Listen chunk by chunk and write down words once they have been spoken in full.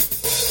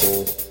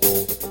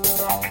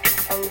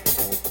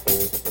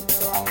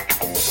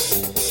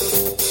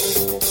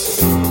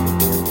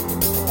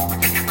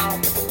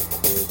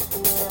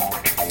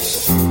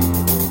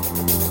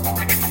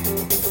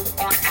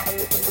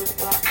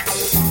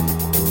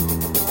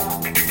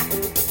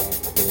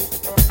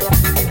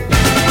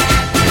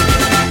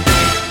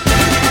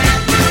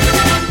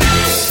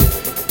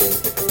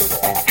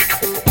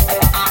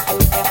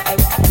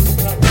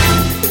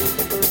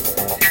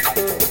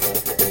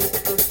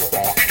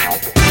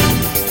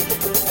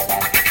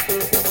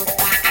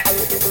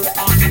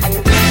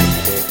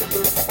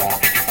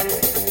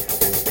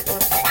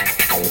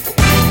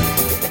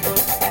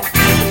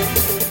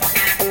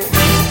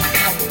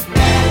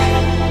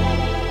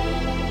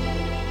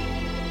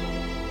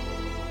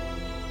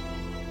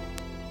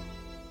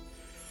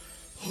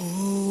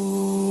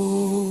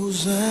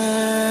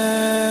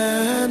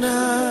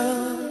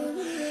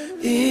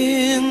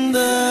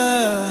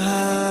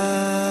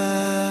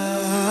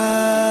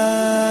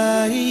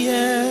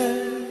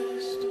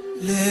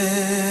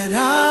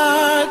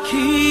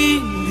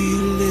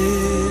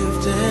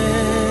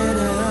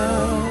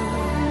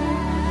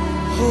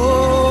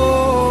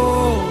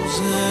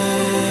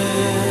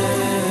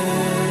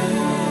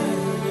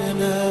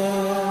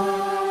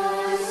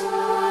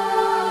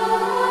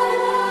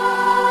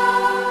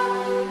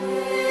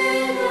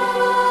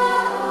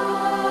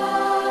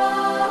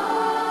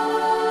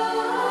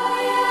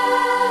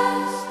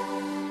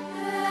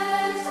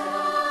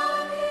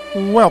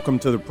Welcome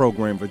to the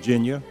program,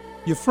 Virginia.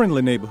 Your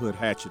friendly neighborhood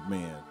hatchet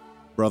man,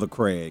 Brother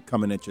Craig,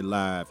 coming at you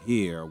live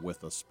here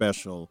with a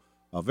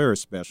very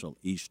special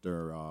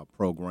Easter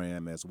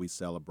program as we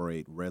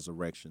celebrate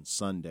Resurrection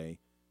Sunday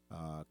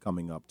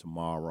coming up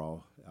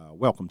tomorrow.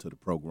 Welcome to the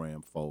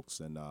program, folks.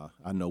 And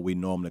I know we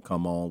normally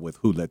come on with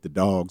Who Let the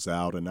Dogs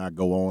Out, and I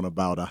go on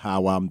about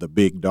how I'm the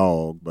big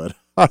dog, but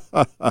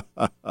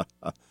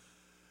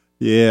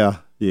yeah,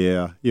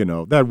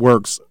 that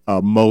works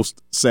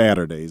most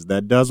Saturdays.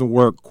 That doesn't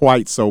work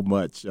quite so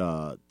much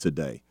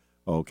today.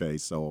 Okay,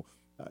 so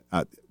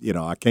I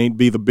can't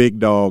be the big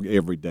dog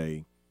every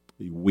day.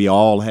 We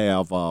all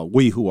have,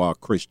 we who are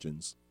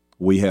Christians,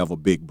 we have a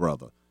big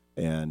brother.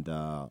 And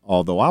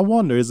although I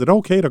wonder, is it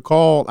okay to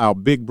call our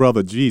big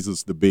brother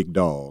Jesus the big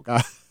dog?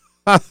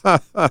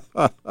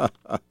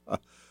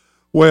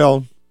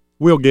 Well,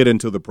 we'll get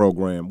into the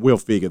program. We'll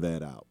figure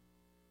that out.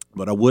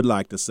 But I would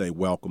like to say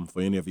welcome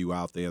for any of you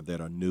out there that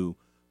are new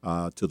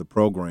to the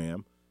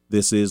program.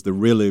 This is the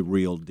really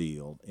real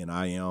deal, and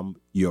I am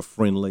your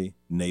friendly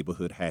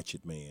neighborhood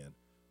hatchet man,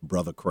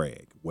 Brother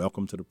Craig.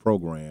 Welcome to the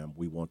program.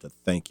 We want to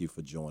thank you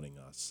for joining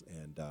us.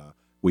 And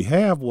we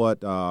have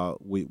what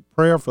we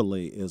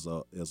prayerfully is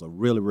a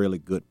really, really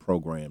good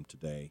program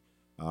today.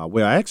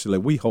 Well, actually,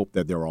 we hope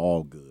that they're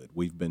all good.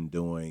 We've been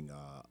doing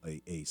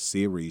a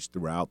series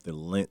throughout the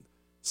Lent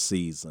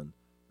season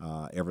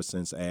ever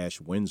since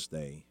Ash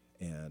Wednesday.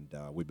 And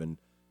we've been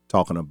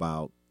talking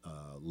about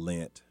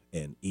Lent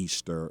and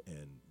Easter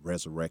and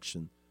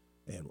resurrection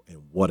and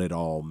what it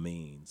all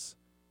means.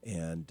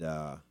 And,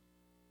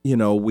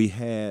 we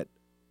had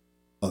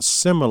a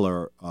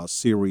similar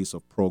series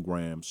of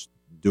programs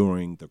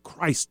during the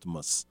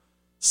Christmas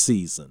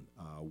season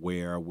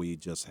where we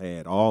just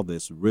had all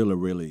this really,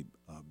 really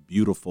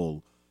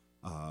beautiful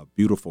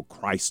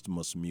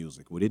Christmas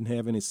music. We didn't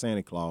have any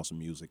Santa Claus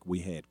music. We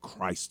had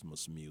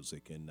Christmas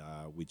music, and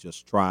we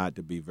just tried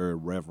to be very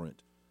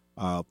reverent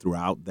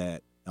throughout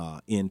that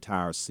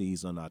entire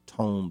season. I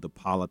toned the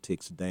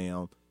politics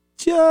down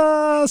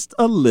just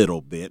a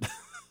little bit.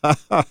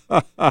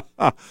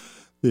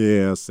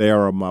 Yeah,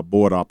 Sarah, my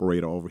board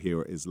operator over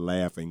here, is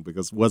laughing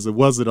because was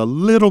it a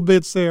little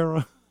bit,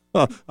 Sarah?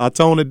 I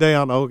toned it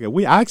down.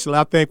 Okay, I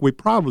think we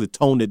probably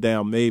toned it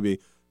down maybe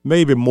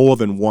more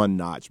than one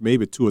notch,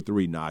 maybe 2 or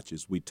 3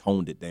 notches. We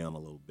toned it down a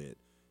little bit.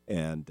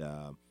 And,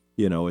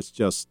 it's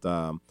just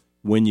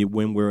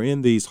when we're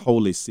in these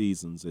holy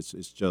seasons,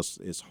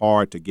 it's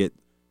hard to get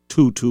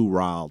too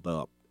riled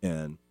up.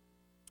 And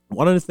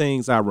one of the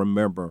things I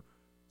remember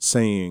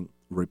saying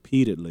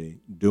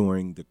repeatedly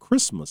during the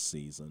Christmas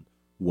season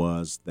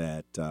was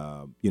that,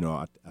 I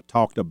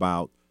talked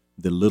about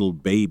the little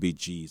baby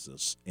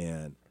Jesus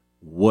and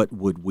what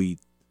would we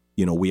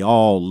we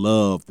all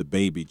love the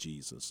baby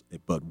Jesus,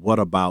 but what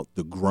about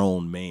the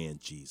grown man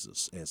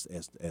Jesus as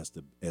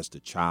the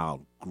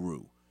child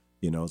grew?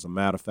 As a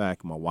matter of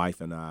fact, my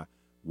wife and I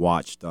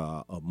watched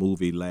a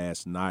movie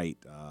last night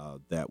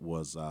that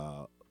was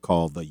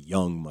called The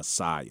Young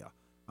Messiah,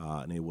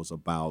 and it was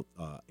about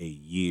a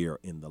year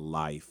in the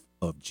life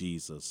of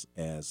Jesus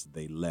as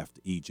they left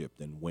Egypt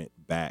and went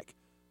back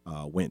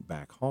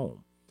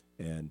home.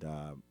 And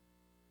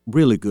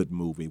really good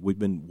movie. We've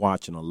been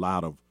watching a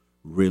lot of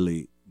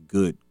really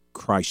good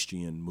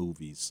Christian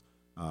movies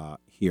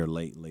here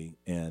lately,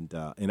 and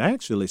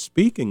actually,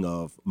 speaking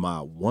of my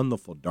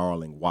wonderful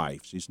darling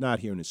wife, she's not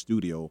here in the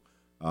studio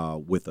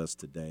with us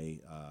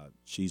today.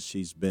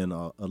 She's been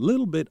a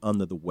little bit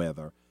under the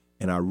weather,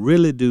 and I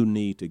really do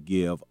need to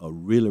give a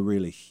really,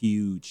 really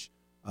huge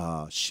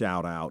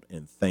shout out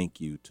and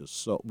thank you to.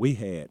 So we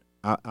had,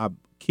 I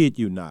kid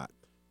you not,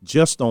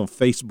 just on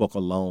Facebook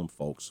alone,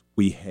 folks,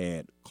 we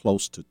had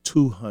close to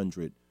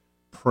 200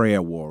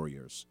 prayer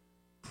warriors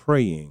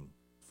praying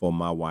for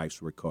my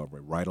wife's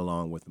recovery right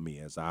along with me.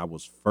 As I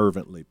was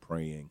fervently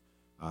praying,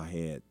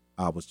 I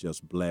was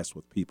just blessed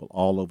with people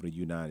all over the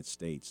United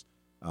States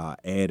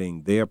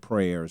adding their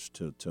prayers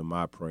to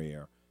my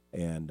prayer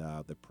and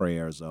the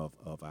prayers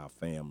of our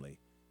family.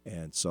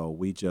 And so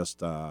we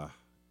just,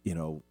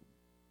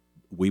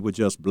 we were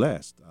just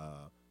blessed.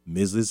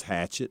 Mrs.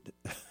 Hatchett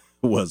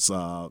was,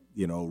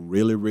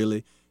 really,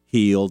 really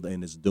healed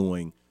and is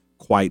doing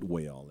quite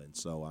well. And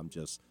so I'm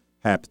just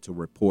happy to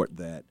report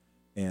that.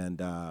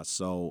 And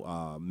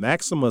so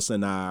Maximus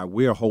and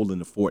we're holding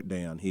the fort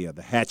down here,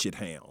 the Hatchet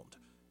Hound.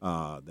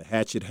 The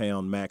Hatchet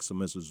Hound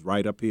Maximus is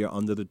right up here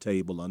under the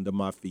table, under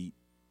my feet,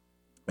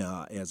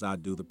 as I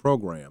do the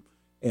program.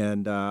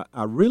 And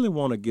I really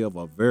want to give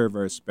a very,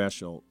 very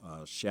special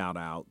shout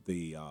out.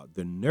 The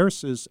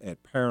nurses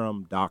at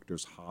Parham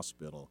Doctors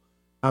Hospital,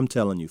 I'm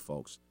telling you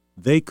folks,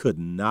 they could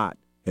not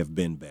have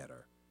been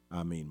better.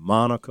 I mean,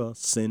 Monica,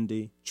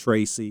 Cindy,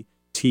 Tracy,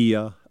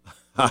 Tia,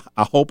 I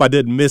hope I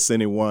didn't miss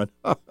anyone.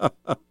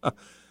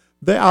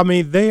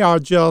 They are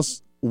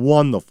just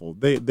wonderful.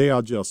 They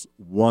are just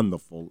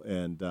wonderful.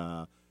 And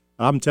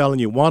I'm telling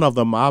you, one of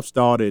them I've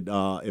started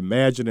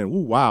imagining, oh,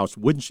 wow,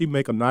 wouldn't she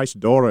make a nice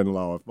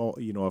daughter-in-law?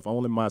 If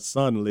only my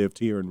son lived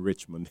here in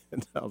Richmond.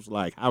 And I was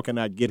like, how can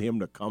I get him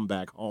to come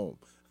back home?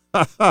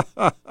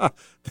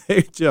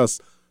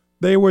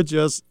 They were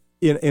just,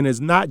 and it's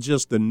not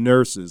just the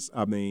nurses.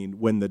 I mean,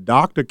 when the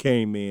doctor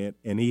came in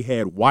and he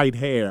had white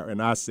hair,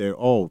 and I said,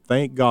 oh,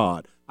 thank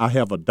God I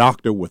have a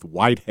doctor with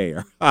white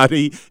hair.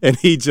 And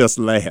he just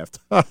laughed.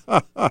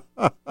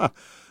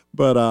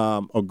 But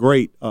a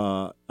great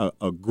doctor,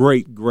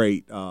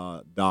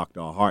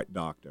 a heart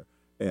doctor,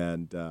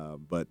 and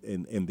but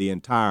in the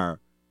entire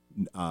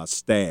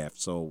staff.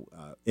 So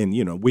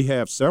we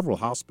have several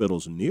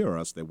hospitals near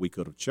us that we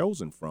could have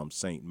chosen from: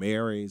 St.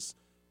 Mary's,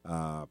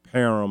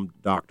 Parham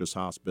Doctors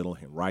Hospital,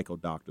 Henrico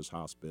Doctors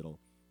Hospital,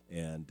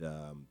 and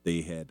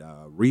they had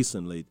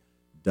recently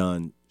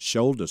done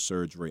shoulder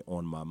surgery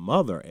on my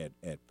mother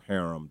at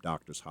Parham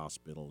Doctors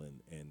Hospital,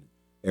 and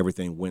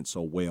everything went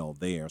so well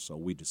there, so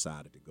we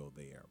decided to go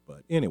there.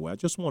 But anyway, I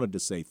just wanted to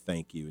say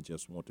thank you and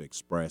just want to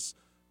express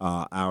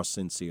our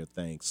sincere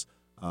thanks,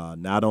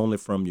 not only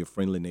from your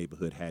friendly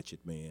neighborhood Hatchet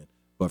Man,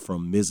 but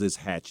from Mrs.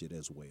 Hatchet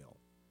as well.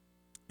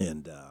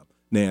 And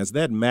now, as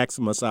that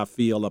Maximus I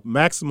feel,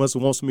 Maximus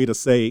wants me to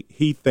say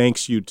he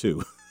thanks you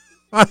too.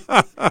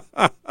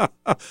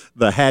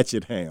 The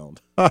Hatchet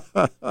Hound.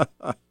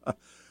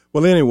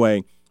 Well,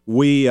 anyway,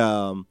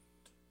 we're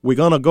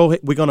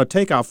gonna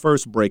take our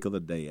first break of the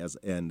day,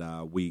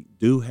 and we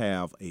do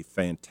have a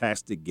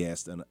fantastic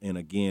guest, and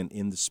again,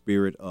 in the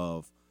spirit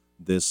of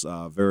this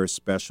very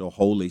special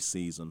holy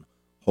season,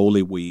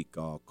 Holy Week,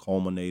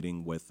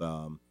 culminating with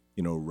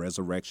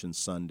Resurrection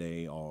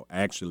Sunday, or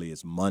actually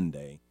it's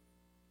Monday,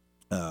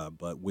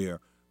 but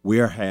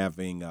we're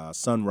having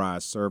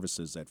sunrise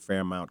services at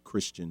Fairmount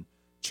Christian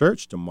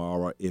Church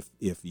tomorrow.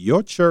 If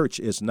your church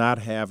is not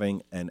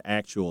having an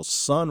actual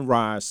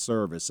sunrise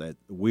service,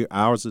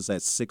 ours is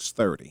at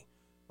 6:30,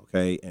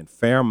 okay, and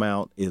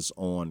Fairmount is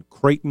on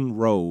Creighton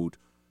Road,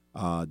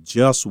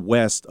 just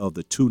west of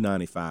the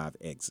 295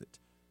 exit,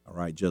 all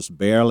right, just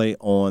barely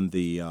on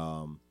the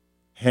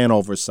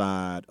Hanover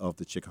side of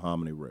the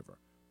Chickahominy River.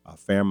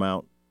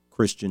 Fairmount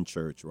Christian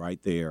Church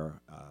right there,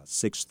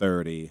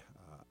 6:30.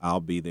 I'll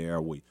be there.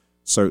 We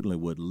certainly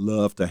would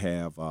love to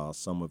have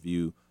some of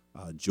you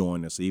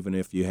join us, even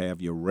if you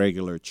have your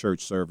regular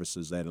church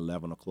services at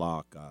 11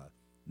 o'clock.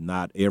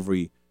 Not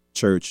every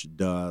church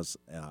does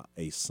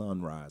a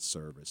sunrise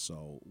service,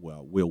 so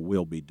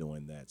we'll be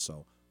doing that.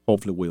 So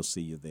hopefully we'll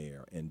see you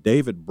there. And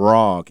David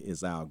Brog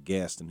is our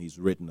guest, and he's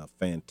written a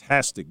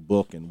fantastic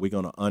book, and we're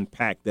going to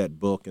unpack that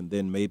book, and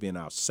then maybe in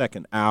our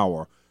second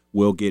hour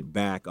we'll get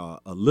back a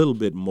little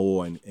bit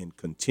more and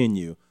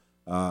continue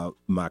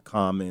my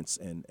comments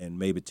and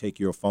maybe take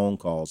your phone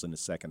calls in the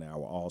second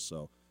hour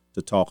also,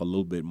 to talk a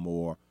little bit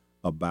more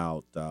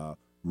about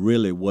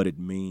really what it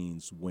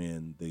means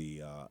when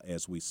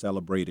as we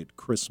celebrated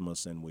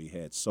Christmas and we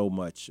had so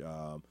much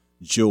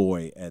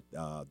joy at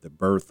the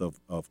birth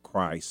of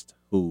Christ,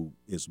 who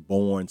is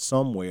born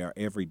somewhere.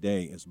 Every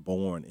day is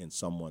born in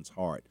someone's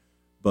heart.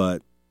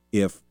 But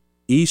if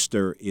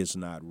Easter is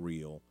not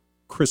real,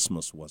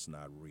 Christmas was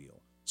not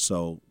real.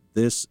 So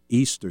this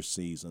Easter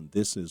season,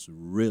 this is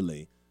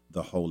really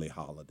the holy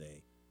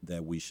holiday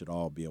that we should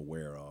all be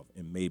aware of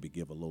and maybe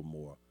give a little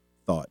more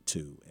thought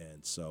to.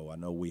 And so I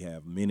know we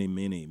have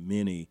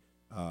many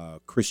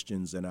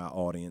Christians in our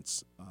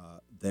audience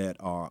that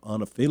are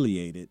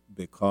unaffiliated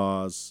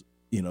because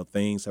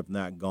things have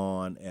not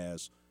gone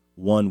as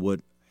one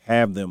would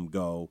have them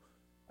go,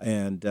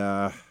 and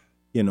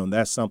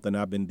that's something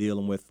I've been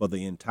dealing with for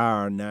the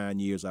entire 9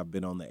 years I've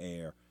been on the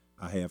air.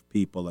 I have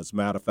people, as a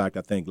matter of fact,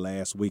 I think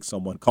last week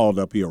someone called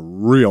up here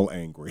real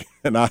angry,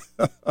 and as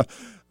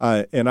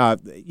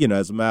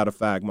a matter of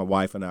fact, my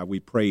wife and I, we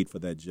prayed for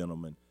that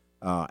gentleman.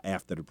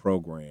 after the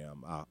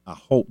program. I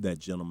hope that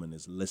gentleman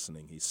is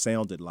listening. He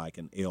sounded like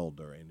an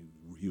elder, and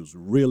he was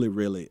really,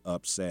 really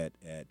upset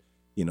at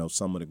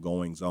some of the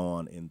goings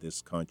on in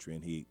this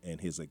country.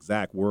 And his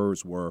exact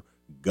words were,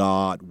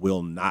 "God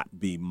will not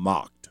be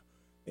mocked."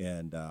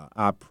 And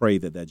I pray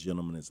that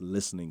gentleman is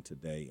listening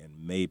today,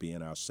 and maybe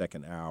in our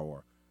second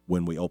hour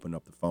when we open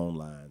up the phone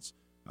lines,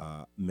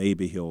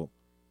 maybe he'll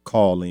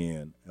call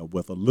in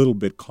with a little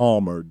bit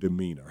calmer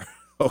demeanor.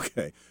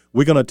 Okay,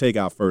 we're going to take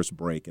our first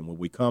break, and when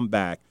we come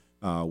back,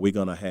 we're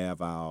going to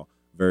have our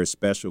very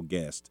special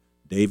guest,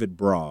 David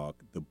Brog.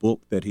 The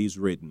book that he's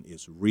written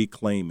is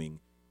Reclaiming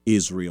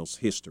Israel's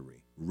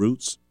History,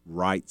 Roots,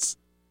 Rights,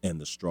 and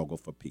the Struggle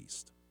for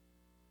Peace.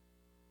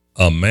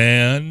 A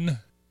man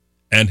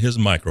and his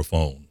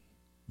microphone.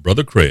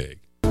 Brother Craig.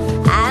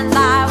 And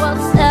I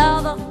will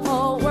tell the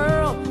whole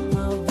world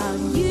about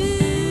you.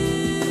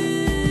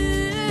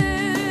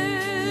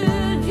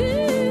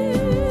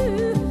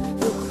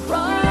 The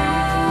cross,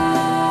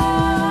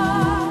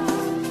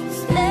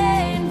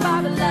 stained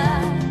by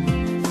blood,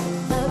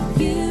 the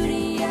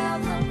beauty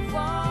of the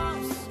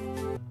cross.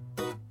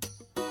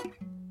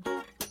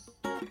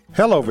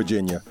 Hello,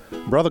 Virginia.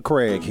 Brother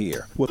Craig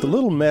here with a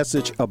little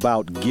message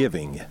about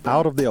giving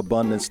out of the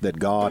abundance that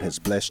God has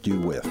blessed you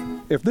with.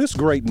 If this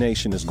great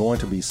nation is going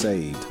to be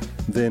saved,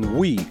 then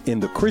we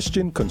in the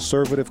Christian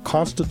Conservative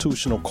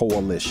Constitutional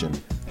Coalition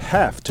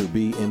have to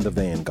be in the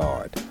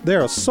vanguard.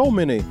 There are so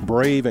many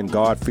brave and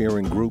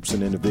God-fearing groups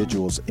and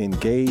individuals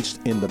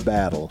engaged in the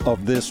battle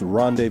of this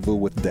rendezvous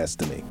with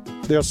destiny.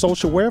 There are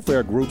social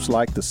welfare groups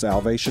like the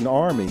Salvation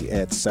Army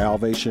at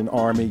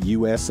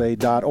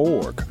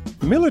salvationarmyusa.org.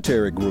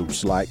 Military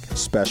groups like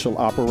Special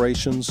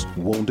Operations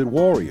Wounded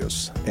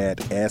Warriors at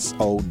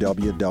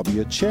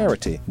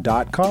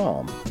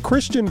SOWWcharity.com.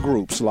 Christian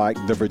groups like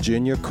the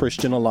Virginia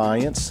Christian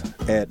Alliance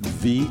at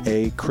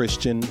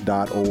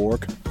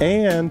vachristian.org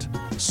and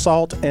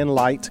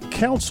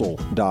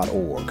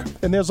saltandlightcouncil.org.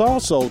 And there's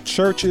also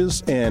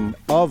churches and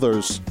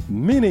others,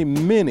 many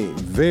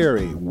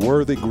very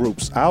worthy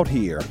groups out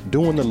here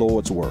doing the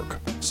Lord's work.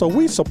 So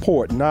we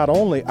support not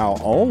only our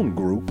own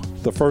group,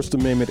 the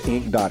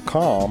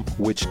FirstAmendmentInc.com,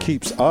 which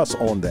keeps us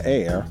on the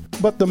air,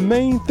 but the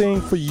main thing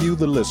for you,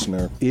 the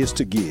listener, is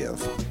to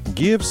give.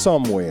 Give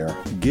somewhere,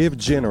 give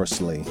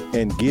generously,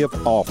 and give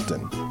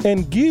often.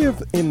 And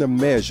give in the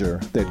measure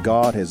that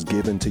God has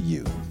given to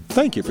you.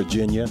 Thank you,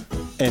 Virginia,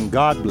 and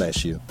God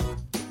bless you.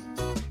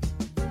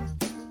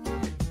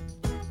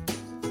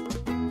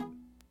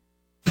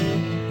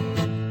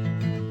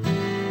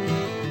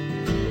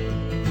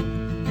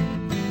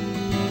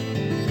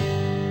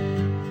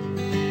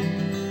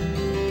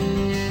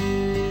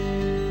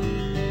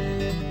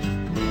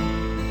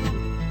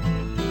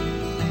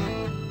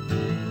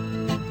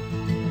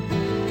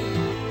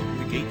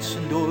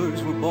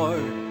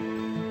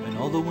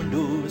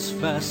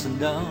 Fastened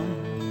down.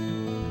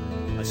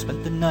 I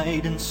spent the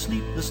night in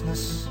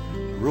sleeplessness,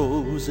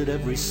 rose at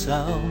every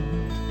sound,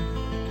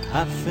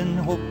 half in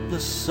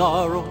hopeless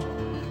sorrow,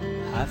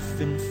 half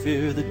in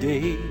fear the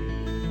day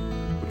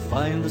would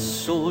find the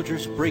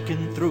soldiers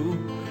breaking through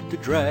to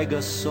drag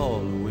us all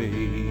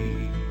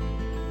away.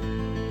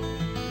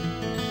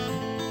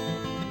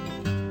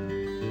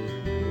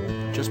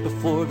 Just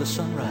before the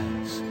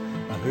sunrise,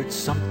 I heard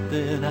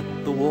something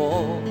at the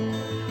wall.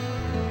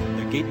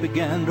 The gate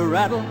began to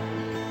rattle,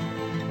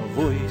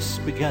 voice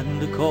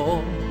began to call.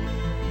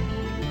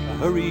 I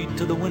hurried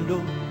to the window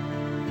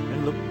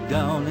and looked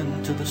down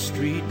into the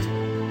street,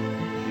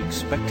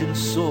 expecting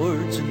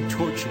swords and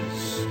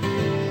torches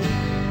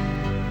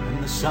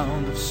and the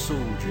sound of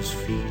soldiers'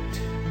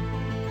 feet.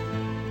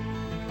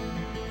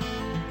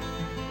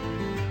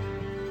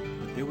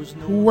 But there was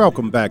no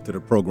Welcome back to the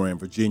program,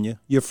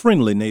 Virginia. Your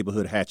friendly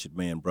neighborhood hatchet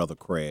man, Brother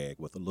Craig,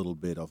 with a little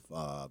bit of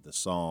the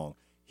song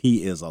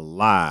 "He Is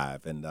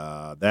Alive," and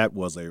that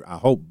was I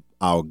hope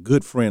our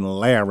good friend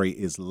Larry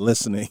is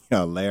listening.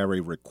 Larry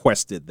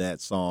requested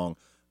that song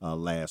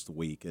last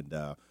week. And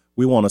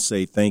we want to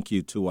say thank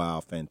you to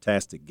our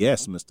fantastic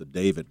guest, Mr.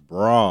 David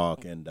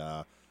Brog. And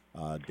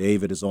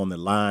David is on the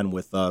line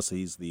with us.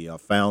 He's the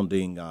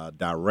founding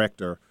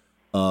director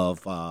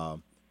of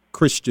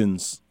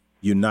Christians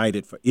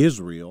United for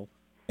Israel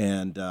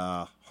and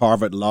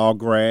Harvard Law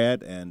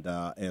grad, and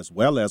as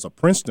well as a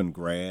Princeton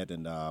grad.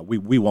 And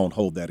we won't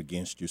hold that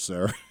against you,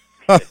 sir.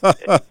 I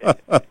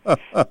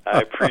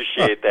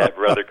appreciate that,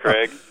 Brother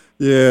Craig.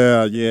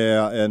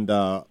 Yeah, and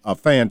a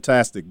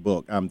fantastic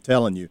book, I'm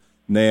telling you.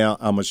 Now,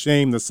 I'm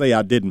ashamed to say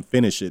I didn't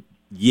finish it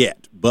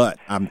yet, but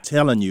I'm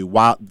telling you,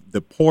 while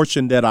the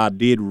portion that I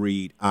did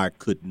read, I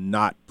could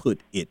not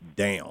put it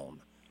down.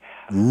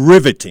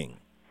 Riveting.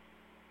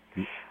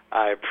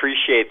 I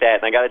appreciate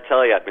that, and I got to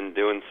tell you, I've been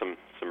doing some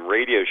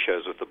radio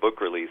shows with the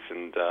book release,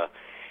 and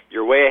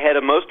you're way ahead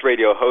of most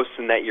radio hosts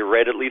in that you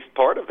read at least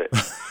part of it.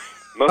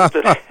 Most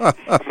of them,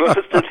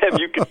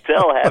 you can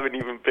tell, haven't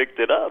even picked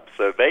it up.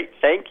 So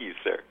thank you,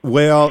 sir.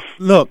 Well,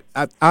 look,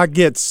 I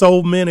get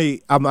so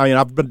many. I mean,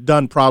 I've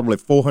done probably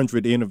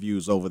 400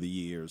 interviews over the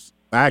years.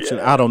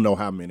 Actually, yeah. I don't know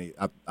how many.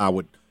 I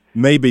would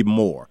maybe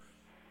more.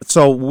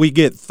 so we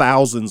get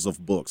thousands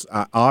of books.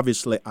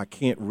 Obviously, I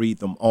can't read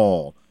them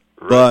all.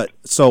 But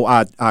so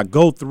I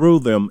go through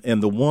them,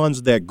 and the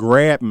ones that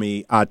grab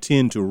me, I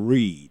tend to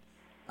read.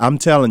 I'm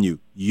telling you,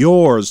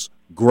 yours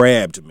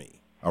grabbed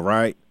me, all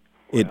right?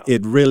 Wow.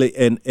 It really,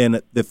 and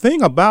the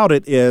thing about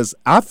it is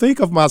I think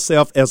of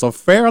myself as a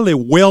fairly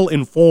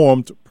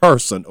well-informed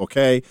person,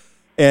 okay?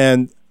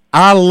 And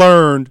I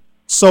learned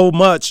so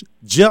much,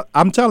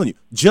 I'm telling you,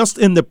 just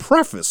in the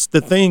preface, the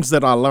things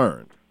that I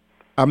learned.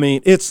 I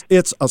mean, it's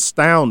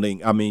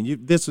astounding. I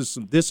mean, this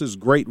is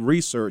great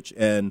research,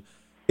 and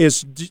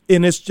it's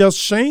just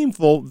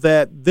shameful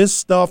that this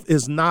stuff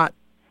is not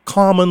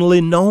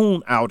commonly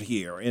known out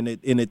here, and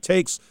it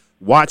takes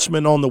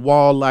watchmen on the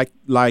wall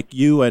like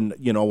you, and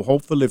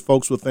hopefully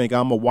folks will think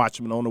I'm a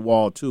watchman on the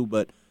wall too.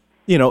 But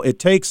it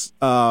takes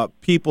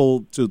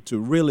people to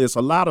really. It's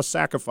a lot of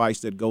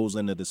sacrifice that goes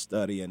into the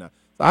study, and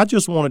I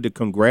just wanted to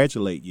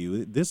congratulate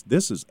you.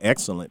 This is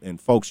excellent, and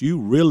folks, you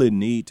really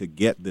need to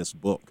get this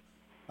book,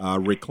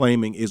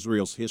 Reclaiming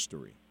Israel's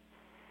History.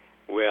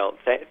 Well,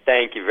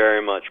 thank you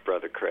very much,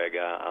 Brother Craig.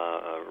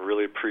 I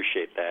really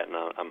appreciate that, and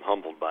I'm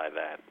humbled by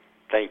that.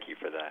 Thank you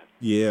for that.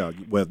 Yeah,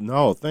 well,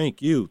 no,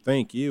 thank you.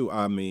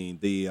 I mean,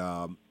 the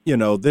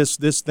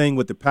this thing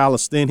with the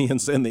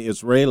Palestinians and the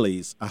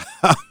Israelis.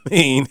 I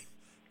mean,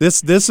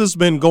 this has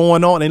been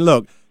going on. And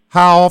look,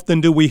 how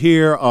often do we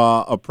hear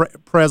a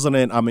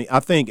president? I mean, I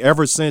think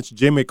ever since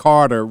Jimmy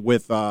Carter,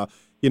 with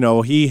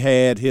he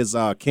had his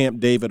Camp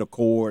David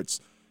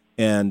Accords,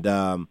 and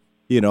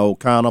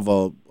kind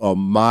of a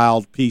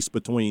mild peace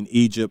between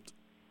Egypt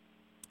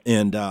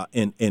and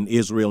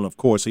Israel, and of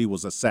course he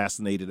was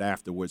assassinated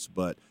afterwards.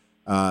 But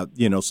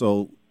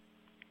so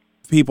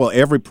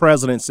every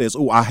president says,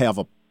 "Oh, I have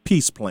a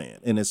peace plan,"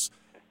 and it's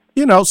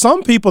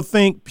some people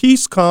think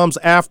peace comes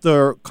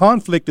after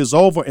conflict is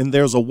over and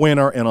there's a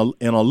winner and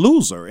a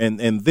loser, and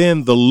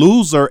then the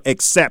loser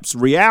accepts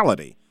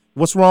reality.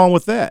 What's wrong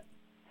with that?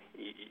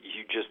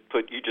 You just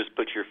put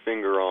your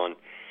finger on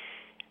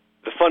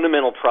the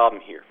fundamental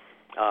problem here.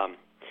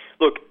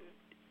 Look,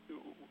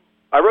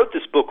 I wrote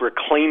this book,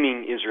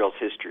 Reclaiming Israel's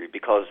History,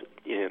 because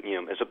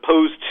as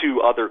opposed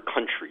to other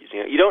countries,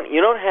 you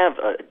don't have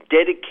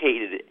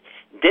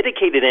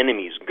dedicated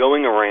enemies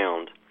going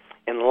around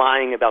and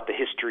lying about the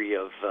history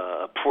of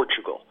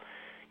Portugal.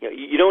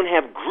 You don't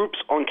have groups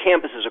on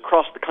campuses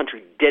across the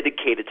country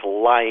dedicated to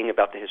lying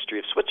about the history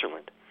of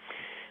Switzerland.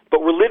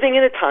 But we're living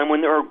in a time when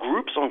there are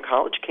groups on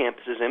college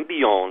campuses and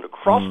beyond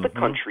across the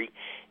country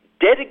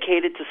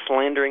dedicated to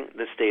slandering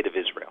the state of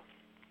Israel.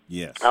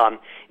 Yes.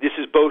 This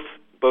is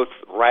both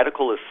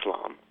radical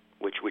Islam,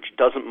 which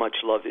doesn't much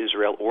love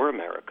Israel or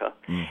America,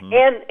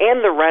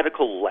 and the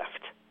radical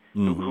left,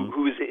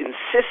 who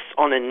insists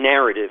on a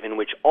narrative in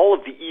which all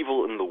of the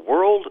evil in the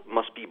world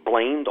must be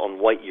blamed on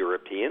white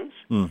Europeans,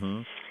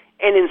 and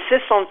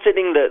insists on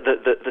fitting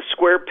the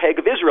square peg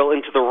of Israel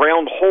into the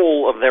round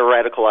hole of their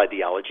radical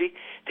ideology.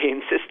 They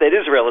insist that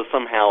Israel is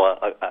somehow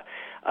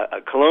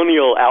a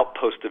colonial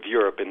outpost of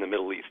Europe in the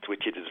Middle East,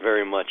 which it is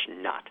very much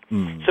not.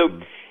 So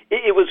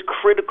it was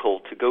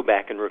critical to go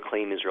back and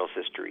reclaim Israel's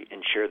history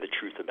and share the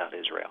truth about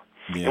Israel.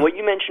 Yeah. And what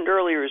you mentioned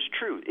earlier is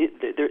true.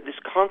 This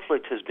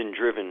conflict has been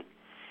driven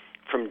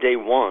from day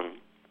one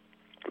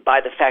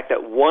by the fact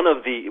that one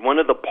of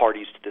the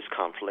parties to this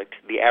conflict,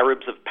 the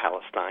Arabs of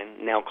Palestine,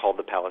 now called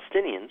the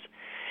Palestinians,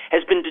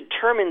 has been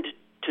determined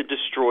to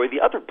destroy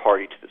the other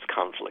party to this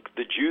conflict,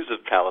 the Jews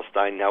of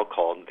Palestine, now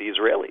called the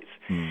Israelis.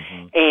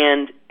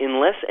 And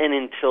unless and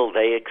until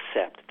they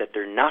accept that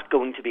they're not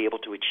going to be able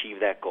to achieve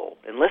that goal,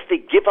 unless they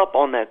give up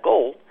on that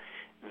goal,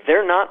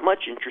 they're not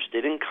much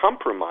interested in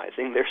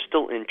compromising. They're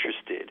still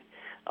interested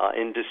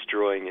in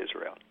destroying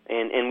Israel.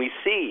 And we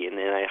see, and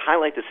I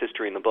highlight this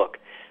history in the book,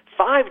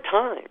 5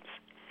 times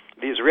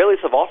the Israelis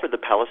have offered the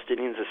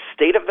Palestinians a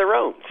state of their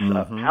own,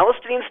 a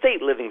Palestinian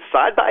state living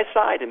side by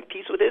side in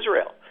peace with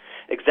Israel.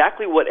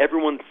 Exactly what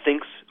everyone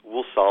thinks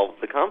will solve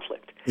the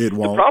conflict. It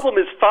won't. The problem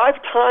is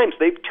 5 times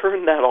they've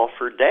turned that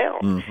offer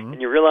down.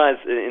 And you realize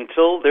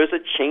until there's a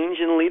change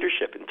in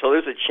leadership, until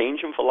there's a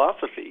change in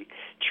philosophy,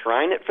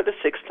 trying it for the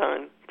 6th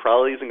time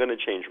probably isn't going to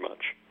change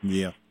much.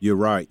 Yeah, you're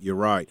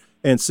right.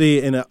 And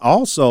see, and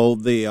also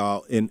the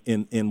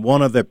in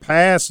one of the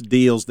past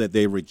deals that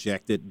they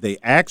rejected, they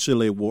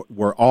actually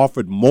were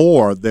offered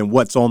more than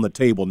what's on the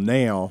table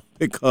now,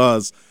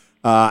 because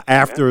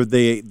after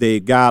they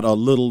got a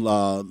little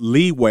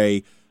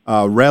leeway,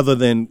 rather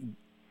than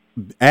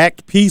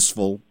act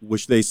peaceful,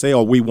 which they say,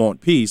 "Oh, we want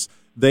peace,"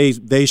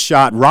 they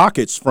shot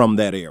rockets from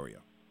that area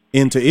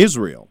into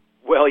Israel.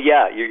 Well,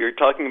 yeah, you're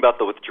talking about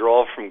the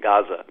withdrawal from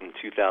Gaza in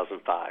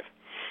 2005.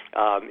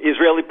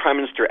 Israeli Prime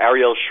Minister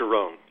Ariel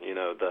Sharon,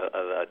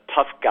 the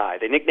tough guy.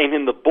 They nicknamed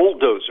him the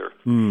bulldozer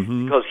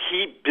because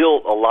he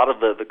built a lot of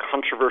the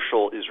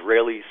controversial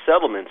Israeli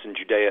settlements in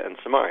Judea and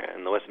Samaria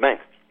in the West Bank.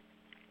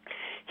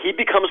 He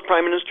becomes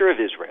Prime Minister of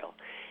Israel,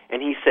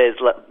 and he says,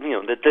 that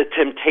the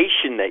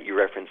temptation that you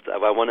referenced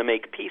of I want to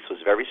make peace was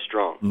very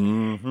strong.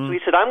 So he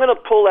said, I'm going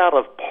to pull out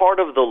of part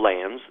of the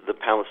lands the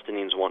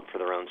Palestinians want for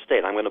their own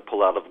state. I'm going to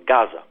pull out of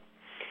Gaza.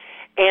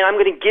 And I'm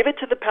going to give it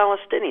to the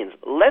Palestinians.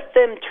 Let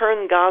them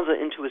turn Gaza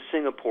into a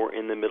Singapore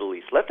in the Middle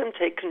East. Let them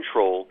take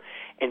control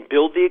and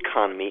build the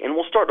economy, and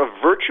we'll start a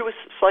virtuous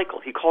cycle.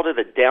 He called it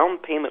a down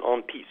payment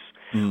on peace.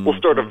 Mm-hmm. We'll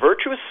start a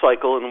virtuous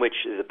cycle in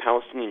which the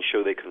Palestinians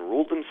show they can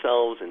rule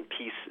themselves and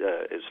peace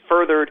is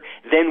furthered.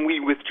 Then we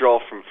withdraw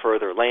from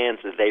further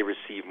lands, they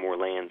receive more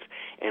lands,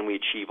 and we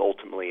achieve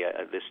ultimately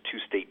this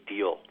two-state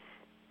deal.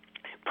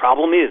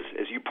 Problem is,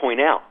 as you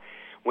point out,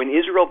 when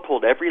Israel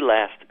pulled every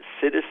last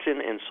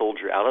citizen and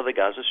soldier out of the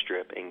Gaza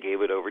Strip and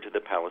gave it over to the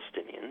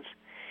Palestinians,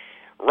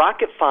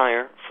 rocket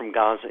fire from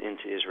Gaza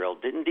into Israel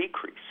didn't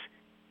decrease.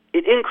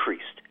 It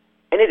increased,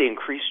 and it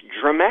increased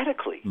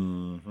dramatically.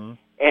 Mm-hmm.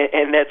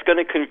 And that's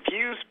going to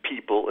confuse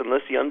people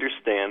unless you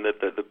understand that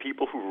the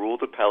people who rule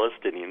the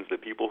Palestinians, the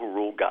people who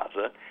rule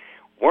Gaza,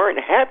 weren't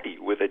happy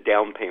with a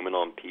down payment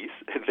on peace.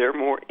 They're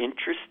more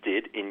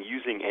interested in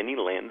using any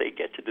land they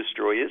get to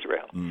destroy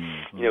Israel.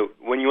 Mm-hmm. You know,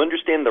 when you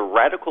understand the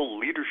radical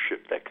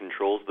leadership that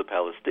controls the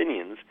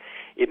Palestinians,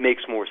 it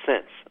makes more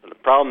sense. The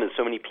problem is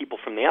so many people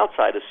from the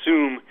outside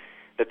assume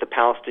that the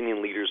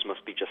Palestinian leaders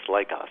must be just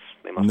like us.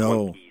 They must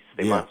want peace.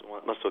 They must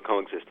want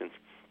coexistence.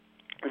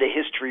 The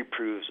history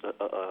proves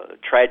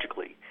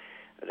tragically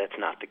that's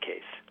not the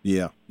case.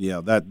 Yeah,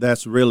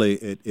 that's really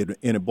it.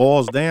 And it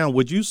boils down.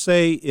 Would you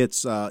say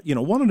it's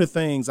one of the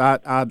things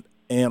and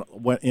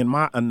in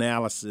my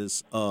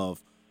analysis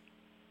of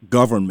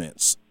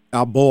governments,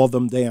 I boil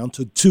them down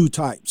to two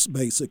types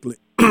basically.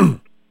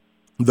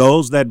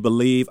 Those that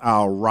believe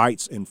our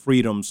rights and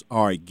freedoms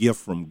are a gift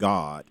from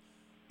God,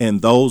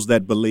 and those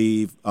that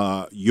believe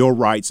your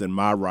rights and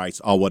my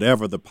rights are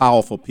whatever the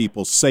powerful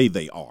people say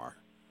they are.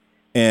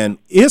 And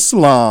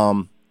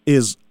Islam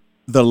is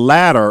the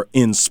latter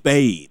in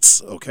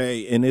spades,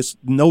 okay? And it's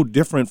no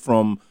different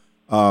from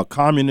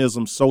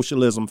communism,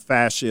 socialism,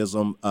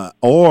 fascism,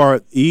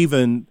 or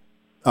even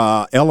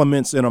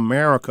elements in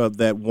America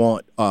that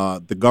want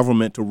the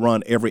government to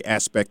run every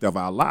aspect of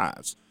our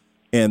lives.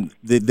 And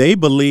they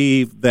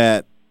believe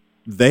that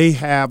they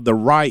have the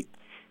right.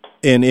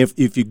 And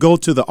if you go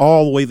to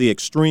all the way the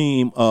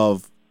extreme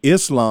of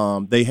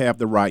Islam, they have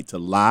the right to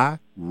lie,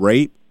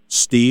 rape,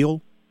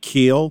 steal,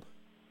 kill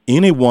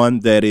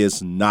anyone that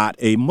is not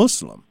a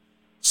Muslim.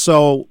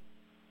 So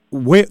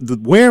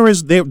where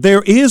is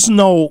that's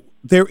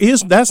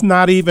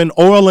not even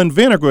oil and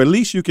vinegar. At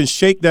least you can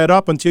shake that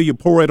up until you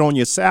pour it on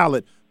your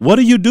salad. What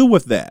do you do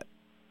with that?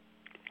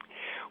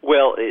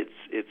 Well, it's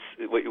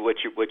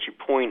what you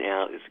point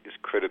out is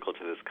critical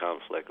to this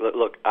conflict.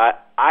 Look,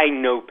 I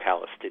know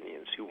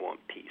Palestinians who want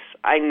peace.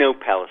 I know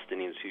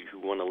Palestinians who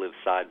want to live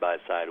side by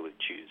side with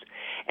Jews.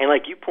 And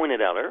like you pointed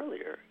out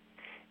earlier,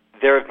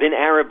 there have been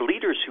Arab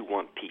leaders who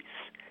want peace.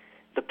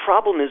 The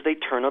problem is they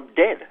turn up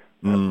dead,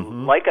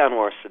 like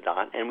Anwar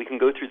Sadat, and we can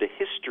go through the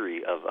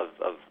history of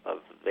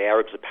the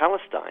Arabs of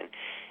Palestine.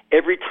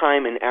 Every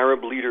time an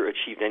Arab leader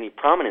achieved any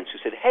prominence who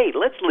said, hey,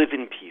 let's live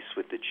in peace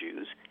with the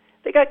Jews,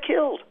 they got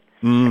killed.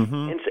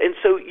 Mm-hmm. And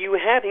so you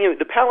have,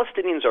 the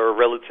Palestinians are a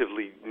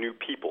relatively new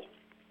people.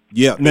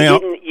 Yeah. Now,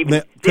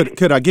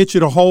 could I get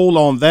you to hold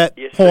on that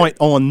point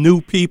on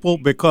new people,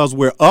 because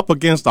we're up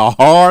against a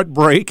hard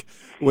break.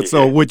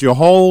 So would you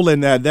hold,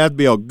 and that'd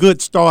be a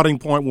good starting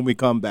point when we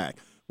come back.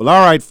 Well,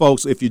 all right,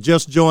 folks, if you're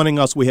just joining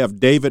us, we have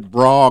David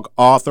Brog,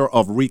 author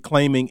of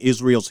Reclaiming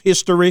Israel's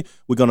History.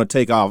 We're going to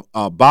take our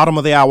bottom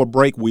of the hour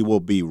break. We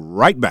will be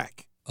right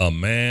back. A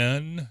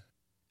man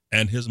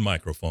and his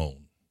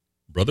microphone.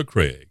 Brother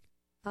Craig.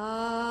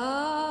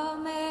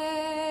 Amazing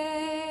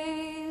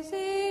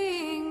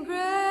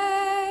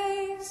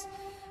grace,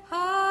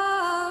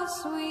 how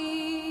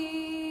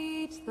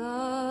sweet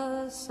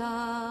the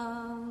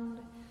sound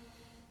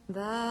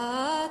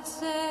that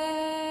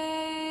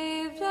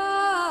saved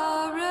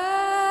a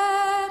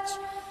wretch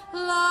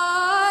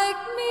like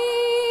me.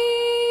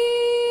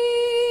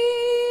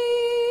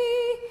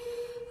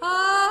 I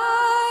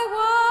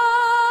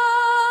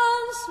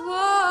once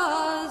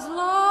was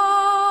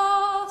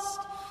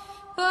lost,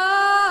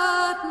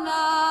 but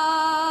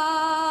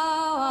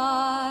now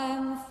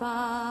I'm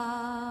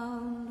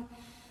found.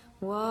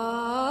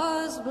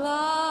 Was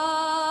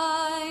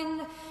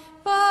blind,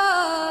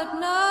 but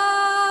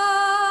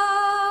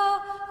now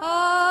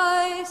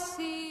I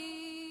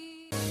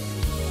see.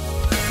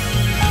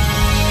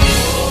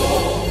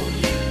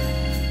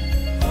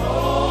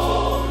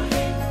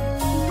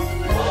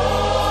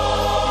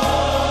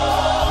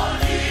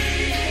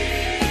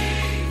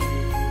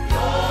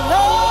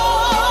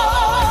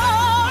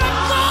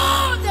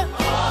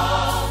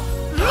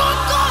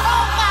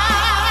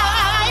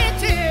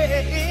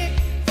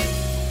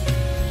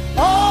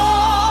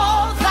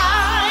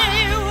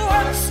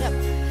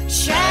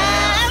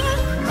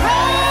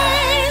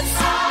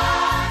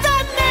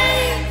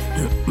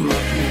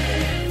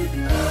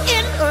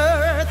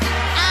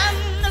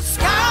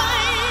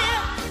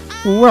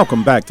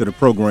 Welcome back to the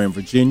program,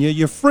 Virginia.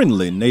 Your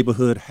friendly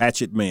neighborhood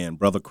hatchet man,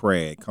 Brother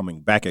Craig,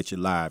 coming back at you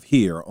live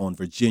here on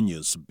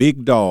Virginia's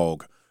Big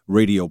Dog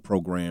radio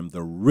program,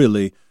 The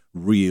Really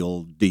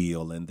Real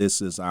Deal. And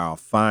this is our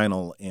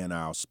final and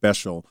our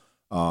special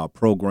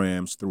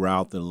programs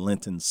throughout the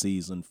Lenten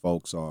season.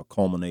 Folks are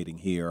culminating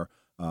here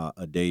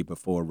a day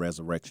before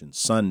Resurrection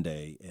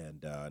Sunday,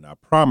 and I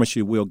promise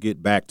you we'll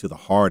get back to the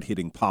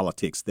hard-hitting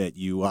politics that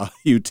you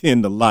you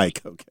tend to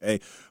like,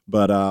 okay?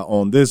 But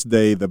on this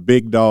day, the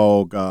big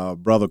dog,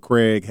 Brother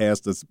Craig,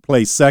 has to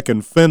play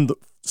second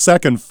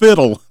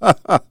fiddle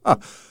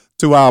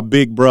to our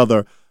big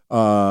brother,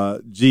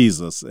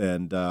 Jesus,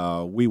 and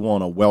we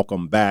want to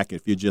welcome back.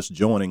 If you're just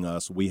joining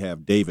us, we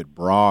have David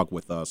Brog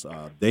with us.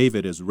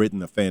 David has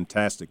written a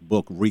fantastic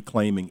book,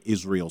 Reclaiming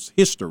Israel's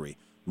History,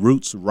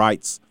 Roots,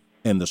 Rights,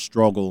 and the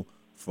Struggle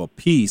for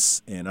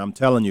Peace. And I'm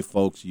telling you,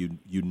 folks, you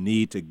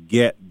need to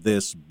get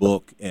this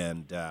book.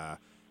 And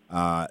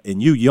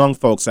you young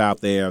folks out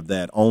there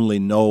that only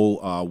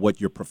know what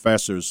your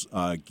professors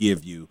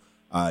give you,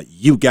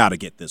 you got to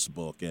get this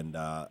book. And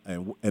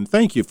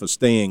thank you for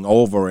staying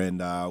over. And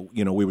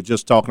we were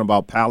just talking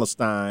about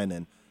Palestine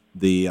and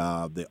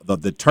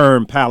the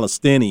term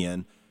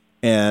Palestinian.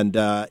 And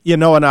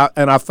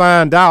I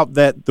find out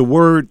that the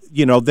word,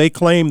 they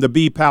claim to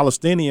be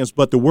Palestinians,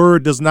 but the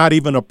word does not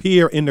even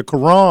appear in the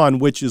Quran,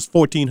 which is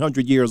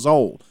 1,400 years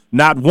old.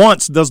 Not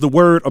once does the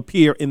word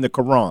appear in the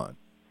Quran.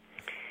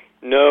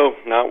 No,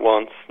 not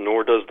once,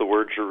 nor does the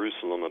word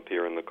Jerusalem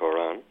appear in the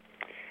Quran.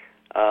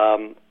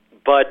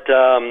 But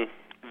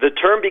the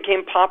term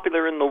became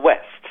popular in the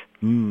West.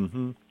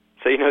 Mm-hmm.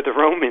 So, the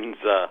Romans,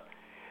 the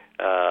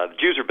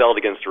Jews rebelled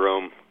against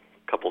Rome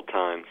couple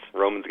times.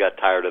 Romans got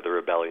tired of the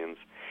rebellions.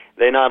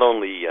 They not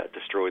only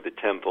destroyed the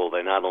temple,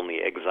 they not only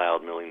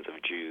exiled millions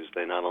of Jews,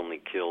 they not only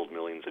killed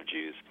millions of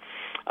Jews,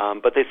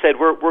 but they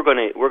said we're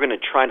going to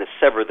try to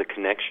sever the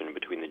connection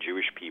between the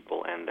Jewish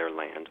people and their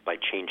land by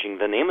changing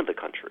the name of the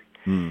country.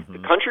 Mm-hmm. The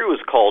country was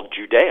called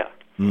Judea,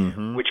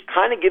 mm-hmm. which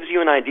kind of gives you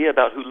an idea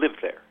about who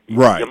lived there.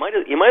 Right. You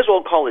might as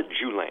well call it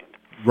Jewland.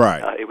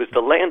 Right. It was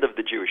the land of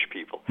the Jewish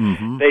people.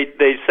 Mm-hmm.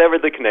 They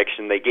severed the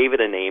connection. They gave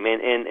it a name,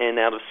 and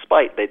out of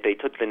spite, they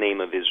took the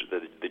name of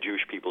the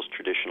Jewish people's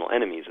traditional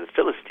enemies, the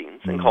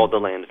Philistines, and Mm-hmm. called the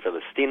land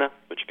Philistina,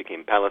 which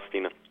became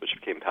Palestina, which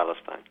became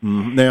Palestine.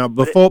 Mm-hmm. Now,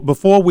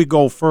 before we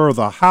go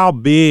further, how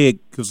big?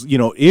 Because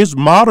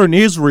modern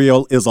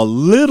Israel is a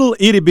little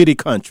itty bitty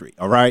country.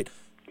 All right,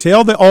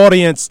 tell the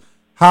audience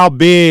how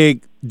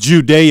big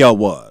Judea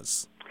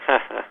was.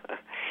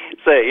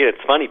 So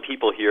it's funny,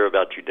 people hear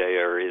about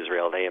Judea or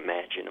Israel, they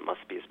imagine it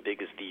must be as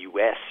big as the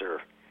U.S. or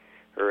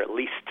at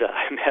least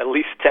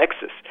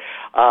Texas.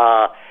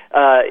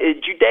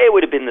 Judea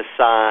would have been the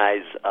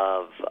size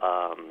of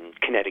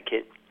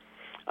Connecticut.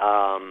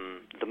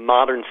 The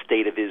modern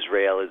state of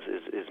Israel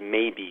is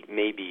maybe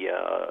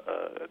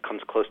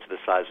comes close to the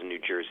size of New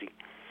Jersey.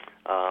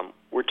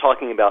 We're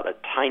talking about a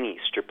tiny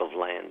strip of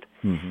land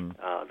Mm-hmm.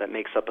 that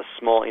makes up a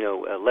small,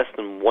 less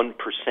than 1%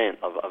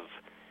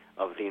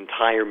 of the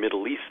entire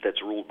Middle East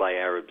that's ruled by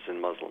Arabs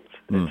and Muslims.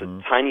 Mm-hmm. It's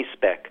a tiny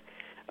speck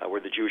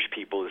where the Jewish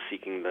people is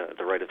seeking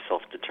the right of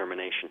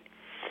self-determination.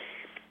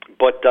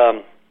 But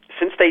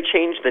since they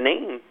changed the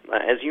name,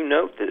 as you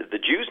note, the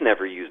Jews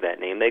never used that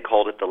name. They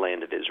called it the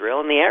Land of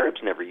Israel, and the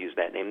Arabs never used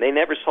that name. They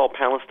never saw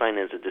Palestine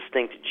as a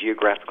distinct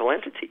geographical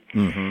entity.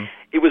 Mm-hmm.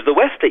 It was the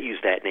West that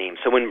used that name.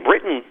 So when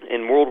Britain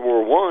in World War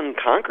I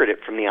conquered it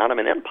from the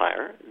Ottoman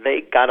Empire,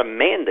 they got a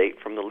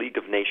mandate from the League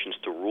of Nations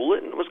to rule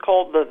it, and it was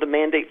called the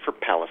Mandate for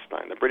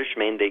Palestine, the British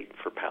Mandate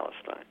for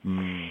Palestine.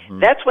 Mm-hmm.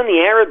 That's when the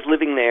Arabs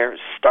living there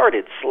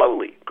started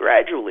slowly,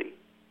 gradually,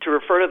 to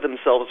refer to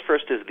themselves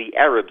first as the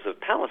Arabs of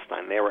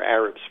Palestine. They were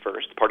Arabs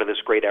first, part of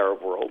this great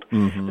Arab world.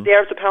 Mm-hmm. But the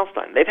Arabs of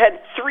Palestine. They've had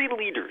 3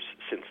 leaders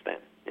since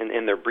then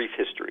in their brief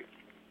history.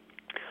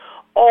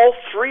 All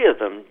 3 of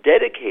them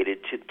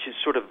dedicated to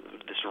sort of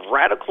this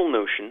radical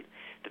notion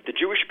that the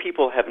Jewish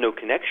people have no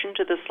connection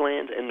to this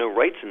land and no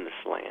rights in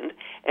this land,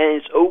 and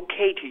it's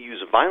okay to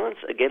use violence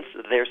against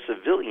their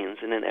civilians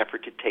in an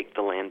effort to take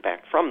the land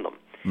back from them.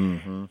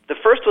 Mm-hmm. The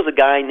first was a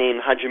guy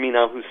named Haj Amin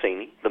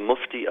al-Husseini, the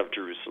Mufti of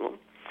Jerusalem,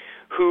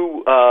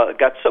 who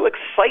got so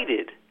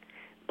excited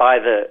by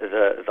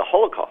the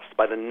Holocaust,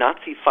 by the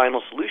Nazi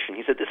final solution.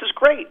 He said, this is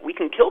great. We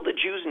can kill the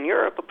Jews in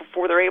Europe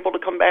before they're able to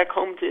come back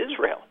home to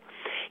Israel.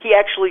 He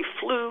actually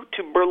flew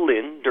to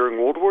Berlin during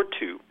World War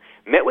II,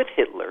 met with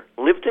Hitler,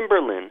 lived in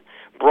Berlin,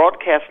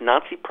 broadcast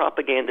Nazi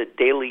propaganda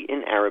daily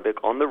in Arabic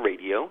on the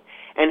radio,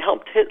 and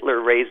helped Hitler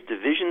raise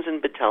divisions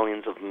and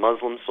battalions of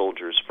Muslim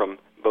soldiers from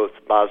both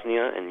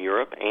Bosnia and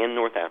Europe and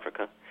North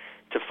Africa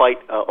to fight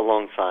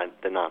alongside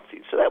the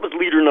Nazis. So that was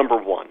leader number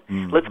 1.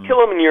 Mm-hmm. Let's kill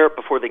them in Europe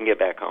before they can get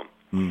back home.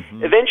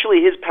 Mm-hmm.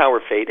 Eventually his power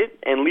faded,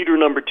 and leader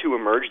number 2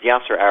 emerged,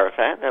 Yasser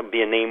Arafat. That would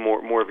be a name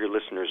more of your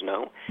listeners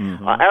know.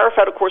 Mm-hmm.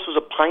 Arafat, of course, was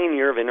a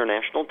pioneer of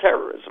international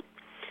terrorism.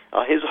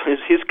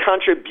 His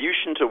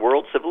contribution to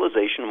world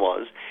civilization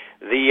was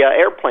the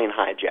airplane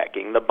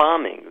hijacking, the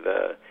bombing,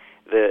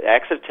 the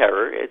acts of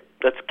terror.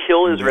 Let's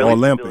kill Israeli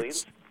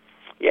civilians.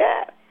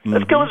 Yeah.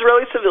 Let's kill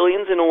Israeli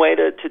civilians in a way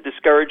to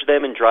discourage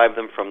them and drive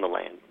them from the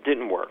land.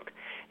 Didn't work.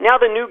 Now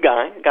the new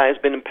guy has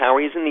been in power.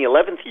 He's in the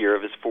 11th year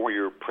of his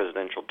 4-year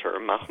presidential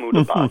term, Mahmoud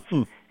Abbas.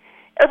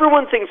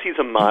 Everyone thinks he's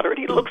a moderate.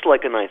 He looks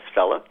like a nice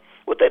fella.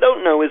 What they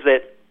don't know is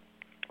that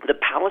the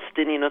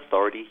Palestinian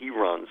Authority he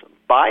runs,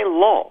 by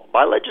law,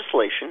 by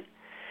legislation,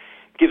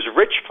 gives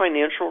rich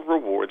financial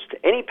rewards to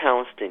any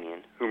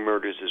Palestinian who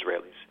murders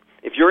Israelis.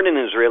 If you're in an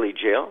Israeli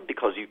jail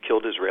because you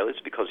killed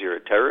Israelis because you're a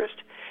terrorist,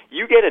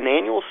 you get an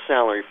annual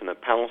salary from the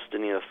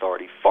Palestinian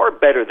Authority far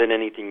better than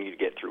anything you'd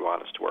get through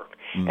honest work.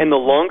 And the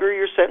longer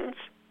your sentence,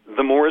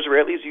 the more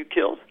Israelis you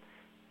killed,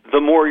 the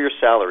more your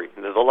salary,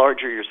 the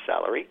larger your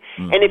salary.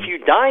 And if you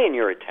die in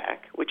your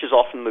attack, which is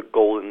often the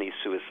goal in these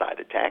suicide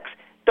attacks,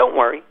 don't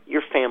worry,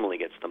 your family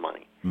gets the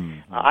money.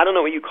 I don't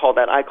know what you call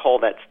that. I call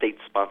that state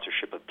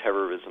sponsorship of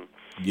terrorism.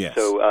 Yes.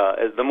 So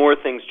as the more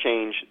things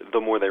change,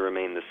 the more they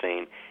remain the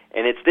same.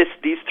 And it's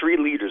these three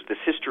leaders, this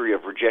history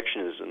of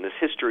rejectionism, this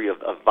history of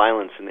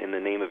violence in the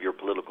name of your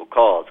political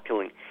cause,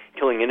 killing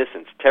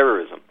innocents,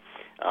 terrorism.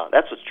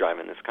 That's what's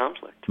driving this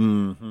conflict.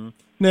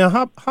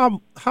 Now,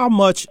 how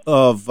much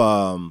of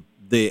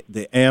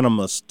the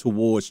animus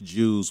towards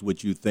Jews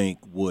would you think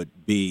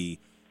would be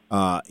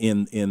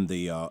in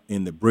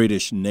the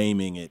British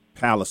naming it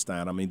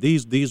Palestine? I mean,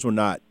 these were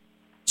not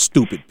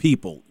stupid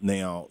people.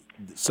 Now,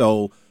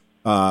 so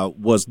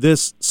was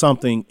this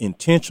something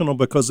intentional?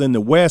 Because in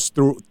the West,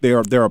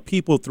 there are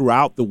people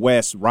throughout the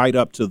West right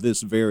up to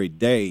this very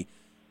day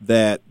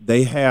that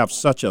they have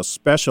such a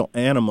special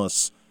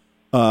animus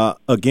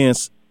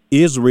against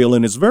Israel,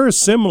 and it's very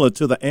similar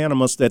to the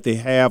animus that they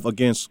have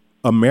against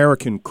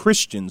American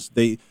Christians.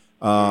 Barack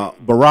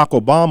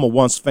Obama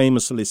once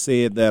famously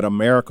said that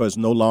America is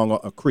no longer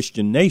a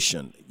Christian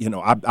nation. You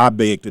know, I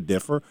beg to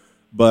differ,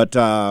 but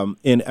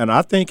and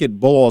I think it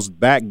boils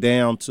back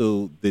down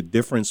to the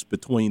difference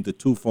between the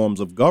two forms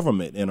of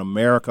government. And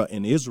America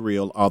and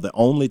Israel are the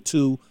only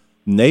two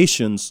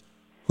nations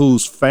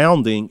whose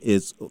founding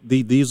is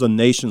these are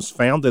nations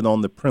founded on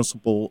the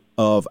principle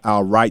of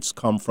our rights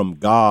come from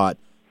God,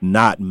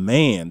 not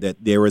man, that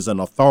there is an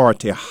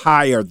authority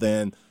higher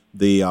than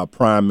the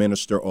prime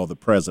minister or the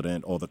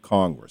president or the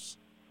Congress.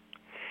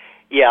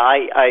 Yeah,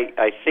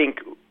 I think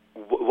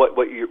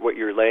what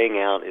you're laying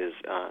out is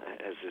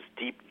has this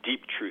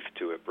deep truth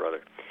to it,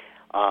 brother,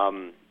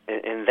 and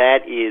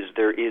that is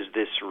there is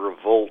this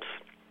revolt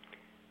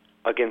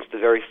against the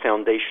very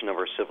foundation of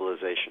our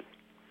civilization.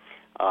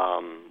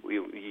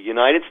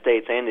 United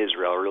States and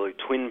Israel are really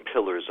twin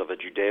pillars of a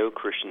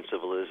Judeo-Christian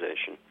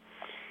civilization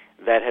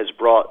that has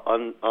brought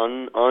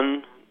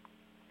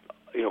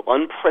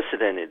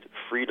unprecedented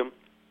freedom,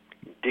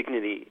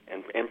 dignity,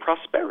 and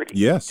prosperity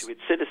to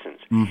its citizens.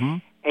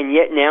 And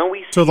yet now we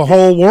see to the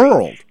whole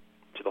world.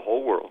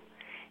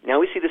 Now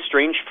we see the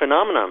strange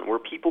phenomenon where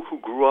people who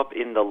grew up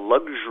in the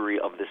luxury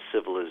of this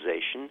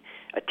civilization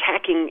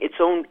attacking its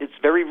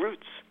very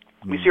roots.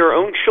 We see our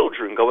own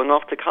children going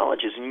off to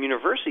colleges and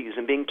universities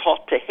and being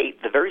taught to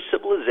hate the very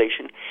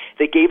civilization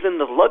that gave them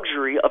the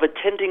luxury of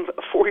attending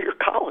a 4-year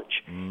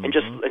college and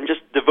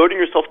just devoting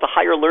yourself to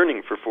higher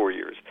learning for 4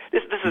 years.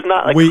 This is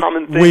not a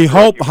common thing. We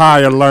hope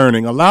higher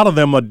learning. A lot of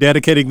them are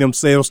dedicating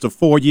themselves to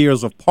 4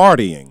 years of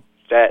partying.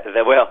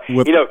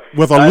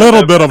 With a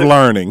little bit of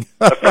learning.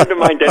 A friend of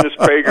mine, Dennis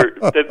Prager,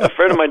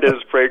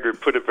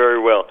 put it very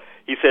well.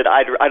 He said,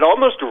 I'd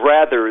almost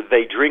rather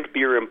they drink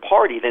beer and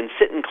party than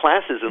sit in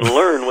classes and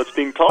learn what's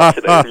being taught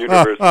today in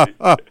university.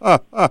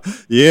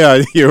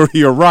 Yeah,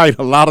 you're right.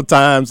 A lot of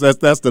times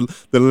that's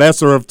the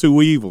lesser of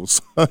two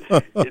evils.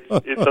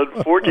 It's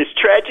unfortunate. It's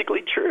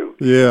tragically true.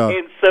 Yeah.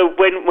 And so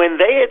when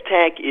they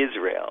attack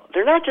Israel,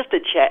 they're not just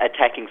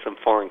attacking some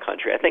foreign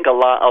country. I think a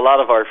lot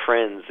of our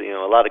friends,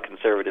 a lot of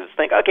conservatives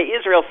think, okay,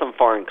 Israel's some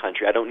foreign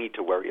country. I don't need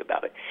to worry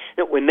about it.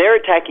 No, when they're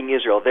attacking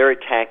Israel, they're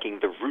attacking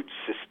the root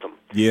system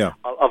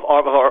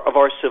of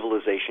our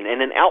civilization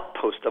and an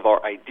outpost of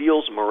our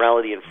ideals,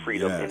 morality, and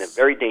freedom in a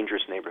very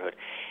dangerous neighborhood.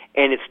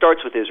 And it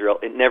starts with Israel.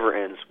 It never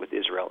ends with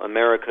Israel.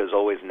 America is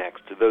always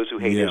next. To those who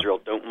hate Israel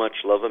don't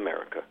much love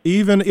America.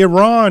 Even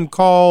Iran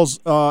calls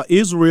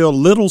Israel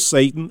little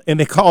Satan, and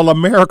they call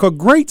America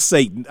great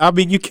Satan. I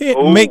mean, you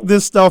can't make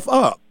this stuff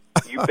up.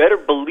 You better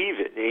believe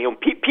it.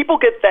 People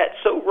get that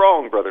so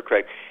wrong, Brother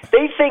Craig.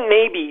 They think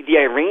maybe the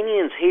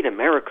Iranians hate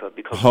America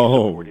because we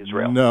support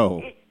Israel.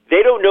 No.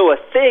 They don't know a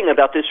thing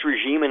about this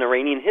regime in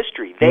Iranian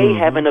history. They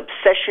have an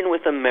obsession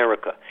with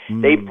America.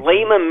 They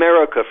blame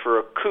America for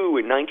a coup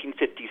in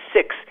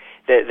 1956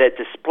 that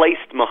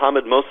displaced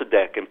Mohammad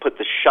Mossadegh and put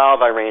the Shah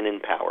of Iran in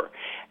power.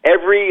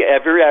 Every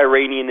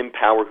Iranian in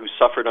power who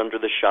suffered under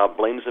the Shah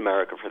blames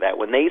America for that.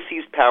 When they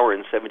seized power in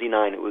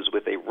 1979, it was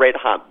with a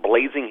red-hot,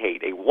 blazing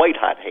hate, a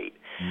white-hot hate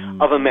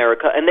of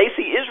America, and they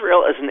see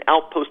Israel as an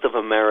outpost of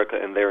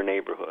America in their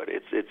neighborhood.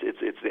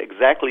 It's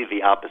exactly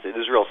the opposite.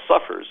 Israel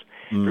suffers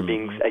for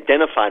being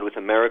identified with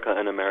America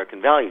and American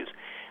values.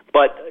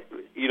 But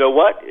you know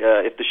what?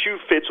 If the shoe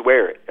fits,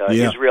 wear it.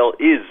 Israel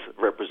is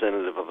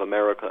representative of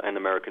America and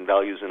American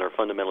values in our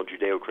fundamental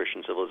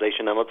Judeo-Christian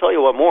civilization. And I'll tell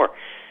you what more.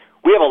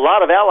 We have a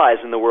lot of allies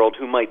in the world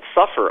who might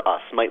suffer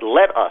us, might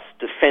let us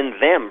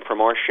defend them from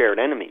our shared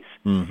enemies.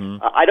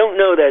 I don't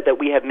know that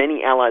we have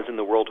many allies in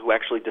the world who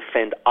actually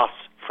defend us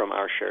from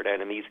our shared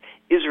enemies.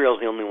 Israel's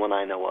the only one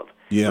I know of.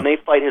 Yeah. When they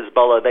fight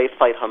Hezbollah, they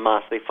fight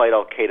Hamas, they fight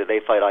Al-Qaeda, they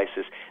fight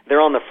ISIS.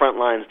 They're on the front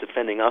lines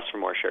defending us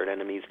from our shared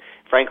enemies.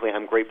 Frankly,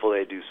 I'm grateful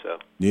they do so.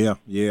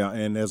 Yeah,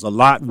 and there's a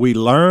lot we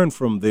learn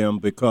from them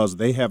because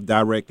they have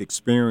direct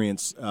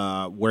experience,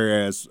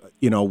 whereas,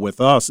 with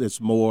us, it's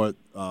more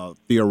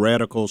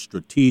theoretical,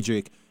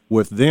 strategic.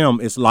 With them,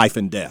 it's life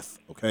and death,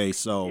 okay?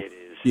 So, it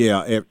is.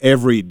 Yeah,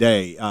 every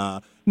day.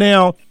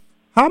 Now,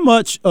 how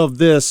much of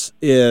this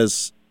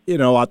is,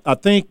 I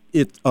think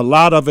a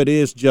lot of it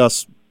is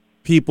just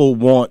people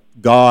want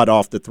God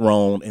off the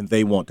throne and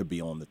they want to be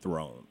on the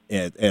throne,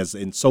 as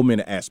in so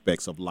many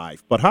aspects of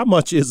life. But how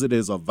much is it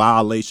a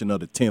violation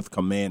of the 10th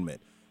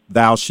commandment?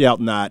 Thou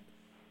shalt not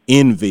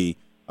envy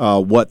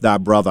what thy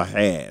brother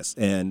has.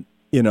 And,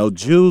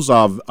 Jews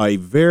are a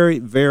very,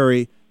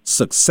 very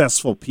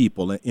successful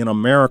people. In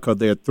America,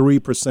 they're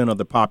 3% of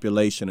the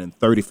population and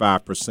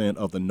 35%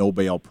 of the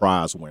Nobel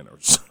Prize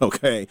winners.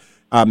 Okay.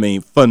 I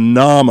mean,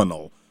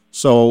 phenomenal.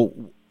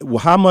 So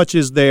how much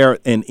is there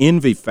an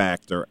envy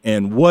factor,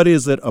 and what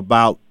is it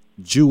about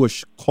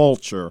Jewish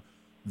culture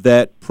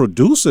that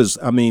produces,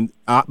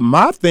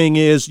 my thing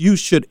is you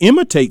should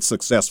imitate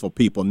successful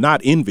people,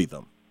 not envy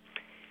them.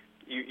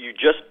 You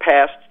just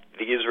passed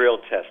the Israel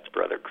test,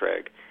 Brother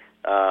Craig.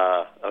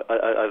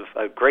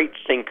 A great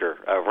thinker,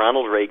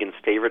 Ronald Reagan's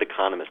favorite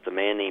economist, a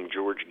man named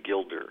George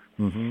Gilder,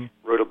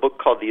 wrote a book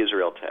called The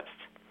Israel Test.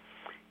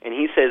 And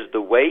he says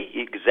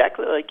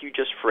exactly like you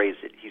just phrased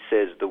it, he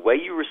says the way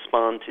you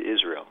respond to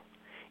Israel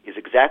is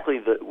exactly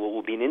what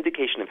will be an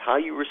indication of how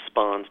you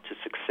respond to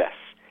success,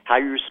 how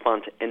you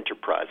respond to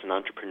enterprise and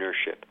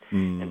entrepreneurship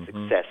and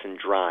success and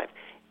drive.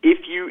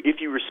 If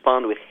you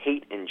respond with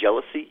hate and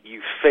jealousy,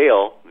 you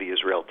fail the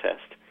Israel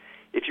test.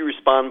 If you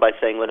respond by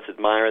saying, let's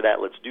admire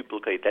that, let's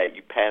duplicate that,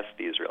 you pass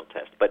the Israel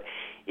test. But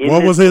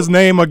what was his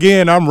name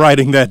again? I'm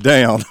writing that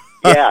down.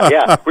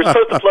 Yeah. We're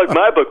supposed to plug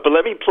my book, but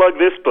let me plug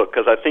this book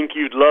because I think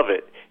you'd love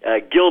it.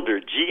 Gilder,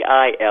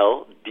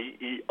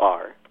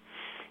 Gilder,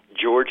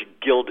 George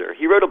Gilder.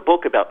 He wrote a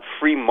book about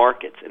free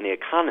markets and the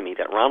economy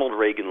that Ronald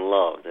Reagan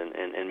loved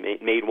and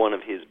made one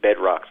of his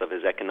bedrocks of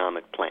his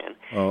economic plan.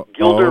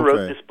 Gilder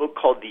wrote this book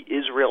called The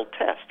Israel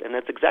Test, and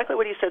that's exactly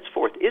what he sets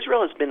forth.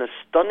 Israel has been a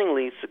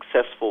stunningly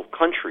successful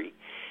country,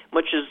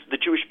 much as the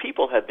Jewish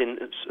people have been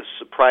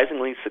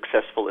surprisingly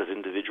successful as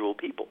individual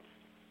people.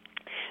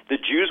 The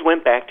Jews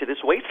went back to this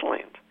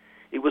wasteland.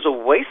 It was a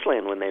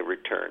wasteland when they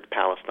returned,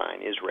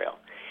 Palestine, Israel.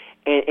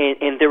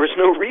 And there was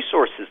no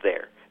resources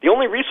there. The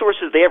only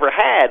resources they ever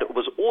had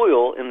was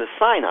oil in the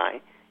Sinai,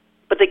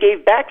 but they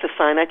gave back the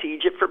Sinai to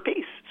Egypt for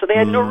peace. So they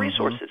had no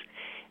resources.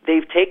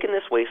 They've taken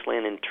this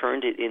wasteland and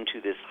turned it into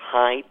this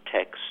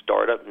high-tech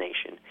startup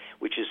nation,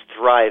 which is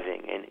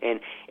thriving and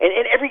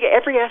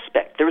every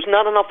aspect. There was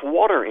not enough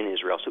water in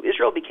Israel, so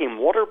Israel became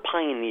water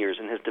pioneers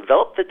and has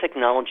developed the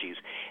technologies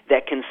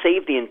that can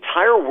save the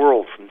entire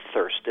world from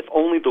thirst if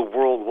only the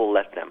world will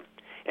let them.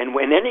 And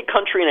when any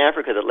country in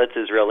Africa that lets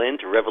Israel in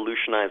to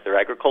revolutionize their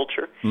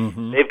agriculture,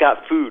 they've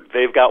got food,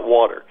 they've got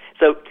water.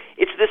 So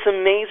it's this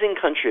amazing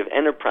country of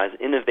enterprise,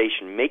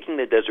 innovation, making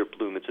the desert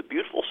bloom. It's a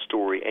beautiful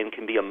story and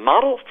can be a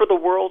model for the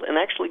world and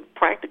actually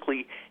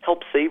practically help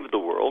save the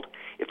world.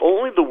 If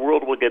only the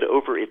world will get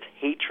over its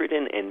hatred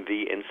and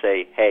envy and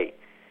say, hey,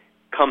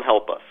 come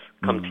help us,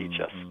 come teach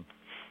us.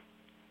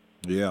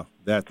 Yeah,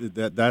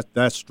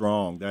 that's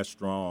strong. That's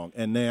strong.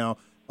 And now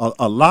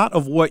a lot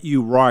of what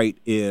you write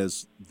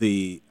is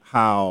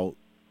how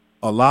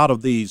a lot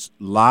of these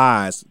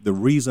lies, the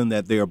reason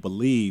that they're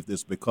believed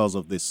is because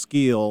of the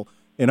skill,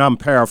 and I'm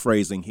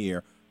paraphrasing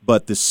here,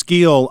 but the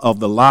skill of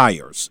the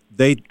liars.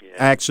 They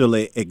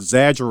actually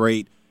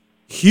exaggerate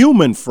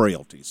human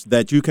frailties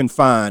that you can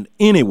find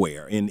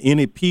anywhere, in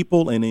any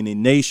people, in any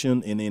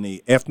nation, in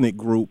any ethnic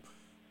group.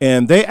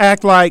 And they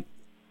act like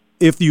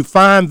if you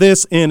find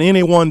this in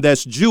anyone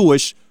that's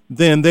Jewish,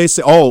 then they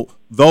say, oh,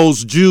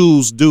 those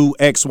Jews do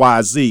X,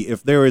 Y, Z.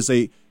 If there is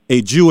a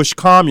Jewish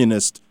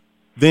communist,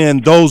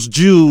 then those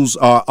Jews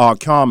are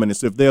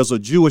communists. If there's a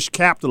Jewish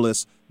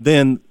capitalist,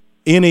 then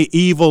any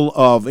evil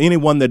of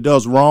anyone that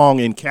does wrong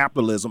in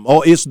capitalism,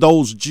 oh, it's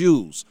those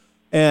Jews.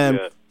 And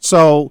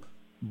so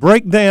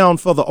break down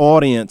for the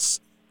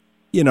audience,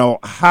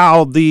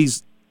 how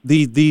these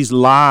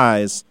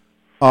lies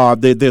are.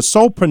 They're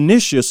so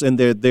pernicious and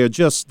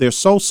they're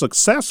so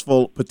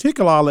successful,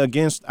 particularly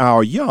against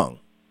our young.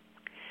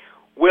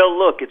 Well,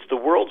 look, it's the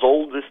world's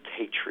oldest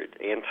hatred,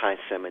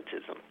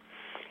 anti-Semitism,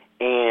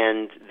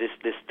 and this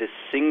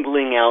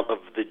singling out of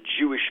the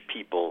Jewish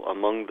people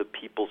among the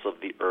peoples of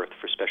the earth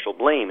for special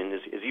blame. And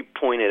as you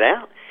pointed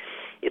out,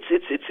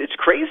 it's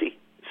crazy.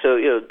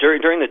 So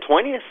during the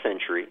 20th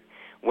century,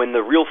 when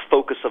the real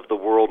focus of the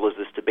world was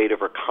this debate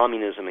over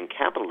communism and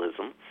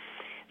capitalism,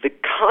 the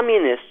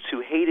communists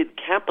who hated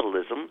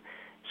capitalism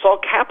saw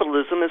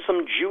capitalism as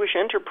some Jewish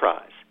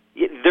enterprise.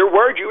 There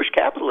were Jewish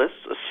capitalists,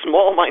 a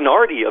small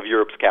minority of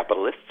Europe's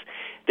capitalists.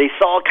 They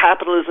saw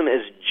capitalism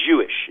as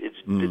Jewish. It's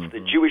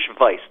the Jewish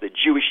vice, the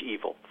Jewish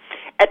evil.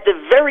 At the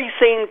very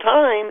same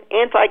time,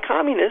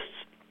 anti-communists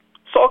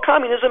saw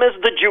communism as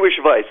the Jewish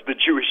vice, the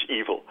Jewish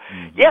evil.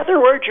 Yeah, there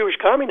were Jewish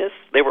communists.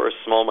 They were a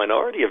small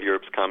minority of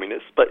Europe's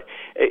communists. But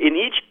in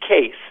each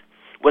case,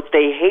 what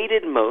they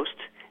hated most,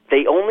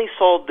 they only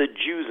saw the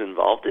Jews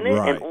involved in it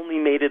and only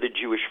made it a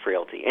Jewish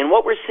frailty. And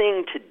what we're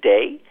seeing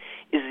today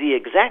is the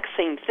exact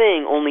same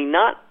thing, only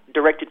not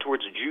directed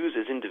towards Jews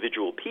as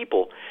individual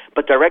people,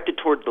 but directed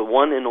toward the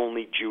one and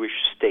only Jewish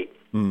state.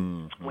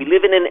 We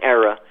live in an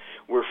era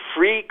where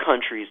free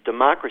countries,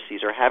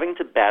 democracies, are having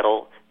to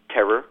battle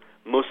terror,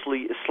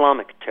 mostly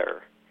Islamic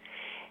terror.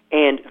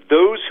 And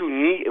those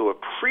who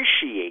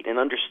appreciate and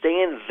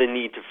understand the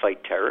need to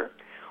fight terror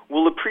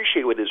will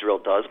appreciate what Israel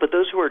does, but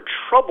those who are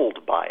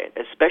troubled by it,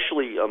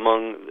 especially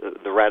among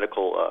the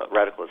radical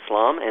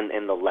Islam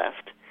and the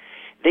left,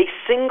 they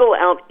single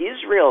out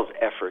Israel's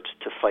efforts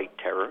to fight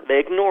terror. They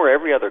ignore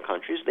every other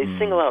country's. They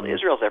single out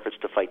Israel's efforts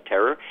to fight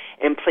terror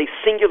and place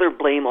singular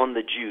blame on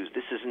the Jews.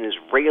 This is an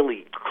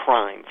Israeli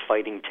crime,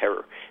 fighting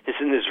terror. This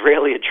is an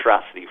Israeli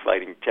atrocity,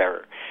 fighting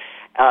terror.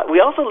 We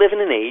also live in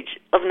an age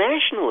of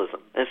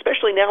nationalism, and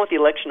especially now with the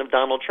election of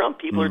Donald Trump,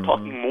 people are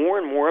talking more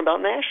and more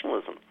about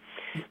nationalism.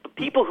 But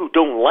people who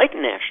don't like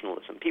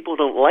nationalism, people who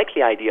don't like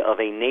the idea of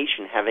a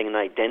nation having an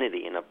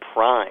identity and a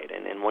pride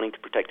and wanting to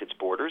protect its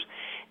borders,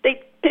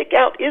 they pick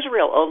out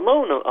Israel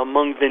alone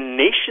among the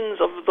nations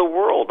of the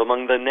world,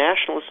 among the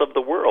nationalists of the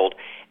world,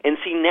 and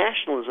see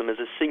nationalism as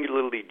a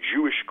singularly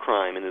Jewish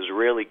crime, an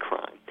Israeli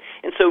crime.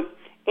 And so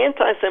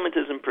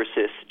anti-Semitism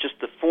persists, just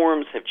the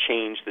forms have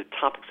changed, the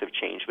topics have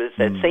changed, but it's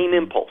that same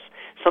impulse.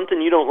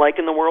 Something you don't like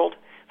in the world,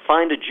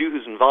 find a Jew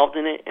who's involved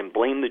in it and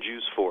blame the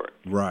Jews for it.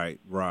 Right,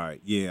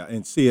 yeah.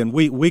 And see, and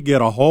we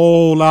get a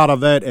whole lot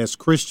of that as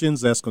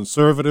Christians, as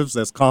conservatives,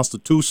 as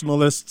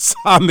constitutionalists.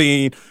 I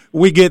mean,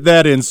 we get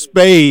that in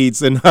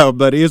spades, and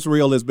but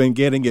Israel has been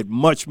getting it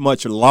much,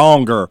 much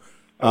longer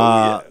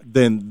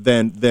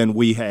than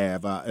we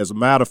have. As a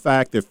matter of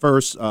fact, at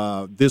first,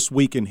 This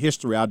Week in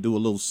History, I do a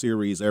little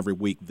series every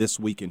week, This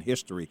Week in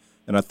History,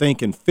 and I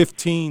think in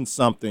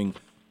 15-something,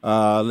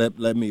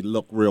 let me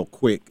look real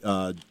quick,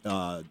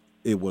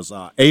 it was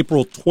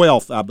April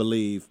 12th, I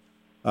believe.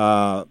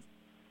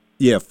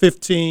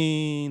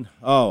 15.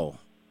 Oh,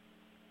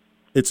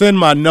 it's in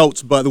my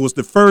notes, but it was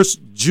the first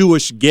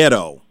Jewish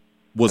ghetto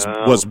was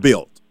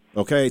built.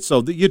 Okay,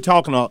 so you're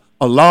talking a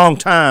long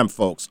time,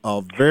 folks,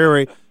 a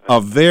very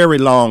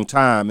long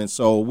time. And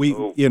so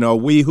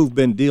we who've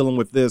been dealing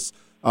with this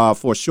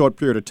for a short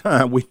period of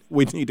time,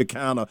 we need to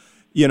kind of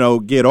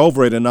get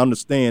over it and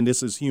understand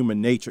this is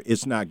human nature.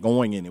 It's not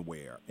going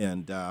anywhere.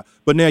 And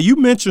but now you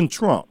mentioned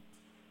Trump.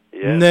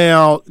 Yeah.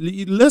 Now,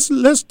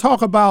 let's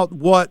talk about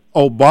what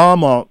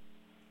Obama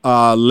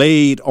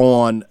laid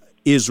on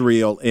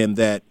Israel and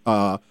that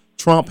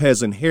Trump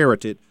has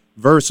inherited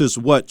versus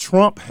what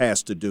Trump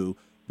has to do,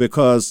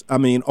 because, I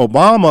mean,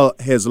 Obama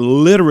has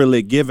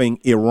literally given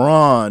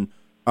Iran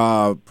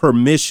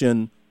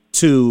permission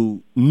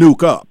to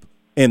nuke up.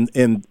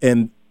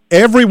 And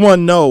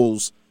everyone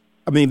knows,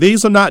 I mean,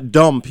 these are not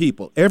dumb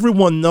people.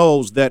 Everyone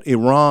knows that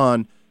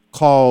Iran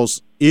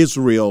calls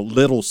Israel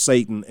Little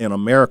Satan and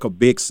America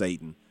Big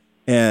Satan,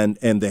 and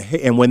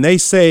when they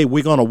say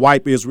we're going to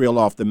wipe Israel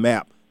off the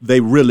map, they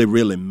really,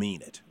 really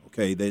mean it.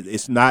 Okay,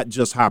 it's not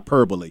just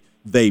hyperbole;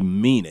 they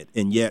mean it.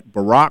 And yet,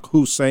 Barack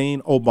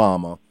Hussein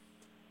Obama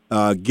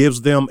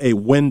gives them a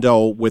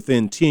window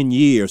within 10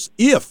 years,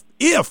 if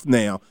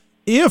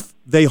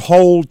they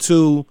hold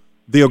to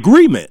the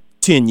agreement,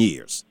 10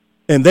 years,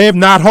 and they're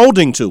not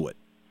holding to it.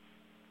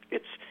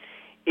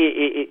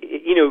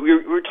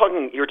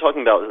 You were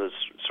talking about this,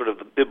 sort of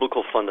the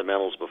biblical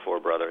fundamentals before,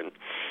 brother. And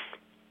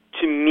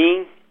to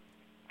me,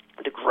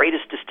 the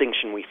greatest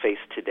distinction we face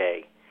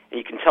today, and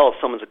you can tell if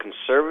someone's a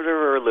conservative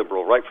or a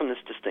liberal right from this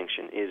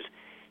distinction, is,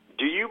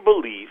 do you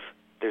believe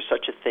there's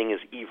such a thing as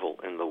evil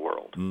in the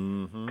world?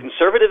 Mm-hmm.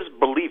 Conservatives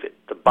believe it.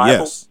 The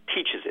Bible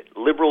teaches it.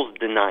 Liberals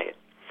deny it.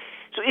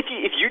 So if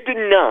you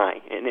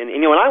deny, and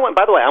when I went,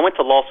 by the way, I went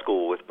to law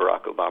school with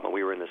Barack Obama.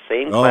 We were in the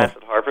same class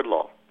at Harvard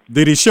Law.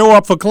 Did he show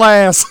up for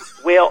class?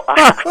 Well,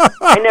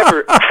 I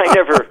never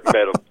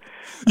met him.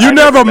 You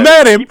never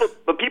met him?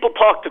 But people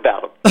talked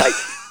about him.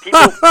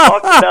 People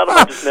talked about him.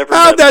 I just never met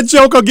him. How'd that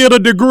joker get a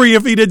degree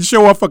if he didn't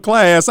show up for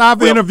class?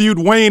 I've interviewed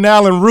Wayne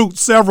Allen Root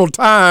several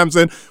times,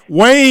 and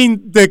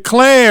Wayne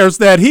declares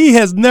that he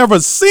has never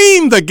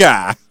seen the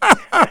guy.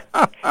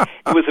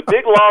 It was a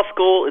big law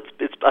school.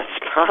 It's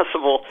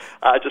possible.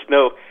 I just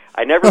know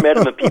I never met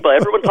him, and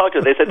everyone talked to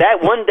him. They said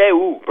that one day,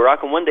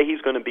 Barack, one day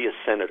he's going to be a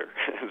senator.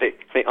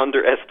 They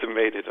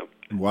underestimated him.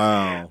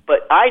 Wow.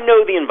 But I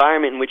know the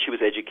environment in which he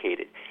was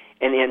educated.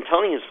 And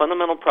Tony, his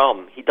fundamental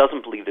problem, he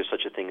doesn't believe there's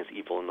such a thing as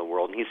evil in the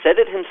world. And he said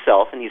it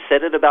himself, and he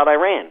said it about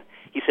Iran.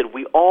 He said,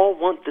 we all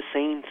want the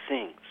same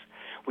things.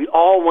 We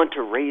all want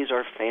to raise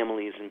our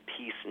families in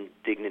peace and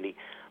dignity.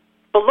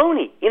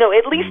 Baloney.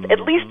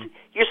 At least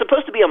you're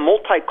supposed to be a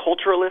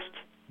multiculturalist.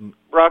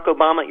 Barack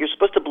Obama, you're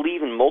supposed to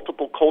believe in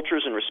multiple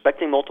cultures and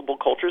respecting multiple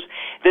cultures,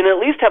 then at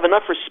least have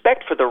enough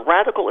respect for the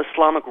radical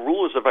Islamic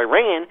rulers of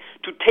Iran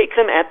to take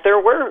them at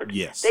their word.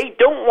 Yes. They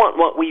don't want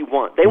what we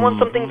want. They want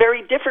something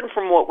very different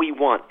from what we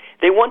want.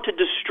 They want to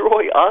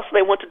destroy us.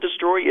 They want to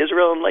destroy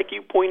Israel, and like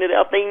you pointed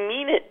out, they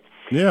mean it.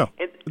 Yeah.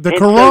 The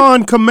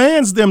Quran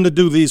commands them to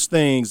do these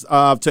things,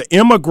 to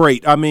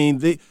immigrate. I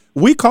mean,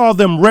 we call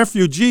them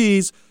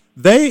refugees.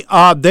 They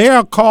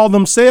call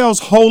themselves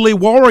holy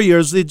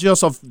warriors. It's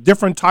just a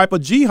different type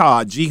of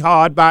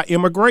jihad by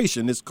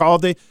immigration. It's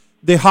called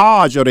the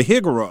Hajj or the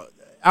Hijra.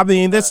 I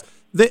mean,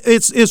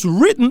 it's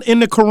written in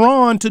the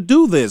Quran to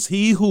do this.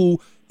 He who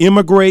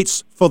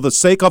immigrates for the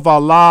sake of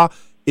Allah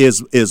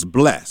is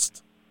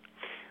blessed.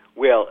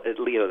 Well,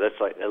 Leo, that's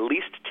like at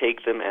least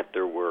take them at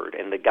their word.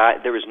 And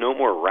there is no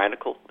more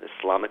radical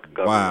Islamic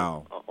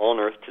government on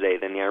earth today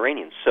than the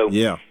Iranians. So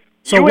yeah.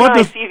 So you and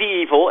I see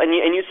the evil, and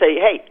you say,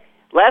 hey,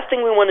 last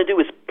thing we want to do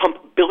is pump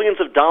billions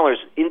of dollars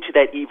into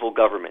that evil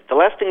government. The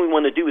last thing we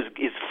want to do is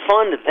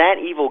fund that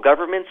evil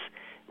government's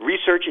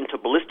research into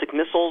ballistic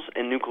missiles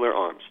and nuclear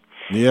arms.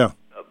 Yeah.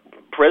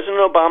 President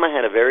Obama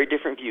had a very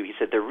different view. He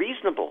said they're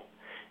reasonable.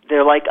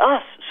 They're like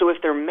us. So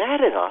if they're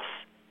mad at us,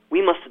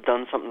 we must have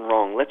done something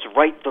wrong. Let's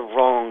right the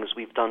wrongs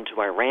we've done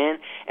to Iran,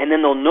 and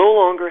then they'll no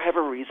longer have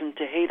a reason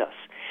to hate us.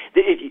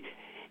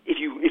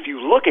 If you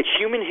look at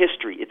human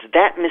history, it's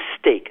that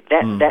mistake,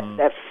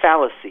 that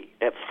fallacy,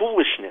 that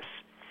foolishness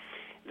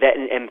that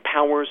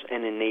empowers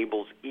and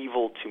enables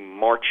evil to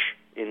march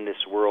in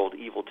this world,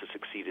 evil to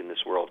succeed in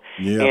this world.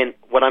 Yeah. And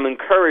what I'm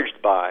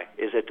encouraged by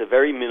is, at the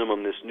very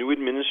minimum, this new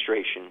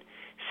administration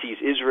sees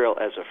Israel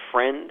as a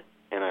friend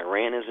and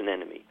Iran as an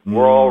enemy.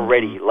 We're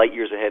already light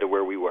years ahead of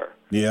where we were.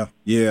 Yeah,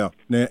 yeah.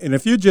 Now, and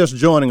if you're just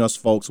joining us,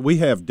 folks, we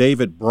have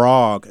David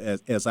Brog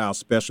as our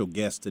special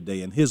guest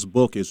today, and his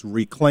book is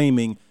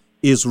Reclaiming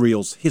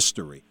Israel's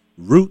History,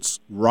 Roots,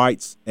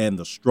 Rights, and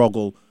the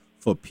Struggle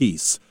for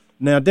Peace.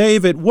 Now,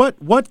 David,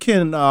 what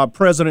can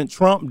President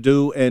Trump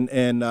do,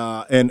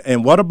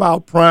 and what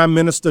about Prime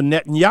Minister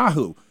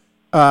Netanyahu?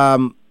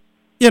 I'm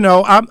going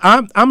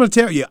to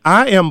tell you,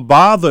 I am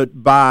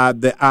bothered by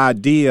the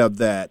idea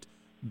that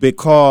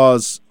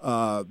because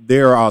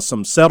there are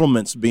some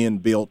settlements being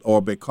built, or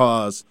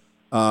because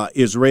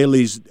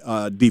Israelis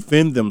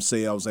defend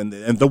themselves, and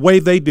the way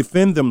they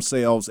defend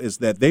themselves is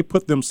that they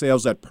put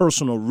themselves at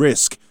personal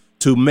risk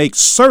to make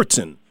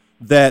certain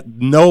that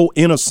no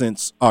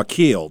innocents are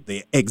killed.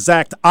 The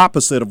exact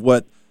opposite of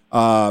what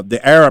the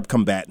Arab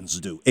combatants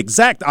do.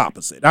 Exact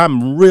opposite.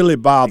 I'm really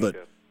bothered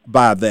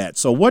by that.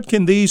 So what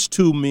can these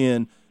two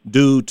men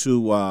do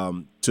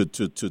to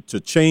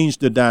change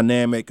the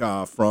dynamic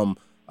from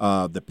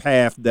the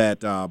path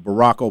that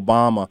Barack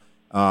Obama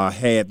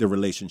had the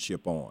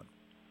relationship on?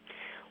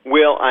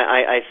 Well,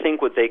 I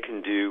think what they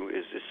can do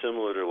is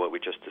similar to what we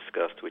just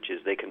discussed, which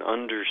is they can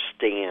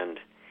understand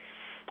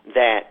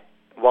that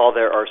while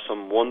there are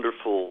some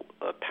wonderful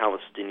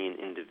Palestinian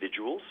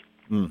individuals,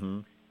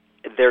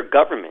 their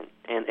government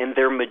and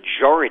their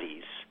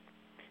majorities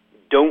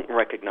don't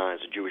recognize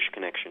a Jewish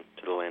connection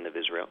to the land of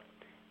Israel,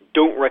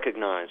 don't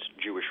recognize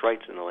Jewish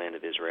rights in the land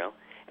of Israel,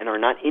 and are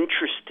not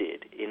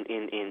interested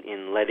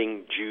in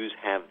letting Jews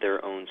have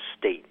their own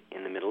state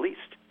in the Middle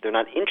East. They're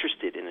not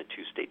interested in a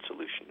two-state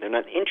solution. They're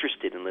not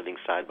interested in living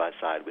side by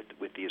side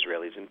with the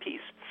Israelis in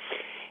peace.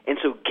 And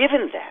so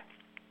given that,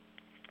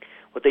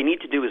 what they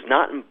need to do is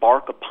not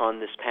embark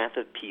upon this path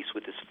of peace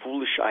with this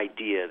foolish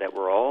idea that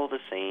we're all the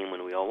same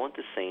and we all want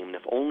the same, and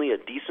if only a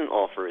decent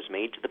offer is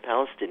made to the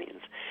Palestinians,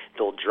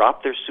 they'll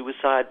drop their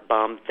suicide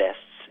bomb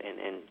vests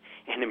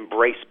and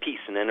embrace peace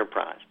and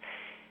enterprise.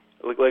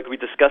 Like we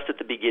discussed at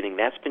the beginning,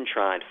 that's been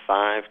tried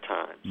 5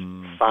 times.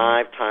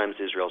 5 times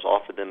Israel's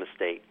offered them a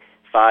state.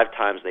 5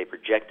 times they've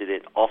rejected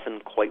it, often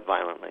quite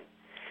violently.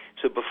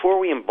 So before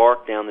we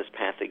embark down this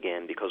path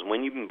again, because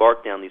when you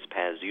embark down these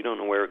paths, you don't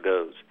know where it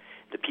goes.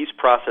 The peace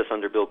process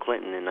under Bill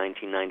Clinton in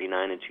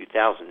 1999 and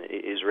 2000,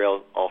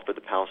 Israel offered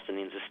the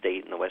Palestinians a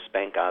state in the West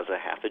Bank, Gaza,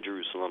 half of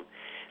Jerusalem.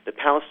 The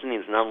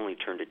Palestinians not only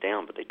turned it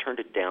down, but they turned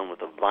it down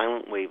with a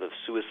violent wave of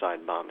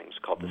suicide bombings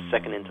called the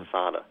Second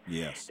Intifada.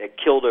 Yes. That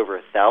killed over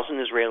 1,000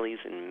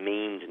 Israelis and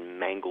maimed and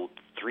mangled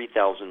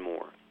 3,000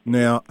 more.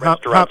 Now,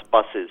 restaurants,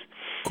 buses.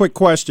 Quick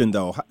question,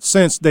 though.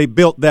 Since they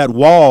built that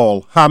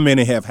wall, how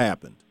many have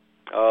happened?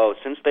 Oh,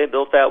 since they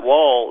built that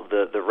wall,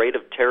 the rate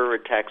of terror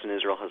attacks in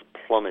Israel has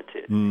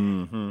plummeted.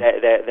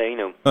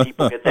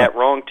 People get that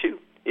wrong too.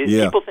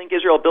 People think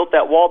Israel built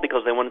that wall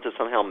because they wanted to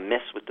somehow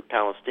mess with the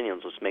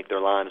Palestinians, let's make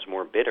their lives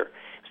more bitter.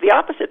 It's the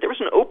opposite. There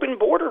was an open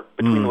border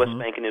between the West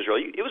Bank and Israel.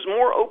 It was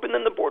more open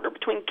than the border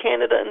between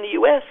Canada and the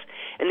U.S.,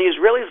 and the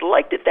Israelis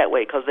liked it that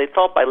way because they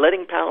thought by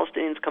letting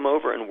Palestinians come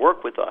over and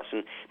work with us,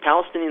 and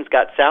Palestinians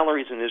got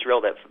salaries in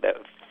Israel that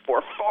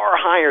were far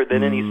higher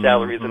than any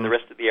salaries in the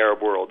rest of the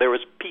Arab world. There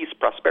was peace,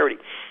 prosperity.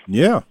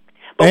 Yeah.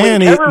 But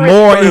and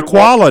more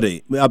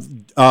equality.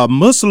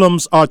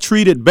 Muslims are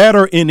treated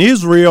better in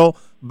Israel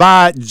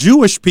by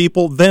Jewish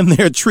people than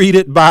they're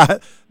treated by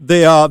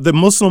the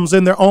Muslims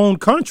in their own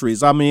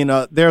countries. I mean,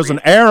 there's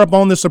an Arab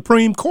on the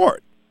Supreme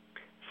Court.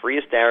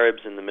 freest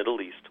Arabs in the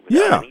Middle East,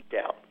 without Yeah. any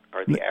doubt,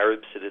 are the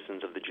Arab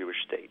citizens of the Jewish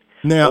state.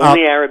 Now,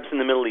 Only Arabs in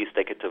the Middle East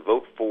that get to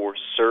vote for,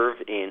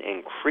 serve in,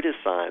 and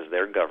criticize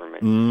their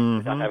government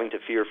without having to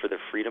fear for their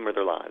freedom or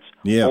their lives.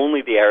 Yeah.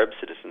 Only the Arab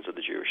citizens of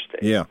the Jewish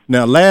state. Yeah.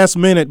 Now, last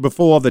minute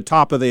before the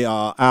top of the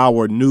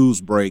hour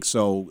news break,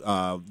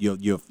 so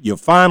your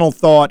final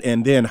thought,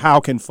 and then how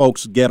can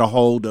folks get a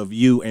hold of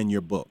you and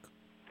your book?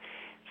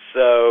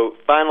 So,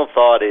 final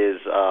thought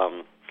is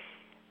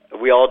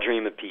we all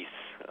dream of peace.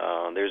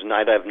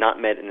 I've not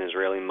met an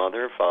Israeli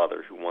mother or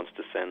father who wants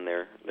to send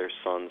their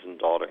sons and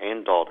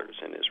daughters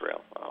in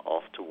Israel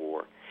off to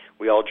war.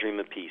 We all dream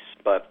of peace,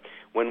 but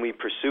when we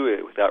pursue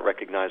it without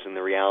recognizing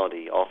the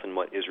reality, often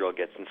what Israel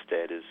gets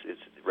instead is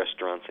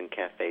restaurants and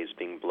cafes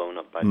being blown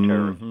up by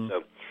terrorists.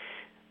 So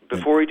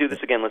before we do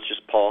this again, let's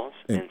just pause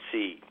and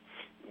see.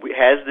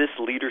 Has this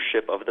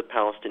leadership of the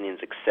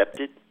Palestinians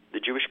accepted the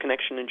Jewish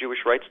connection and Jewish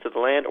rights to the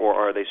land, or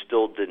are they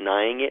still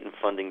denying it and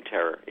funding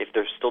terror? If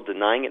they're still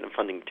denying it and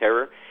funding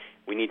terror,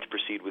 we need to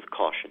proceed with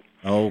caution.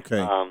 Okay.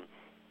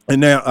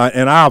 And now,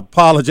 and I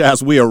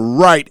apologize. We are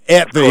right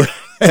at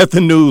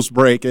the news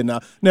break, and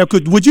now,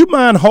 would you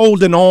mind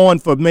holding on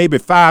for maybe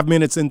 5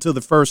 minutes into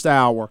the first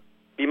hour?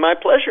 Be my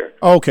pleasure.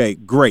 Okay,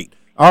 great.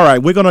 All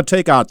right, we're going to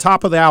take our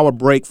top of the hour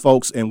break,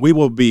 folks, and we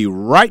will be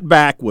right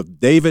back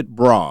with David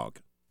Brog.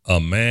 A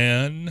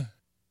man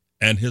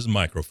and his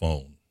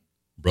microphone.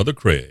 Brother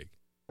Craig.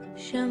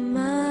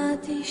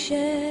 שמעתי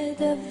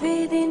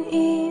שדוד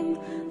הנעים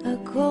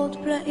אקורד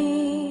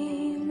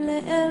פלאים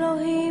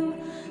לאלוהים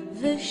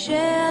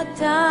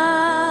ושאתה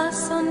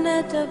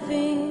שונא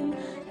תווים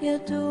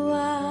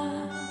ידוע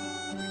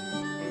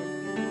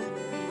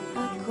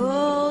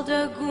אקורד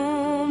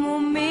עגום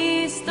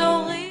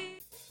ומסתורי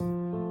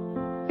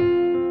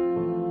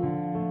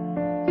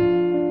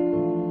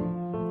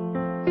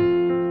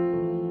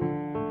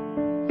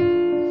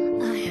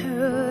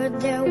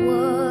There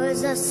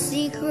was a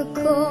secret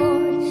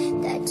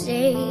chord that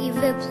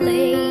David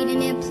played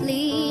and it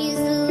pleased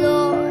the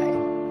Lord.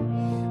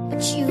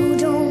 But you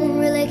don't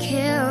really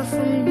care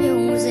for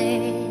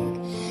music,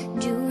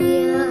 do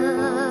ya?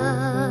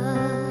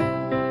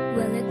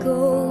 Well, it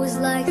goes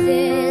like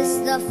this: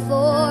 the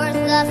fourth,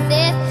 the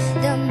fifth,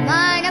 the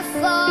minor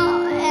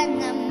fall, and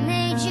the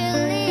major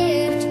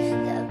lift.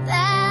 The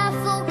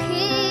baffled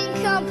king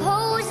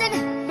composing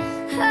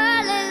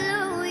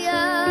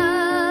hallelujah.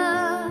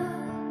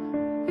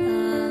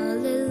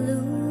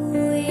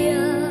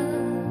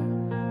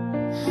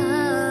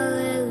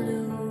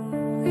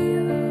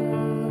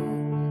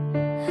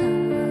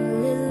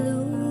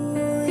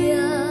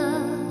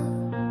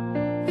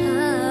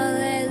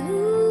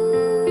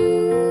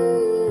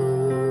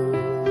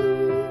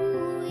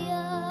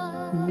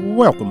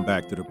 Welcome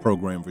back to the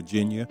program,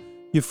 Virginia.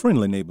 Your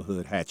friendly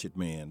neighborhood hatchet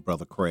man,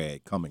 Brother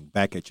Craig, coming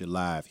back at you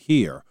live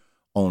here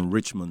on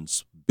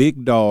Richmond's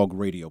Big Dog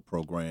radio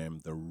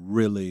program, The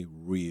Really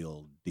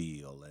Real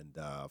Deal. And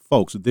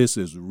folks, this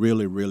is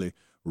really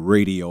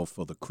radio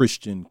for the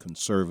Christian,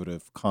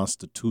 conservative,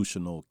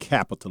 constitutional,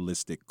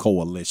 capitalistic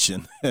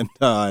coalition. And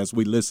as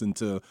we listen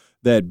to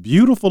that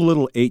beautiful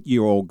little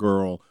 8-year-old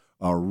girl,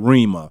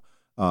 Rima,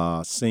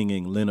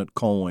 singing Leonard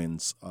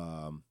Cohen's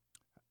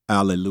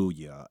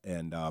Hallelujah.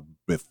 And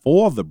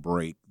before the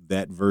break,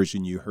 that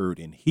version you heard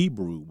in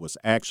Hebrew was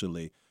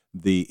actually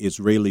the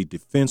Israeli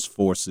Defense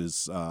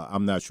Forces.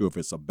 I'm not sure if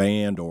it's a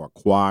band or a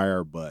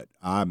choir, but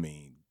I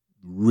mean,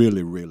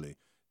 really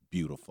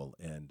beautiful.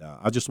 And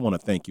I just want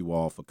to thank you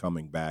all for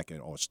coming back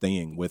or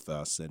staying with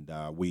us. And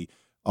we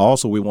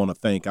want to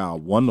thank our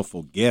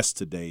wonderful guest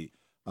today.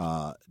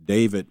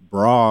 David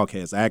Brog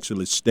has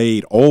actually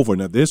stayed over.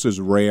 Now, this is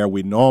rare.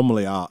 We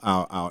normally,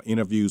 our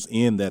interviews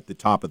end at the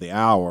top of the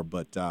hour,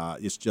 but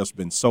it's just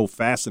been so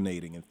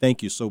fascinating. And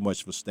thank you so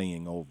much for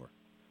staying over.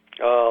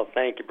 Oh,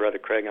 thank you, Brother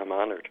Craig. I'm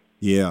honored.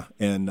 Yeah,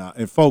 and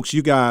folks,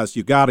 you guys,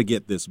 you got to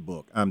get this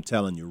book. I'm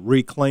telling you,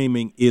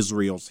 Reclaiming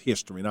Israel's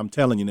History. And I'm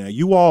telling you now,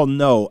 you all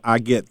know I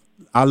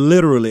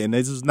literally, and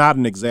this is not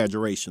an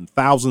exaggeration,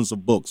 thousands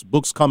of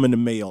books come in the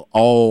mail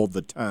all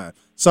the time.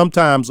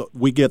 Sometimes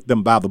we get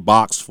them by the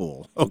box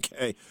full,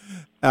 okay?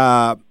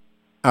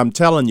 I'm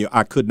telling you,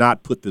 I could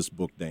not put this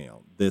book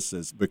down. This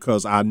is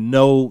because I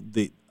know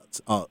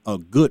a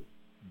good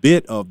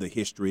bit of the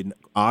history,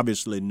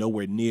 obviously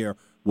nowhere near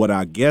what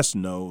our guest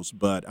knows,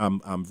 but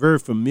I'm very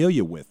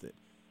familiar with it.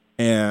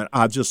 And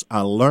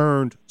I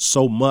learned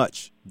so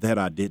much that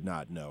I did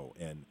not know.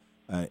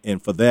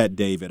 And for that,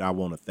 David, I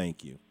want to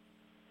thank you.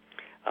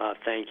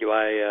 Thank you.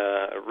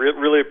 I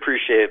really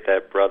appreciate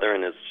that, brother,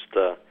 and it's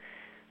just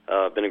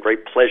been a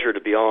great pleasure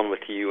to be on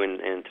with you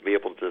and to be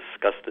able to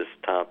discuss this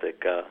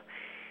topic.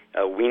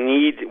 We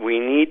need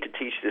to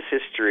teach this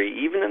history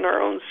even in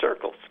our own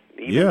circles,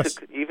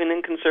 even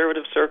in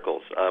conservative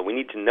circles. We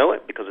need to know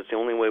it because it's the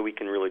only way we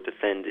can really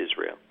defend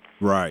Israel.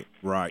 Right.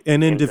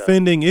 And in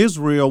defending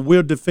Israel,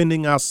 we're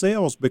defending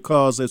ourselves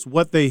because it's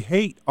what they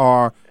hate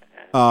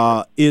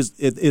is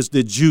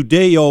the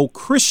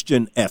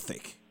Judeo-Christian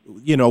ethic.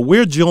 You know,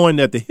 we're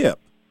joined at the hip.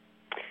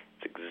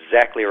 That's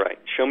exactly right.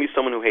 Show me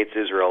someone who hates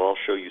Israel, I'll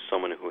show you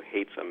someone who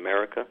hates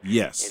America.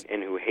 Yes.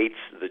 And who hates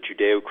the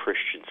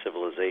Judeo-Christian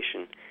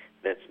civilization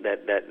that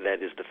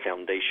is the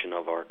foundation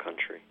of our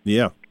country.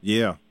 Yeah,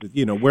 yeah.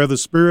 You know, where the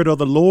Spirit of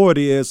the Lord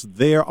is,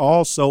 there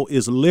also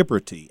is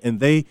liberty. And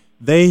they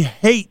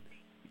hate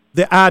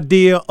the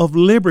idea of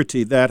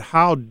liberty, that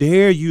how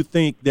dare you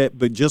think that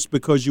but just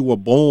because you were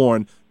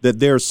born that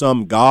there's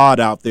some God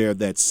out there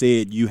that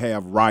said you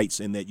have rights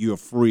and that you're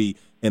free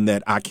and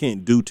that I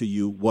can't do to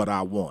you what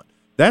I want.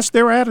 That's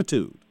their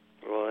attitude.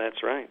 Well,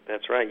 that's right.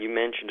 That's right. You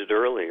mentioned it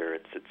earlier.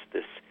 It's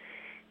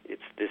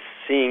this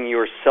seeing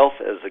yourself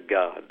as a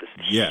god, this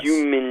Yes.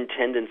 human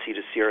tendency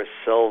to see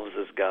ourselves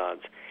as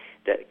gods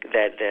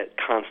that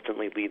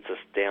constantly leads us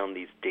down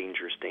these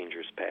dangerous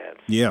paths.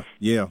 Yeah,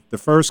 yeah. The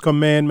first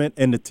commandment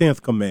and the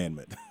 10th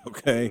commandment.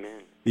 Okay.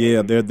 Amen.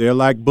 Yeah, they're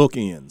like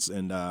bookends,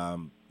 and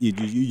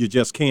you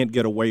just can't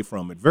get away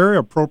from it. Very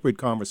appropriate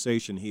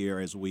conversation here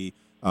as we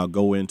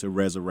go into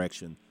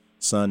Resurrection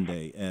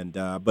Sunday. And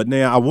but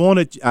now I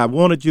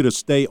wanted you to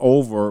stay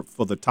over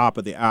for the top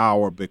of the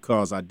hour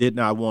because I did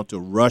not want to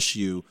rush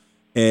you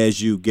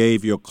as you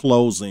gave your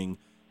closing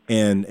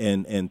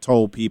and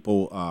told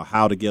people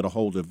how to get a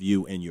hold of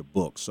you and your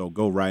book. So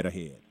go right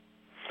ahead.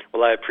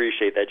 Well, I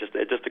appreciate that.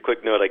 Just a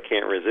quick note, I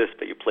can't resist,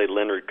 but you played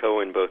Leonard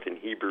Cohen both in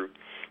Hebrew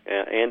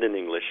and in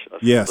English.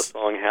 Yes. The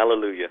song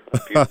Hallelujah, a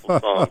beautiful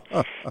song.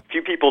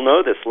 Few people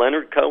know this.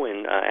 Leonard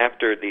Cohen,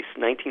 after the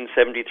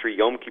 1973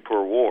 Yom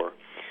Kippur War,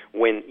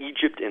 when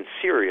Egypt and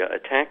Syria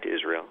attacked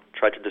Israel,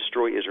 tried to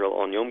destroy Israel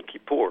on Yom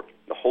Kippur,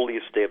 the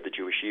holiest day of the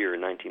Jewish year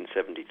in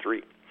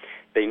 1973.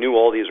 They knew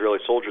all the Israeli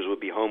soldiers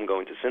would be home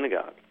going to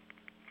synagogue.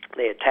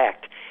 They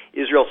attacked.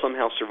 Israel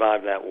somehow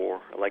survived that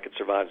war, like it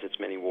survives its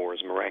many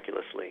wars,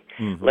 miraculously.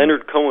 Mm-hmm.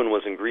 Leonard Cohen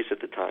was in Greece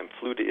at the time,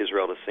 flew to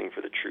Israel to sing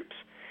for the troops.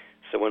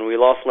 So when we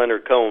lost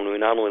Leonard Cohen, we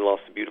not only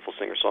lost a beautiful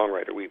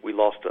singer-songwriter, we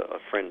lost a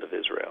friend of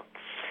Israel.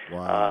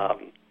 Wow.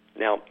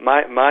 Now,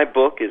 my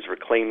book is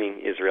Reclaiming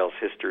Israel's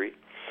History.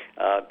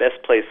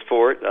 Best place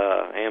for it,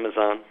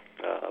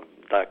 Amazon.com,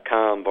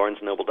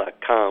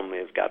 BarnesandNoble.com.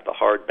 We've got the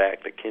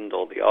hardback, the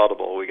Kindle, the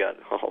Audible. We got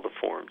all the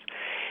forms.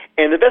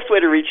 And the best way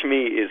to reach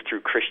me is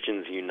through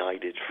Christians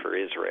United for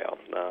Israel,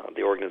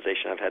 the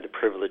organization I've had the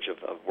privilege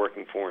of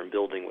working for and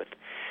building with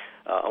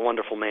a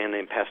wonderful man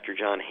named Pastor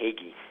John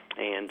Hagee.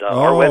 And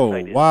our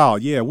website is... wow,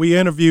 yeah. We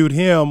interviewed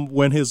him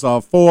when his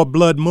Four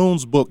Blood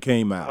Moons book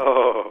came out.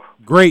 Oh.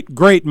 Great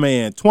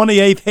man.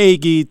 28th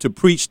Hagee to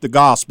preach the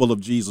gospel of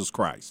Jesus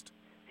Christ.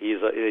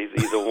 He's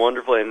a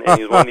wonderful, and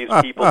he's one of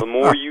these people. The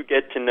more you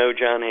get to know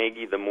John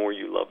Hagee, the more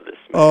you love this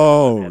man.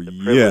 Oh, I had the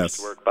privilege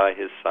to work by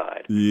his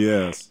side.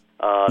 Yes.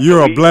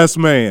 You're a blessed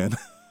man.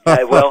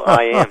 Well,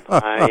 I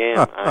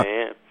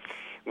am.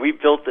 We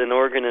built an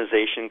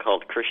organization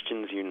called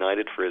Christians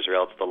United for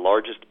Israel. It's the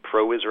largest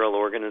pro-Israel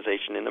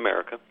organization in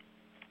America.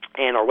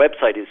 And our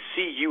website is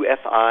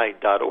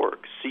CUFI.org,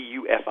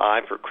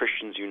 CUFI for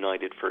Christians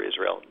United for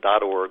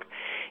Israel.org.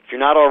 If you're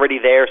not already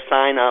there,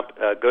 sign up,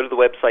 go to the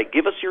website,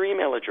 give us your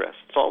email address.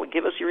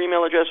 Give us your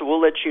email address, and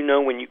we'll let you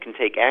know when you can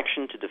take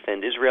action to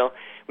defend Israel.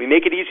 We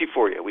make it easy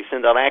for you. We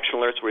send out action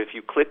alerts where if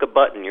you click a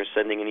button, you're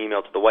sending an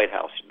email to the White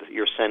House,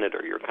 your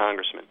senator, your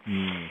congressman,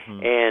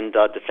 and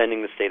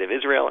defending the state of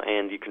Israel,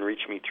 and you can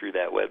reach me through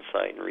that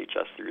website and reach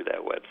us through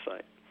that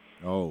website.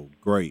 Oh,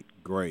 great.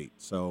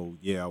 So,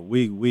 yeah,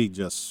 we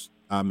just,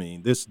 I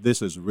mean, this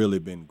has really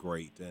been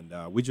great, and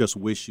we just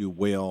wish you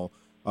well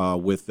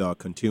with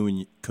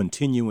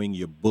continuing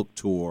your book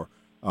tour.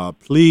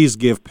 Please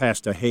give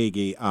Pastor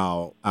Hagee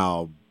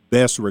our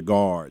best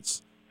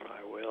regards.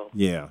 I will.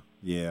 Yeah,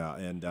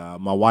 and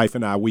my wife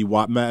and I,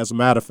 as a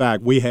matter of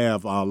fact, we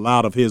have a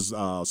lot of his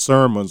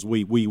sermons.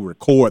 We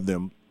record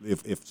them.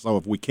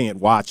 If we can't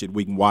watch it,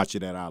 we can watch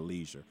it at our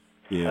leisure.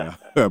 Yeah,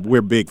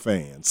 we're big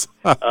fans.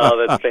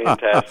 Oh, that's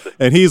fantastic.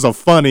 And he's a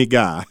funny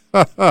guy.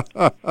 That's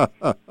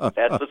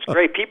what's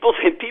great. People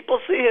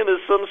see him as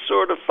some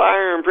sort of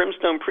fire and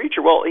brimstone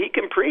preacher. Well, he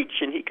can preach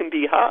and he can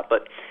be hot,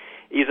 but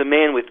he's a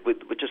man with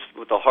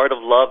a heart of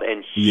love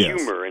and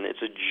humor, and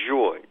it's a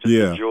joy.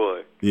 A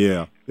joy.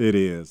 Yeah, it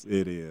is.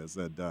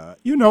 And,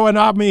 and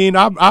I mean,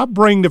 I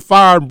bring the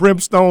fire and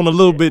brimstone a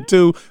little bit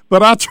too,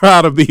 but I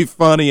try to be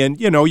funny.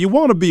 And, you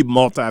want to be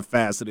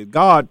multifaceted.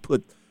 God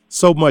put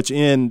so much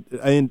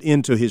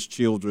into his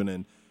children,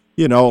 and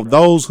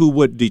those who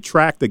would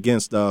detract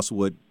against us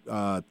would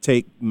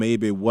take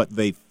maybe what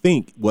they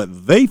think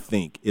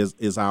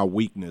is our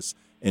weakness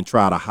and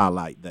try to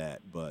highlight that.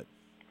 But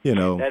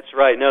that's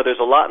right. No, there's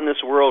a lot in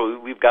this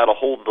world. We've got to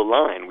hold the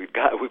line. We've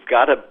got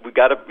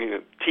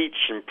to teach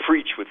and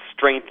preach with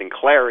strength and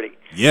clarity.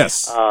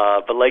 Yes.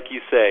 But like you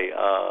say,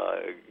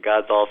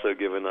 God's also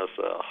given us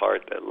a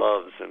heart that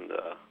loves and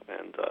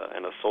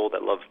a soul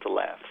that loves to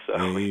laugh. So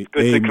it's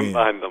good to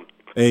combine them.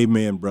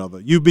 Amen, brother.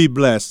 You be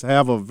blessed.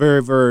 Have a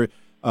very, very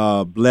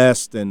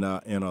blessed and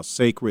a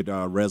sacred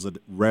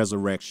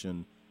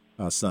Resurrection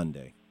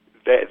Sunday.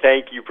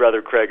 Thank you,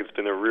 Brother Craig. It's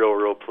been a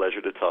real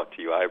pleasure to talk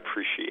to you. I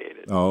appreciate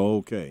it.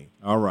 Okay.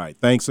 All right.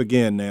 Thanks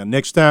again. Now,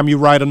 next time you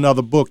write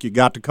another book, you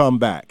got to come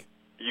back.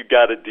 You You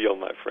got a deal,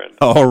 my friend.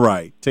 All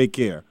right. Take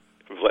care.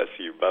 Bless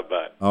you.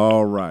 Bye-bye.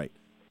 All right.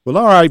 Well,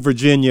 all right,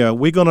 Virginia,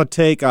 we're going to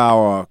take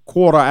our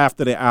quarter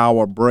after the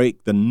hour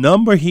break. The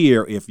number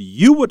here, if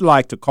you would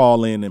like to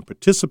call in and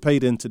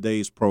participate in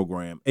today's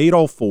program,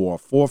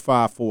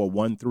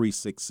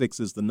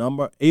 804-454-1366 is the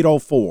number,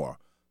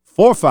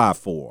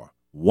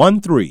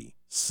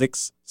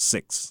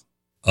 804-454-1366.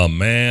 A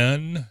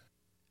man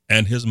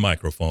and his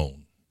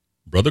microphone.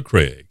 Brother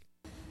Craig.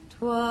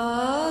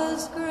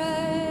 'Twas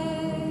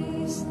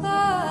grace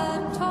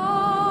that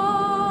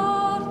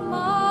taught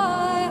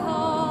my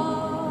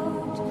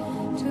heart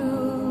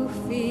to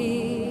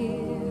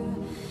fear,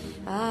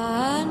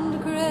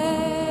 and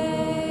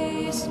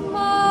grace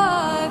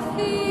my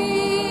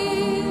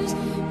fears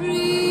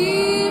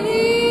relieved.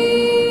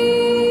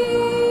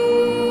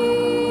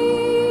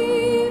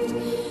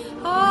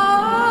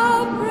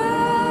 How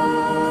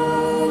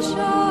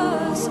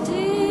precious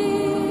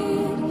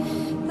did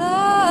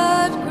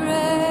that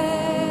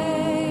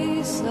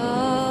grace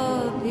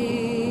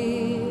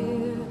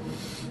appear,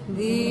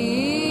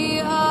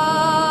 the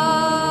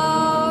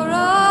hour I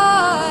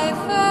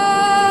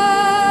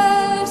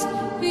first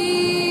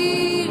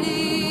believed.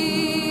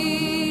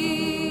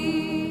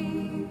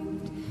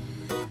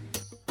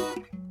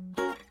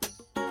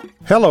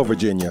 Hello,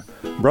 Virginia.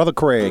 Brother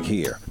Craig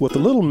here with a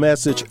little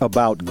message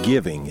about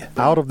giving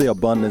out of the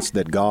abundance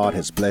that God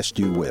has blessed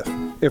you with.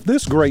 If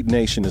this great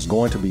nation is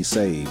going to be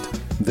saved,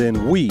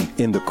 then we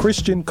in the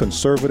Christian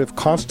Conservative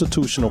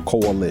Constitutional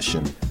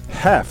Coalition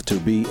have to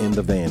be in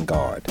the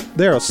vanguard.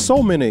 There are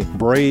so many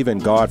brave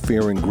and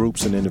God-fearing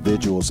groups and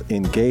individuals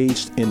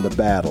engaged in the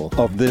battle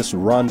of this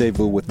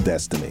rendezvous with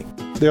destiny.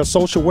 There are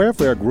social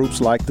welfare groups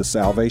like the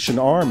Salvation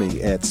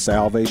Army at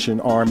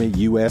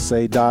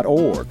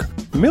salvationarmyusa.org.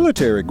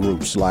 Military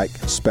groups like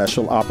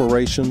Special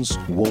Operations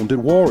Wounded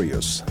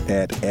Warriors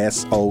at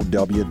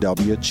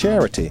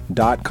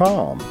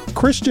sowwcharity.com.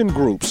 Christian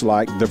groups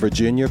like the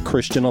Virginia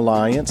Christian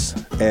Alliance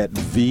at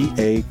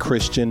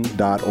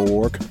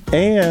vachristian.org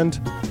and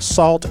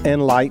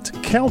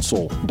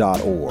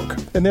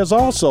saltandlightcouncil.org. And there's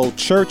also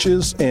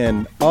churches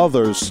and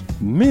others,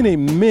 many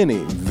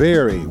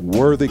very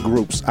worthy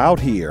groups out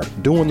here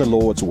doing the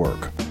Lord's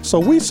work. So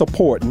we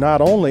support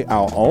not only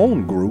our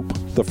own group,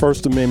 the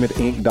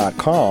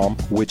FirstAmendmentInc.com,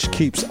 which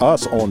keeps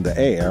us on the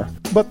air,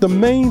 but the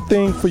main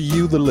thing for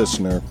you, the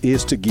listener,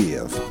 is to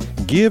give.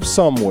 Give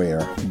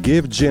somewhere,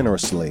 give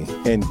generously,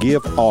 and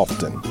give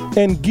often.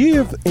 And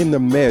give in the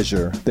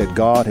measure that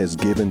God has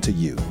given to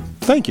you.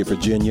 Thank you,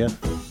 Virginia,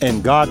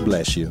 and God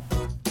bless you.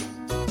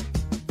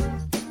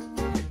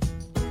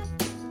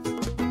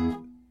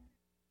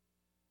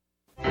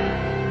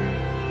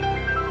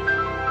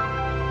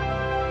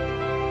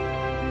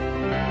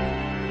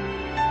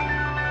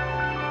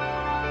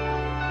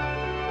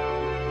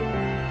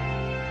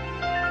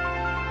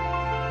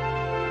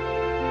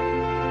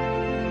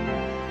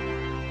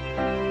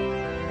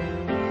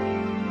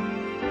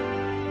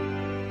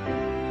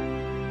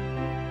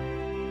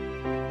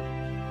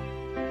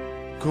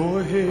 Go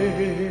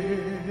ahead,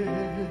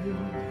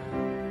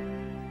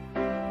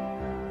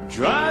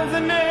 drive the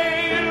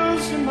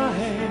nails in my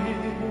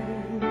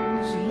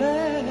hands,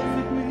 laugh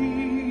at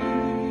me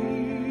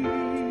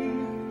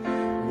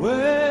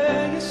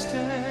where you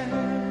stand.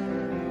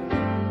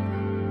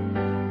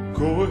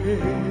 Go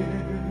ahead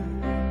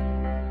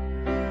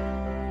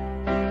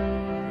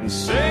and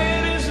say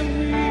it isn't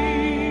me.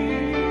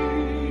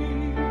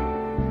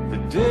 The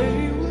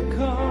day will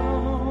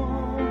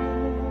come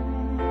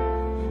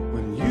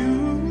when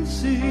you will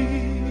see.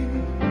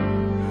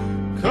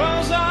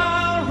 'Cause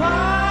I'll rise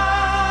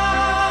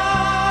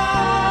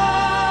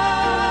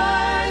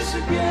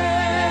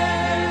again.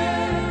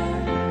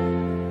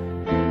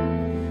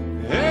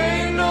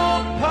 Ain't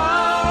no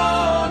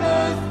power on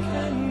earth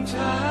can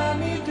tie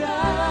me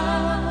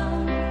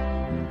down.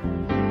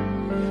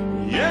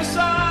 Yes,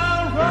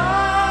 I'll rise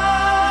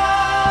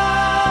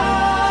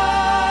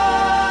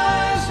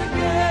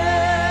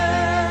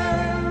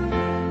again.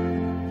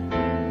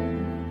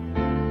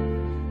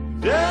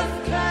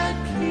 Death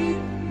can't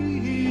keep me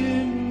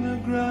in the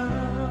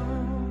ground.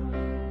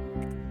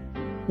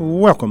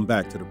 Welcome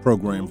back to the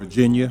program,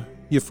 Virginia.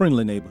 Your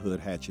friendly neighborhood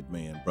hatchet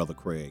man, Brother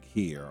Craig,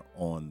 here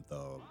on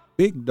the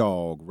Big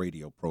Dog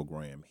radio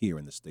program here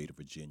in the state of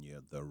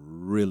Virginia, the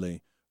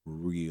really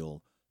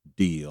real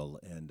deal.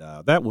 And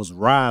that was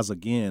Rise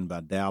Again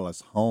by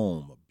Dallas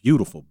Home, a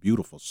beautiful,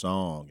 beautiful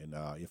song. And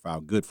if our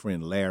good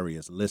friend Larry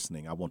is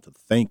listening, I want to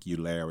thank you,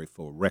 Larry,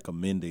 for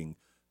recommending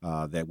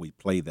that we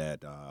play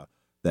that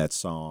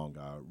song.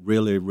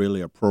 Really,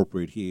 really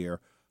appropriate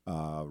here,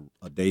 a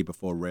day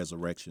before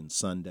Resurrection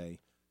Sunday.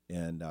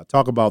 And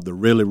talk about the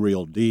really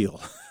real deal.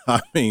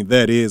 I mean,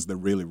 that is the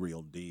really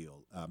real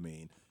deal. I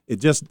mean, it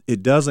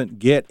doesn't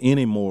get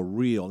any more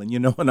real. And, you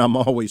know, and I'm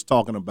always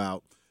talking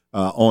about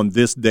on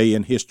this day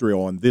in history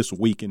or on this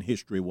week in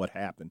history what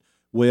happened.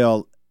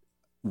 Well,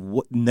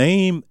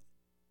 name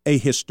a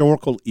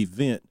historical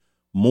event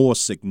more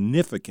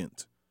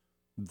significant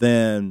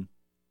than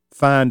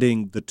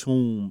finding the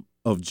tomb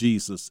of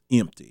Jesus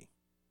empty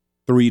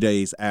 3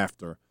 days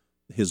after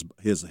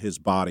his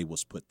body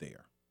was put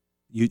there.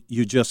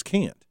 You just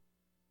can't.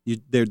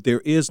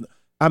 There is.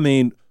 I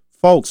mean,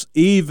 folks,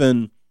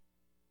 even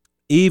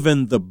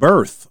the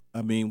birth.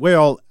 I mean,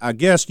 well, I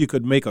guess you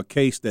could make a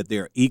case that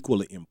they're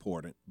equally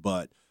important,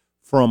 but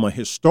from a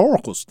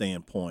historical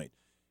standpoint,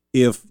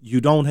 if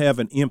you don't have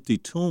an empty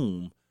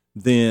tomb,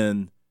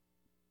 then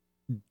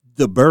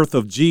the birth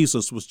of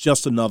Jesus was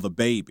just another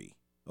baby,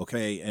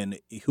 okay, and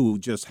who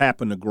just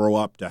happened to grow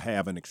up to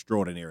have an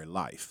extraordinary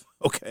life,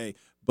 okay.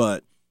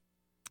 But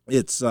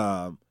it's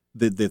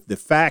the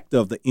fact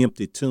of the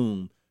empty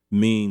tomb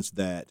means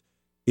that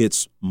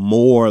it's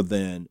more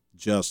than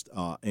just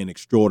an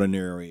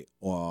extraordinary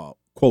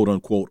quote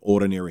unquote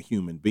ordinary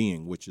human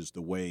being, which is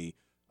the way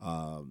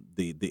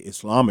the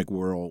Islamic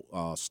world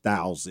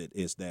styles it,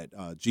 is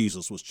that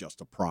Jesus was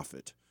just a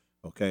prophet,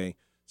 okay.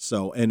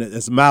 So, and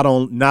it's not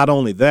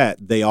only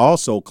that, they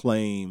also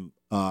claim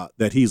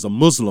that he's a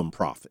Muslim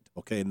prophet,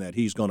 okay, and that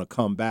he's going to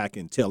come back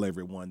and tell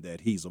everyone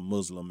that he's a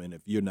Muslim, and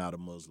if you're not a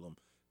Muslim,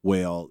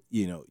 well,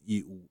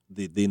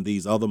 then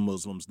these other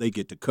Muslims, they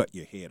get to cut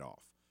your head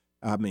off.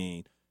 I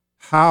mean,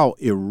 how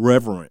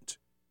irreverent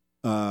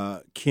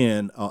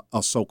can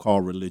a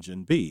so-called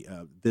religion be?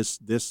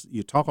 This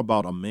you talk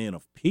about a man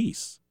of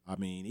peace. I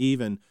mean,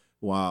 even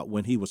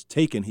when he was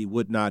taken, he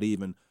would not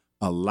even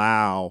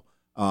allow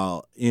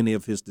any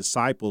of his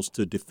disciples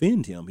to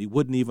defend him. He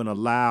wouldn't even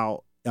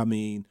allow. I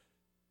mean,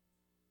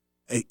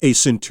 a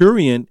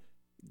centurion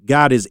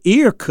got his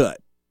ear cut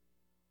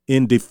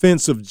in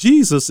defense of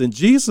Jesus, and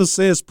Jesus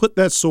says, "Put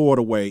that sword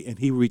away," and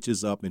he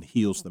reaches up and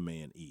heals the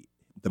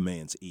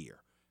man's ear.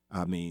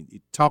 I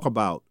mean, talk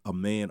about a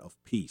man of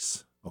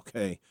peace,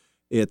 okay?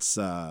 It's,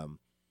 I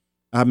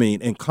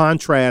mean, and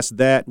contrast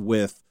that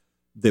with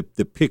the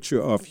picture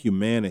of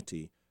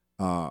humanity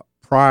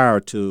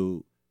prior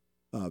to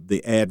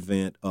the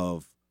advent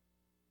of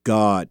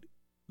God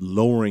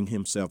lowering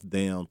himself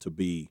down to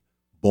be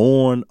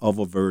born of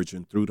a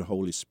virgin through the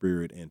Holy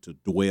Spirit and to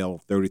dwell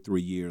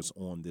 33 years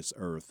on this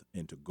earth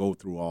and to go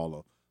through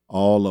all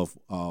of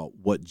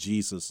what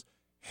Jesus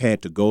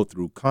had to go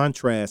through.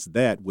 Contrast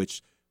that,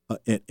 which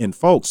and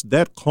folks,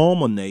 that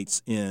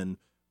culminates in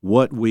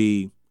what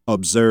we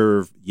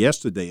observed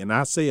yesterday. And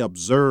I say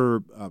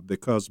observe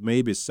because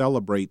maybe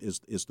celebrate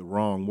is the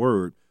wrong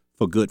word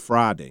for Good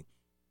Friday.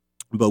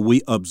 But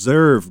we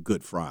observe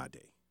Good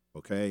Friday,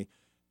 okay?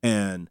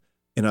 And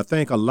I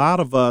think a lot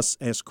of us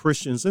as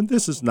Christians, and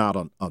this is not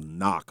a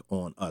knock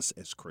on us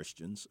as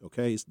Christians,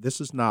 okay?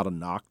 This is not a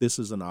knock. This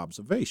is an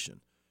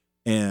observation.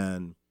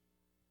 And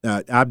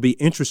I'd be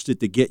interested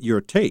to get your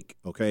take,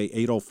 okay?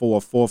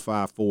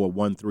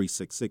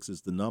 804-454-1366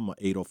 is the number,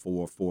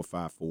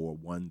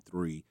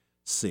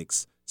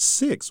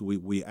 804-454-1366. We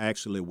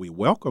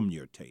welcome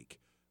your take.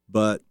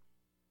 But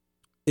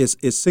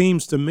it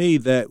seems to me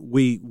that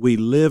we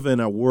live in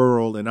a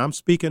world, and I'm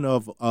speaking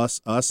of us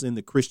in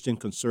the Christian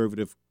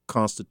conservative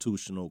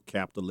constitutional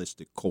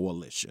capitalistic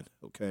coalition,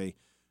 okay?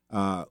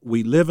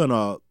 We live in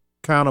a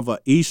kind of a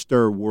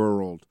Easter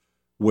world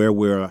where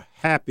we're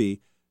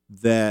happy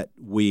that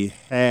we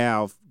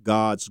have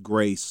God's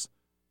grace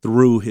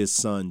through his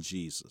son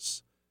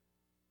Jesus.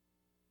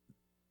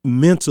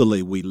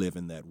 Mentally, we live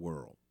in that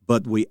world,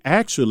 but we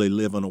actually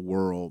live in a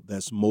world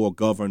that's more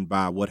governed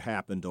by what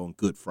happened on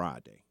Good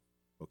Friday,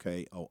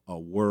 okay? A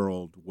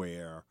world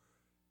where,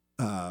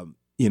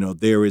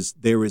 there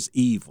is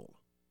evil,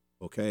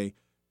 okay?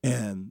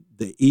 And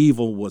the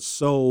evil was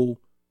so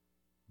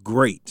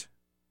great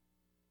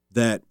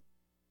that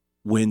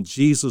when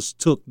Jesus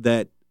took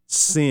that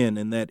sin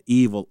and that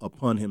evil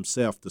upon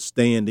himself to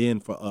stand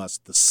in for us,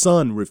 the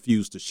sun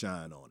refused to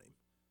shine on him,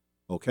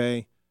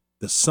 okay?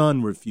 The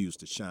sun refused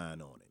to shine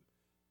on him.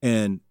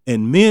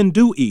 And men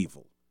do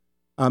evil.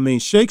 I mean,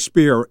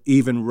 Shakespeare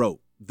even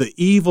wrote, "The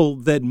evil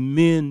that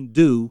men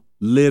do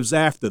lives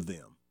after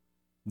them.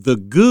 The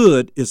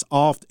good is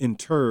oft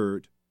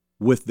interred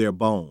with their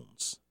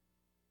bones."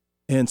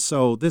 And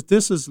so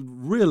this is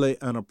really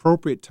an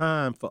appropriate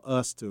time for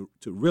us to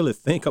really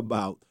think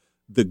about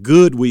the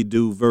good we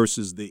do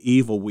versus the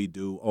evil we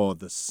do, or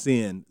the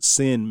sin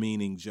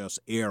meaning just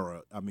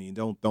error. I mean,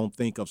 don't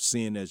think of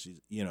sin as,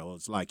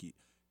 it's like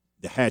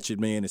the hatchet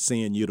man is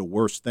saying you're the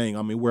worst thing.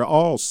 I mean, we're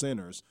all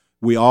sinners.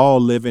 We all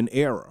live in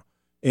error.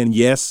 And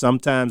yes,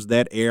 sometimes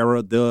that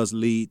error does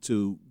lead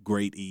to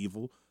great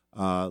evil.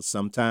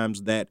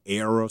 Sometimes that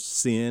error,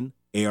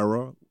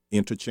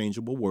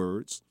 interchangeable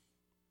words,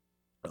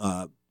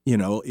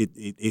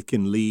 it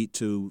can lead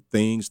to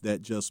things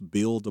that just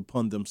build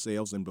upon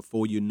themselves, and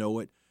before you know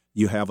it,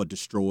 you have a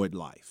destroyed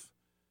life.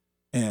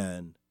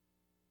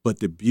 But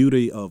the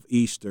beauty of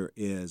Easter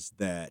is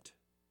that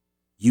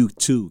you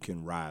too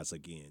can rise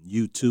again.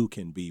 You too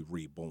can be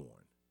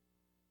reborn.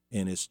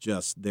 And it's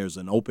just, there's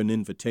an open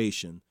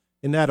invitation,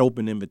 and that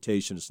open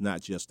invitation is not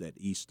just at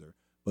Easter,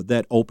 but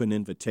that open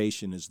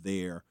invitation is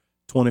there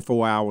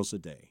 24 hours a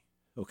day.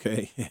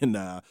 Okay, and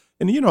a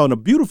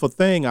beautiful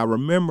thing, I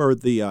remember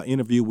the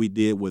interview we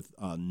did with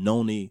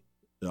Noni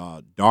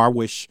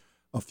Darwish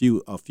a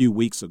few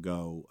weeks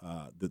ago,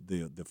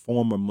 the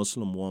former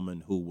Muslim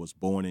woman who was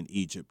born in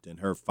Egypt, and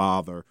her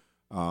father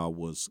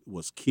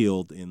was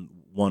killed in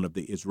one of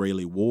the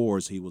Israeli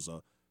wars. He was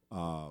a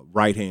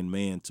right-hand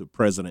man to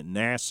President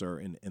Nasser,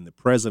 and the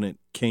president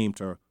came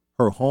to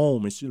her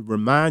home, and she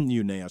remind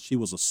you now, she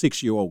was a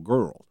 6-year-old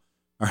girl,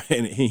 all right,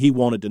 and he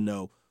wanted to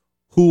know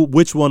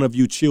which one of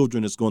you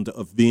children is going to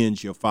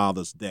avenge your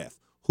father's death?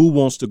 Who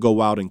wants to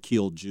go out and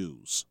kill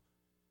Jews?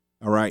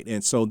 All right,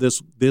 and so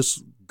this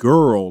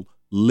girl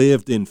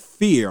lived in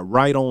fear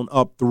right on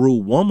up through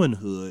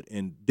womanhood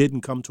and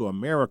didn't come to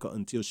America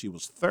until she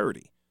was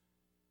 30.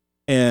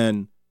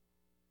 And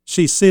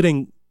she's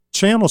sitting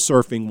channel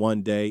surfing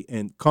one day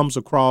and comes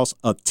across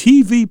a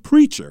TV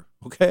preacher,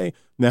 okay?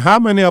 Now, how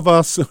many of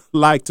us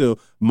like to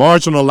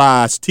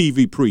marginalize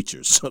TV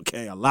preachers?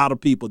 Okay, a lot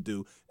of people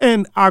do.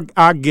 And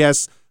I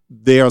guess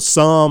there are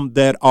some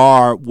that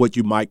are what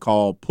you might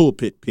call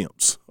pulpit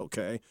pimps,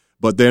 okay?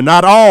 But they're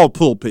not all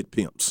pulpit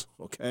pimps,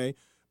 okay?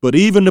 But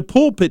even the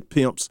pulpit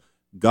pimps,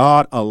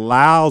 God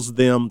allows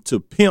them to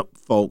pimp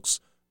folks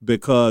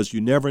because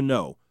you never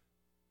know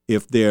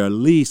if they're at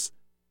least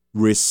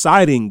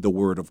reciting the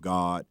word of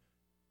God.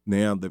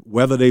 Now,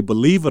 whether they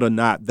believe it or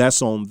not,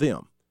 that's on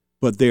them.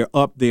 But they're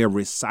up there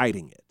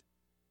reciting it.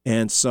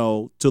 And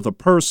so to the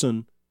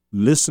person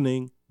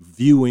listening,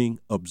 viewing,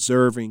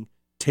 observing,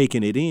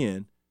 taking it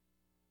in,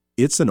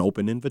 it's an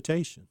open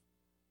invitation.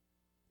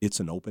 It's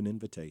an open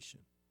invitation,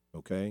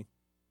 okay?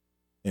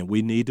 And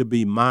we need to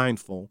be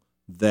mindful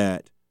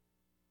that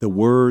the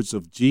words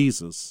of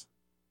Jesus,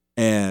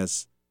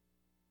 as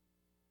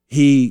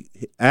the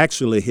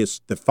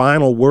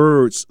final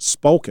words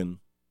spoken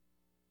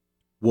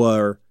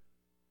were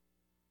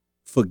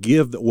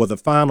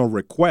the final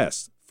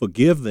request,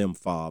 forgive them,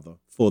 Father,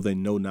 for they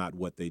know not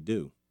what they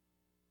do.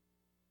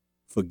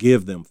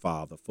 Forgive them,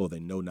 Father, for they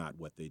know not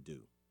what they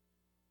do.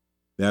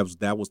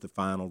 That was the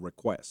final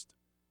request,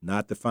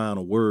 not the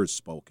final words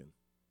spoken.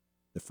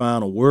 The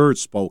final words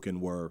spoken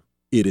were,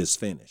 it is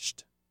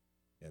finished.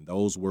 And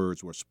those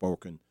words were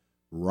spoken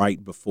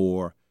right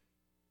before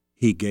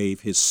he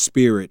gave his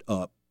spirit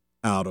up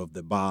out of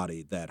the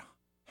body that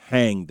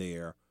hang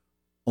there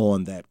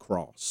on that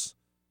cross.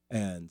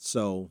 And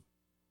so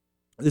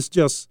it's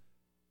just,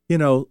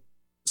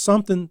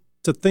 something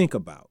to think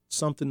about,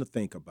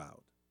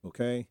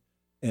 okay?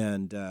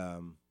 And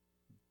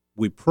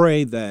we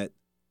pray that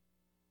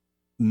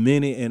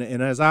many, and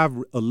as I've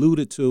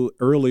alluded to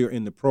earlier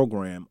in the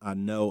program, I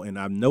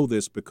know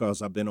this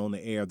because I've been on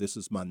the air. This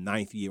is my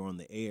 9th year on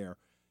the air.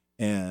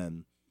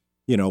 And,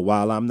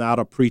 while I'm not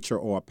a preacher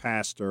or a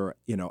pastor,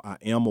 I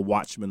am a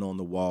watchman on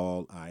the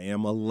wall. I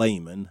am a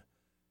layman.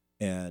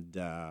 And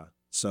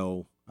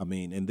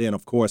and then,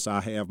 of course,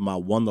 I have my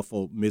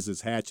wonderful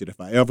Mrs. Hatchett.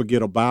 If I ever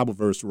get a Bible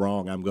verse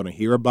wrong, I'm going to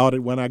hear about it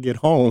when I get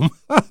home.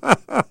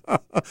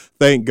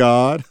 Thank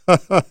God.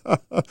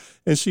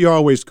 And she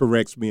always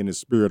corrects me in the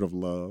spirit of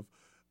love.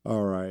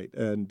 All right.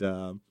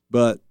 And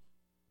but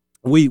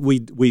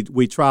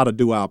we try to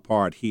do our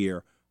part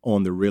here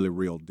on the Really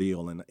Real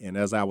Deal. And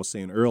as I was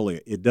saying earlier,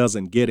 it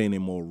doesn't get any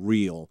more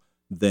real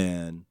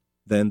than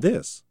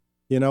this.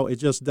 It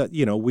just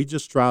we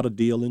just try to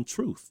deal in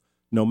truth.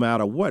 No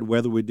matter what,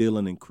 whether we're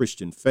dealing in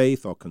Christian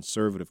faith or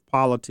conservative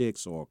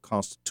politics or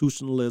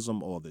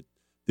constitutionalism or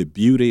the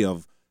beauty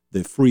of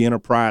the free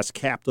enterprise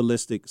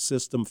capitalistic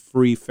system,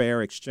 free,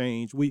 fair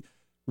exchange,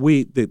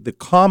 the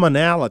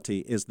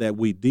commonality is that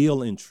we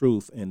deal in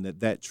truth and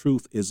that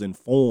truth is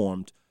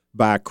informed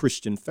by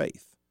Christian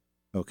faith,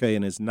 okay?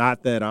 And it's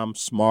not that I'm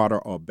smarter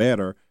or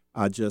better.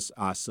 I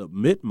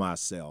submit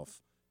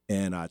myself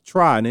and I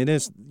try. And it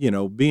is,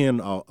 being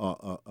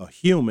a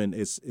human,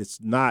 it's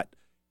not,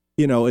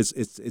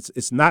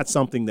 it's not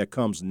something that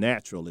comes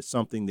natural. It's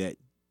something that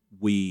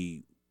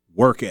we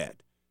work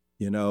at,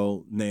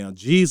 Now,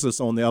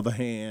 Jesus, on the other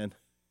hand,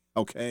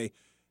 okay,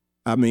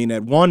 at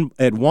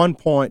one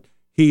point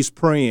he's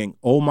praying,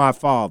 "Oh, my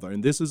Father,"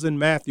 and this is in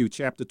Matthew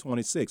chapter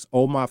 26,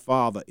 "Oh, my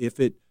Father, if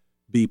it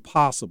be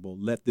possible,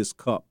 let this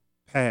cup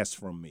pass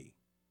from me."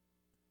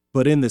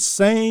 But in the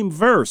same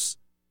verse,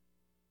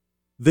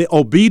 the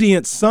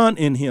obedient son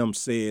in him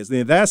says,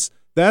 and that's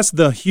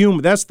the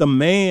human, that's the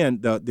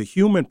man, the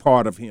human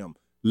part of him.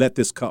 Let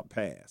this cup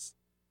pass.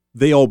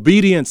 The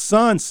obedient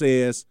son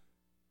says,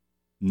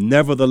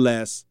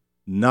 "Nevertheless,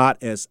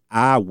 not as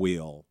I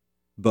will,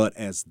 but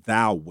as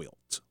thou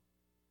wilt."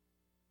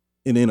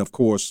 And then, of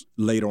course,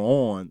 later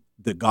on,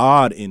 the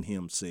God in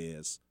him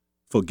says,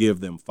 "Forgive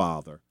them,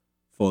 Father,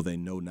 for they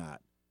know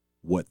not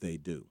what they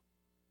do."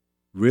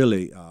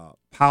 Really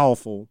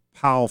powerful,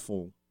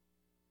 powerful,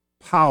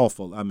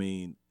 powerful.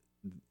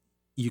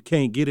 You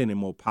can't get any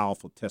more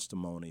powerful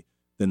testimony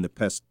than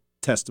the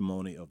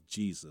testimony of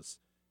Jesus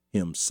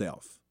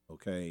himself,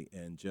 okay?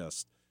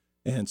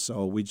 And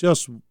so we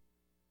just,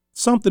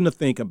 something to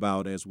think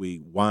about as we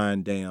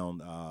wind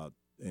down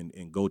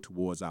and go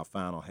towards our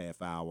final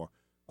half hour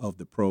of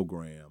the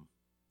program.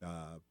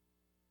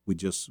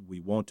 We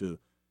want to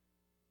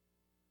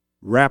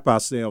wrap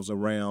ourselves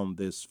around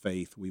this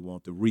faith. We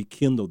want to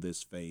rekindle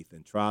this faith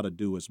and try to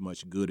do as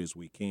much good as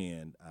we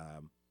can.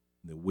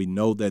 We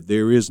know that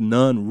there is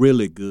none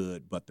really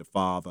good but the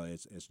Father,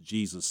 as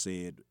Jesus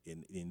said,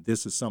 and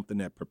this is something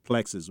that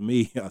perplexes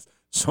me.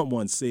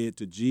 Someone said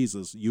to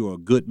Jesus, "You're a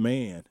good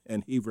man,"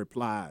 and he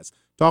replies,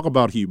 talk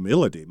about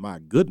humility, my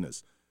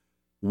goodness.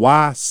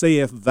 "Why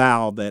sayest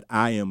thou that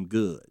I am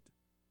good?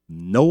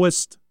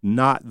 Knowest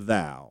not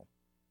thou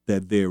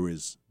that there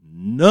is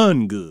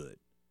none good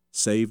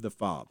save the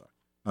Father?"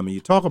 I mean,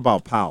 you talk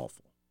about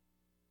powerful.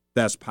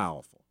 That's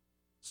powerful.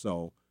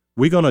 So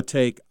we're going to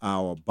take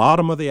our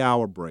bottom of the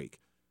hour break.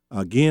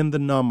 Again, the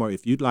number,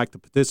 if you'd like to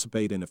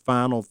participate in the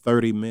final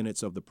 30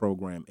 minutes of the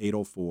program,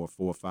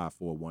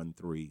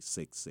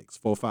 804-454-1366,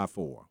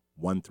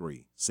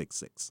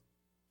 454-1366.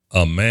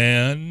 A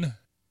man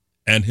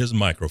and his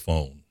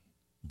microphone.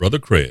 Brother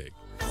Craig.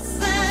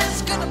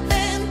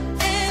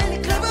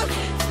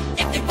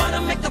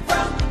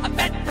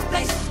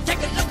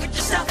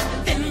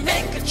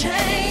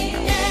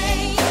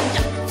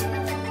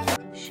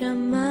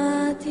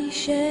 שמעתי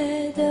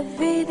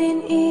שדוד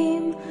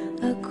הנעים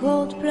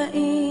אקורד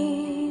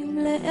פלאים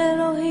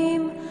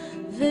לאלוהים,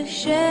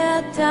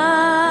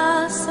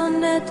 ושאתה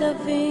שונא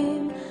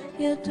תווים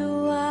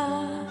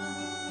ידוע.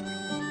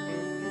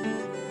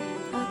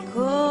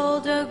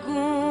 אקורד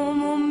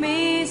עגום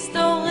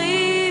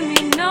ומסתורי,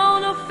 מינור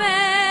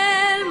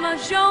נופל,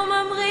 מז'ור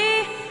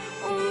ממריא,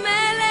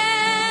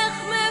 ומלך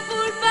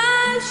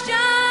מבולבל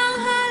שר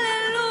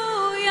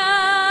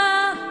הללויה.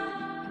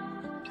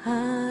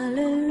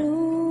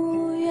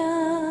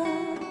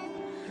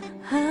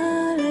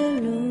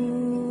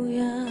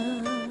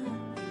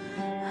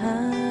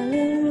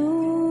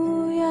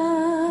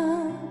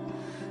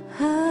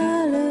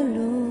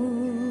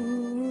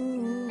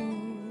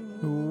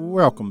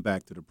 Welcome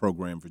back to the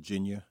program,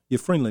 Virginia. Your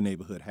friendly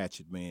neighborhood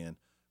hatchet man,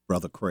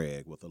 Brother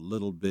Craig, with a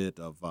little bit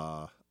of,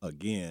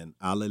 again,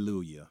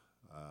 Hallelujah,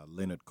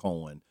 Leonard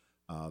Cohen.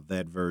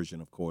 That version,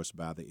 of course,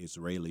 by the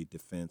Israeli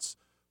Defense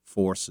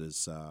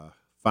Forces.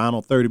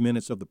 Final 30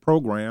 minutes of the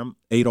program,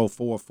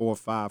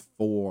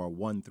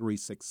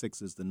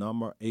 804-454-1366 is the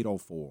number,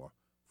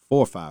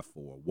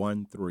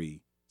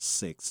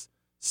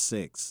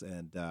 804-454-1366.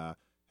 And,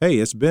 hey,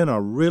 it's been a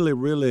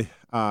really,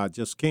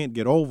 just can't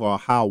get over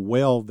how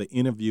well the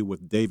interview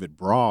with David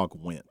Brog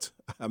went.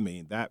 I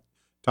mean, that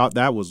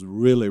was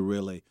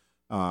really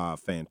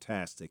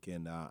fantastic.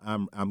 And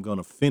I'm going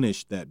to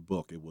finish that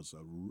book. It was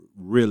a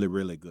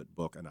really good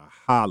book, and I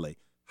highly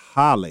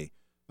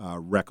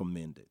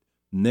recommend it.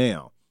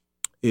 Now,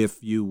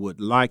 if you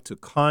would like to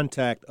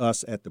contact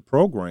us at the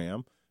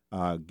program,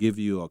 give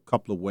you a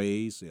couple of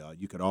ways.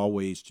 You could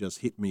always just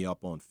hit me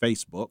up on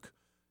Facebook.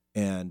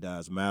 And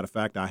as a matter of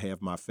fact, I have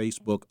my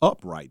Facebook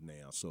up right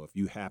now. So if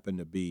you happen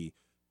to be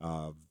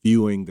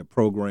viewing the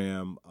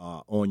program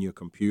on your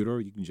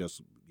computer, you can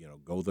just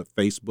go to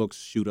Facebook,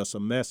 shoot us a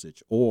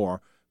message.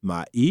 Or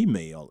my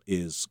email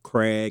is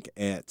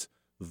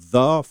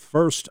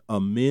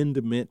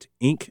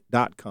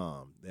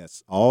craig@thefirsamendmentinc.com.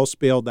 That's all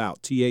spelled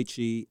out,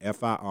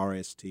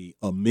 THEFIRST,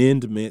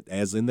 amendment,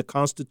 as in the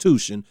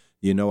Constitution.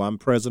 I'm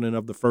president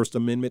of the First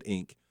Amendment,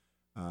 Inc.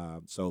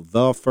 So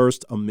the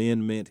First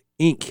Amendment,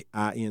 Inc.,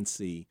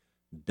 INC.com.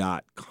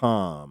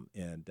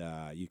 And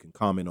you can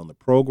comment on the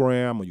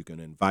program, or you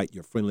can invite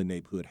your friendly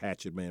neighborhood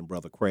hatchet man,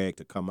 Brother Craig,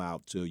 to come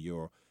out to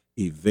your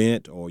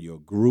event or your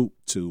group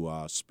to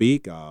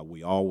speak.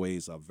 We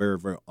always are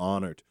very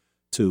honored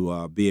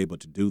to be able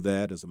to do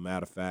that. As a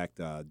matter of fact,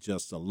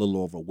 just a little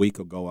over a week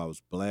ago, I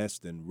was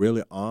blessed and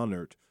really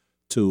honored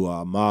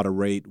to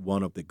moderate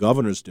one of the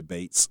governor's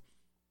debates.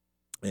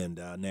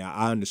 And now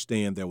I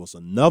understand there was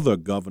another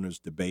governor's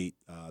debate.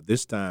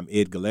 This time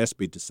Ed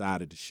Gillespie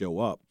decided to show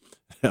up.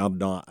 I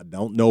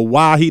don't know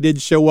why he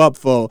didn't show up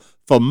for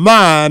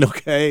mine.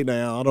 Okay,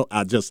 now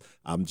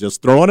I'm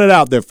just throwing it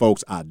out there,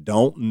 folks. I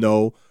don't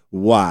know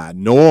why.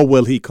 Nor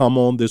will he come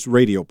on this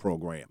radio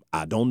program.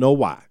 I don't know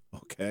why.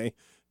 Okay.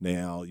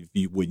 Now,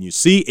 when you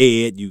see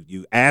Ed,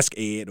 you ask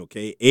Ed.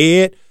 Okay,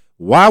 Ed,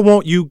 why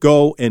won't you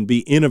go and be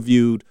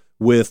interviewed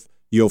with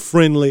your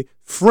friendly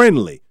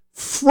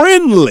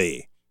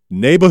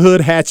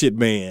neighborhood hatchet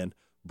man,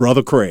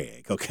 Brother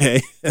Craig, okay?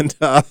 And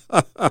I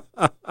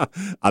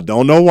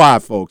don't know why,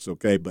 folks,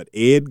 okay? But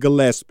Ed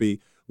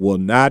Gillespie will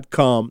not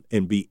come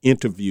and be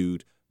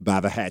interviewed by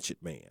the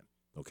hatchet man,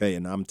 okay?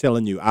 And I'm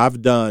telling you,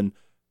 I've done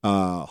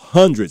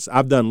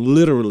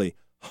literally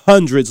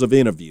hundreds of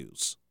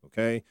interviews,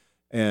 okay?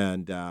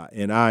 And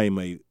I am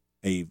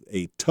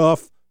a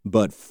tough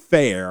but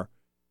fair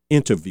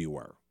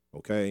interviewer,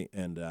 okay?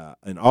 And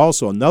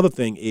also another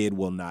thing Ed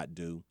will not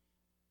do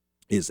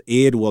is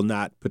Ed will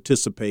not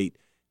participate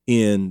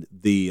in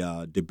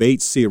the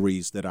debate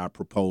series that I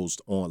proposed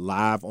on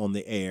Live on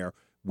the Air,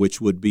 which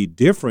would be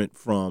different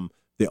from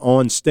the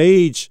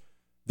on-stage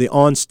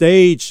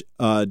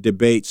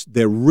debates.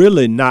 They're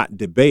really not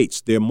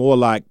debates. They're more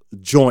like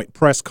joint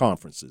press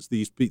conferences.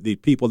 The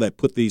people that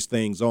put these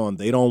things on,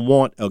 they don't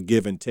want a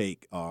give and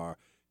take, or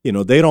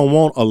they don't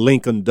want a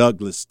Lincoln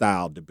Douglas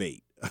style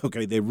debate.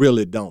 Okay, they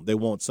really don't. They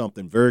want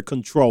something very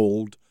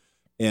controlled.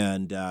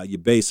 And you're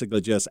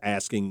basically just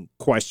asking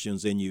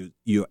questions, and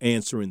you're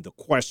answering the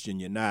question.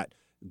 You're not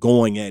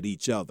going at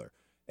each other.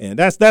 And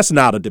that's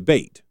not a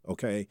debate,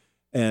 okay?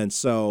 And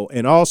so,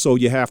 and also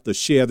you have to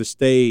share the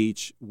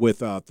stage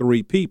with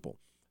 3 people.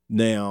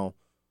 Now,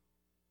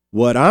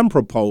 what I'm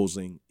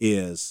proposing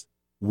is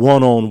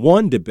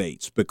one-on-one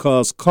debates,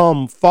 because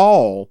come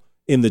fall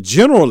in the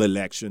general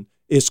election,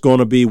 it's going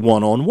to be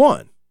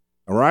one-on-one,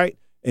 all right?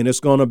 And it's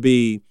going to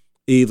be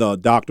either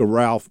Dr.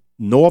 Ralph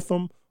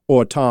Northam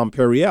or Tom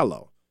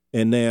Perriello.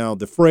 And now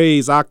the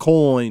phrase I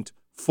coined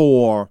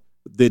for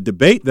the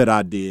debate that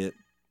I did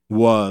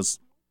was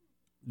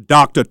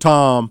Dr.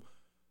 Tom,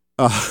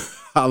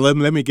 let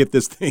me get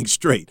this thing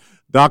straight.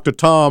 Dr.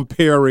 Tom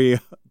Perry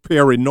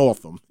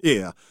Northam.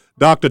 Yeah,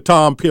 Dr.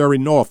 Tom Perry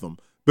Northam,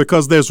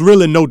 because there's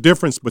really no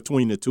difference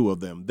between the two of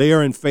them. They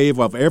are in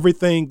favor of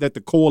everything that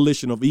the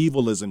coalition of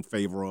evil is in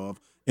favor of,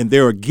 and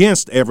they're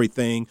against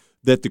everything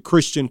that the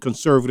Christian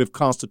Conservative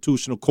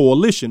Constitutional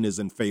Coalition is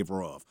in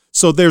favor of.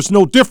 So there's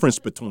no difference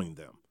between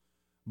them.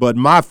 But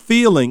my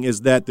feeling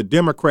is that the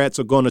Democrats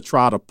are going to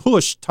try to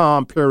push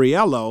Tom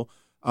Perriello.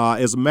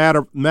 As a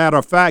matter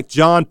of fact,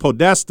 John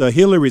Podesta,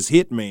 Hillary's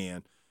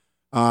hitman,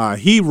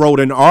 he wrote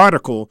an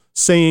article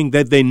saying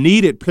that they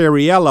needed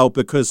Perriello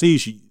because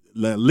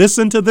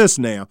listen to this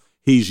now,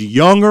 he's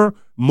younger,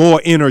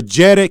 more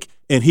energetic,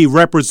 and he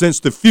represents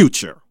the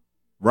future,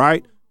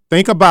 right?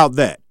 Think about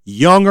that.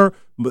 Younger,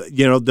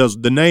 does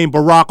the name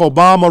Barack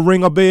Obama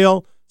ring a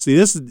bell? See,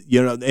 this is,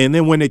 and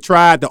then when they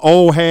tried the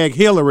old hag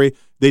Hillary,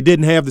 they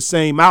didn't have the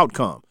same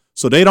outcome.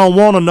 So they don't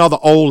want another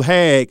old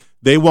hag.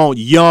 They want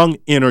young,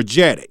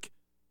 energetic,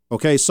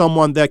 okay,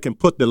 someone that can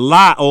put the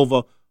lie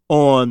over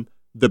on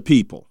the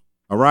people,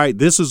 all right?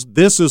 This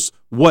is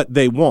what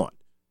they want.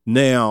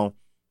 Now,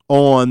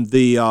 on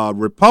the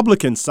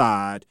Republican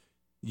side,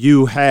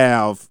 you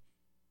have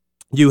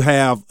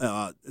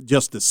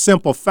just the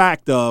simple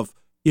fact of,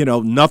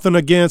 nothing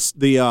against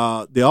the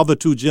other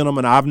 2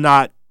 gentlemen. I've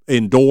not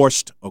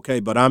endorsed, okay,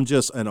 but I'm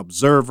just an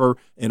observer,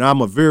 and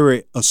I'm a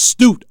very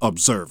astute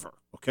observer,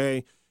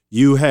 okay?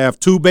 You have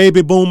 2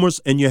 baby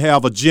boomers, and you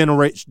have a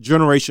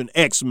Generation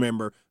X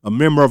member, a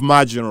member of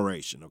my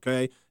generation,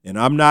 okay? And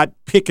I'm not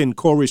picking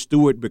Corey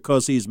Stewart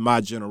because he's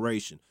my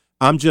generation.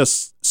 I'm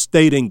just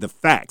stating the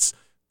facts.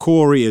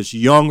 Corey is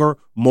younger,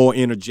 more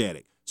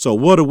energetic. So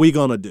what are we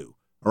going to do?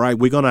 All right,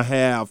 we're going to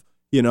have,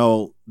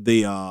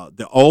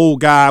 the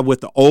old guy with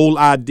the old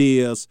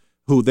ideas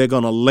who they're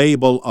going to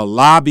label a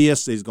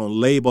lobbyist. They're going to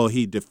label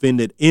he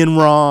defended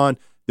Enron.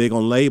 They're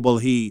going to label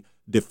he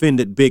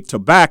defended big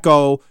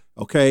tobacco.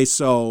 Okay,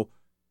 so,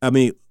 I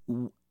mean,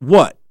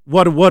 what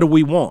do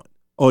we want?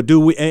 Or do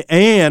we,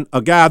 and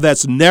a guy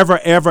that's never,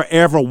 ever,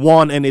 ever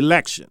won an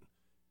election.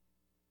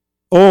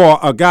 Or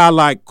a guy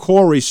like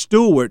Corey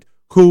Stewart,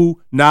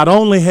 who not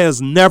only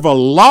has never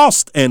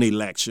lost an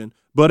election,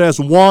 but has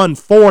won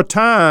 4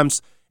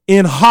 times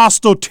in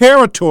hostile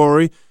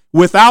territory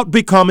without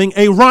becoming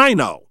a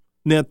rhino.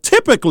 Now,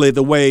 typically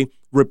the way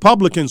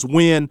Republicans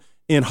win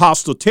in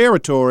hostile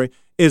territory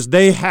is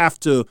they have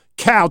to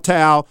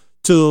kowtow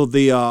to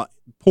the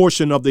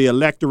portion of the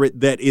electorate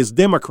that is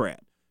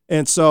Democrat.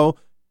 And so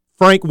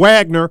Frank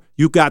Wagner,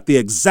 you got the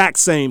exact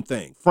same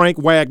thing. Frank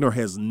Wagner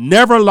has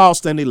never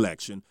lost an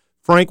election.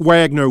 Frank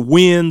Wagner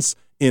wins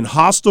in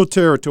hostile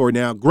territory.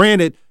 Now,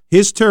 granted,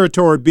 his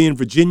territory being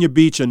Virginia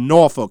Beach and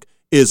Norfolk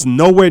is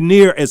nowhere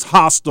near as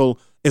hostile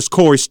as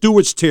Corey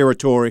Stewart's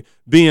territory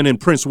being in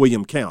Prince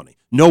William County.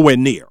 Nowhere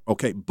near,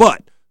 okay?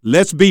 But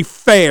let's be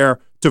fair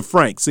to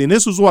Frank. See, and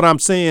this is what I'm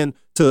saying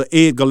to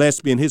Ed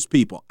Gillespie and his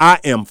people. I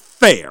am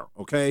fair,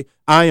 okay?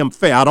 I am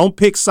fair. I don't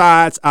pick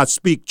sides. I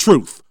speak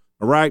truth,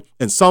 all right?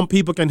 And some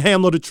people can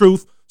handle the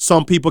truth.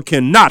 Some people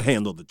cannot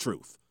handle the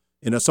truth.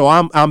 And so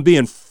I'm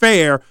being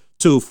fair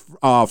to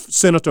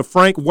Senator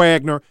Frank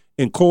Wagner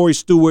and Corey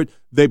Stewart.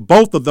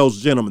 Both of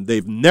those gentlemen,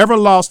 they've never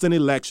lost an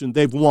election.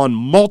 They've won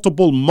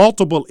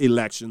multiple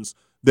elections.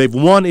 They've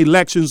won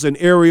elections in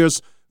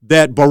areas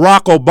that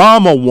Barack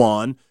Obama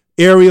won,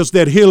 areas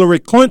that Hillary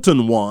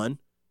Clinton won,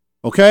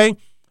 okay?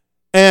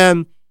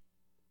 And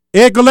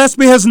Ed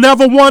Gillespie has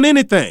never won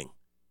anything.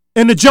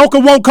 And the Joker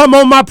won't come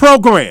on my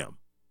program.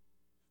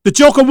 The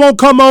Joker won't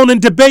come on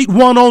and debate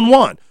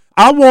one-on-one.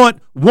 I want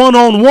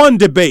one-on-one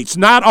debates,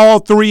 not all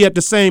 3 at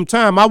the same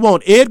time. I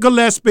want Ed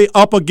Gillespie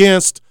up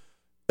against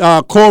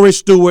Corey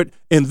Stewart,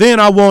 and then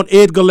I want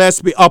Ed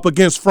Gillespie up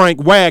against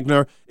Frank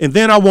Wagner, and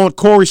then I want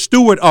Corey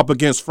Stewart up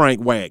against Frank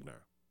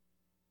Wagner.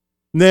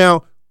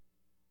 Now,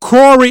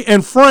 Corey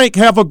and Frank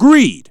have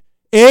agreed.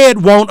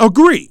 Ed won't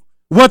agree.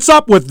 What's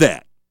up with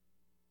that?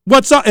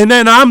 What's up? And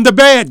then I'm the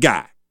bad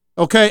guy.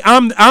 Okay,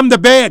 I'm the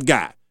bad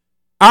guy.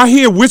 I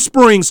hear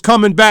whisperings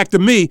coming back to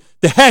me.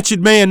 The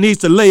hatchet man needs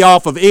to lay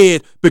off of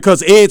Ed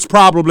because Ed's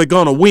probably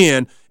going to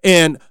win,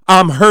 and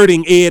I'm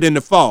hurting Ed in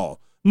the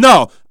fall.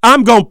 No,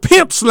 I'm going to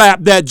pimp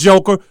slap that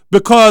Joker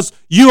because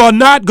you are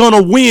not going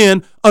to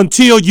win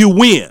until you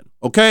win,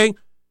 okay?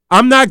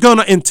 I'm not going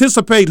to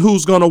anticipate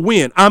who's going to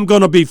win. I'm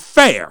going to be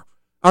fair.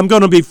 I'm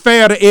going to be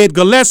fair to Ed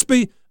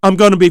Gillespie. I'm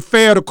going to be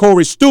fair to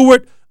Corey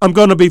Stewart. I'm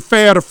going to be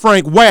fair to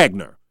Frank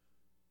Wagner.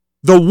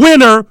 The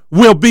winner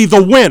will be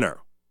the winner.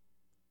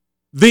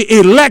 The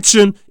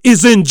election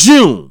is in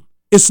June.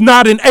 It's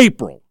not in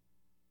April.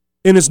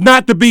 And it's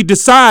not to be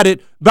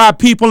decided by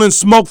people in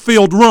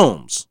smoke-filled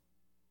rooms.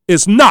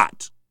 It's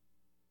not.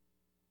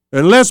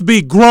 And let's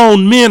be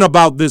grown men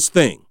about this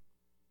thing.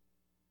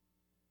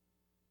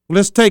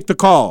 Let's take the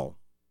call.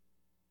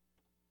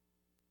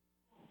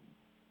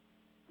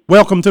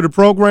 Welcome to the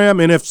program.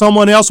 And if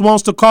someone else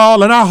wants to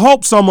call, and I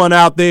hope someone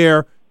out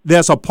there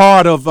that's a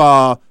part of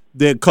the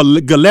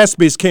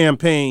Gillespie's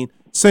campaign,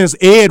 since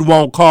Ed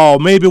won't call,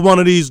 maybe one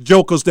of these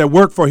jokers that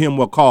work for him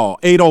will call.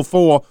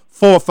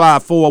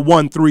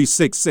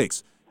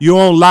 804-454-1366. You're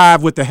on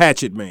live with the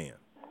Hatchet Man.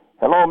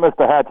 Hello,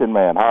 Mr. Hatchet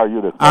Man. How are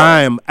you this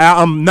morning?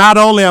 I'm not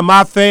only am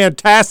I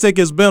fantastic,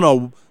 it's been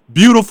a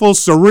beautiful,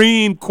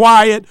 serene,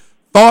 quiet,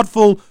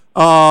 thoughtful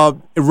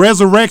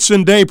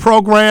Resurrection Day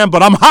program,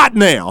 but I'm hot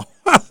now.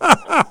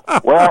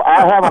 Well,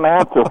 I have an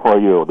answer for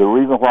you. The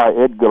reason why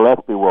Ed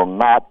Gillespie will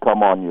not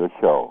come on your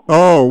show.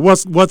 Oh,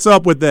 what's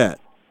up with that?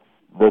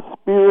 The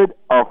spirit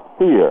of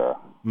fear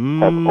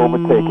has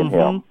overtaken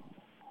him.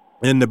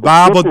 And the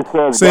Bible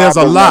says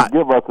God a lot.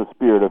 Give us a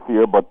spirit of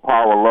fear, but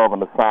power, love,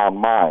 and a sound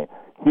mind.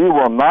 He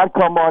will not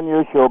come on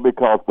your show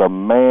because the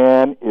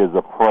man is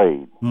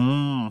afraid.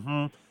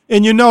 Mm-hmm.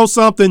 And you know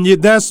something?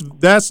 That's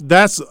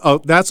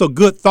a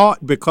good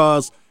thought,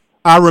 because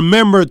I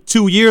remember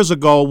 2 years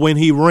ago when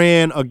he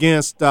ran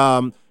against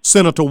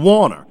Senator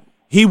Warner.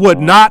 He would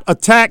not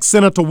attack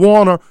Senator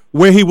Warner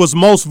where he was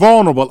most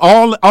vulnerable.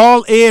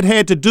 All Ed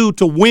had to do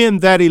to win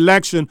that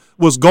election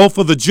was go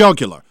for the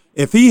jugular.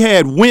 If he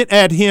had went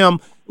at him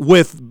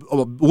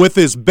with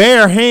his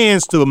bare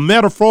hands to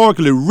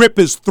metaphorically rip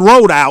his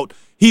throat out,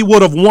 he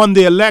would have won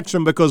the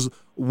election, because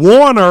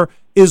Warner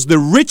is the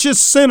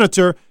richest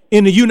senator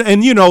in the Union.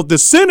 And, you know, the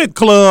Senate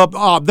Club,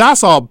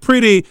 that's a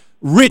pretty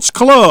rich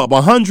club,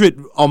 100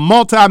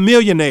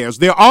 multimillionaires.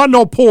 There are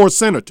no poor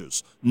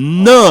senators.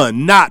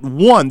 None, not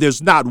one.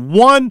 There's not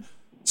one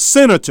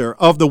senator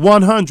of the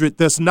 100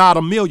 that's not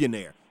a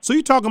millionaire. So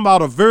you're talking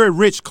about a very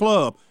rich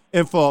club.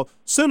 And for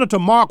Senator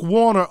Mark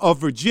Warner of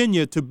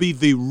Virginia to be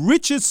the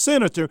richest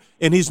senator,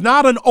 and he's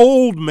not an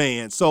old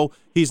man, so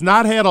he's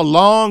not had a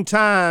long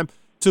time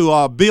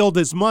to build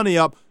his money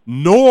up,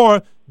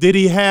 nor did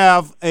he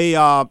have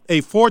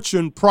a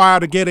fortune prior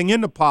to getting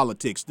into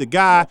politics. The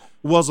guy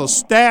was a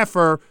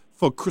staffer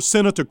for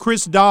Senator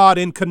Chris Dodd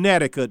in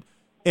Connecticut,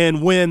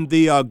 and when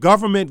the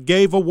government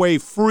gave away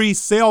free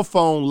cell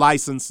phone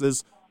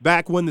licenses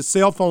back when the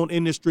cell phone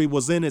industry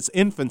was in its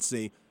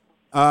infancy,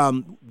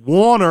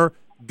 Warner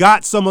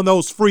got some of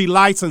those free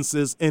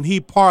licenses, and he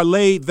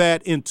parlayed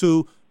that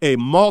into a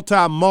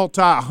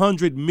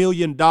multi-$100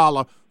 million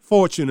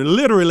fortune. And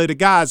literally, the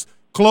guy's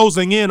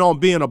closing in on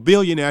being a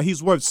billionaire.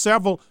 He's worth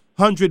several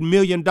 $100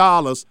 million,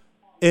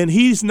 and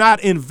he's not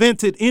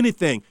invented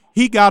anything.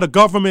 He got a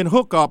government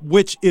hookup,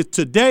 which is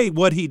today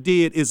what he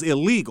did is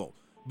illegal.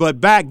 But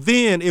back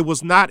then, it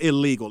was not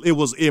illegal. It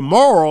was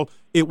immoral.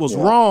 It was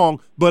wrong,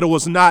 but it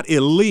was not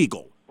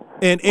illegal.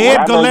 And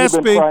Ed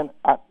Gillespie.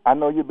 I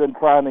know you've been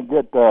trying to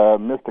get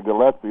Mr.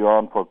 Gillespie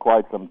on for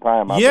quite some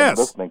time. I've been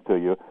listening to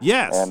you.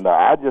 Yes. And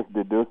I just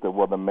deduced that,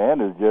 well, the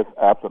man is just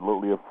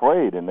absolutely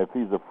afraid. And if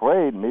he's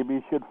afraid, maybe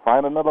he should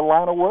find another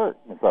line of work.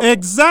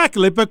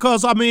 Exactly,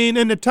 because, I mean,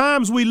 in the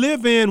times we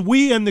live in,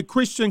 we in the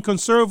Christian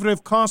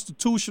conservative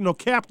constitutional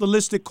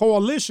capitalistic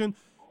coalition,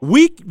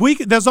 we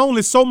there's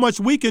only so much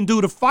we can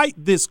do to fight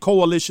this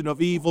coalition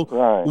of evil.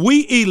 Right.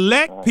 We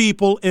elect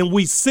people and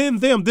we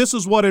send them. This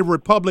is what a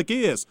republic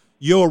is.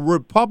 Your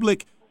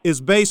republic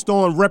is based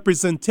on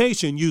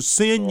representation. You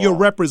send your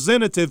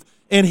representative,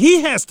 and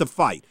he has to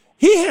fight.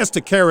 He has to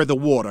carry the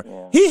water.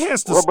 Yeah. He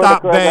has to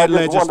stop bad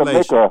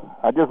legislation.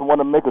 I just want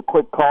to make a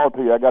quick call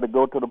to you. I got to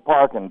go to the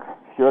park and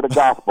share the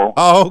gospel.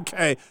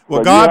 Okay.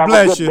 Well, so God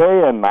bless you. Have a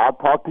good day, and I'll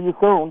talk to you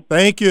soon.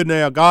 Thank you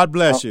now. God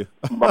bless you.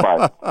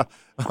 Bye-bye.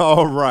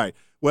 All right.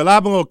 Well,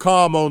 I'm going to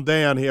calm on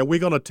down here. We're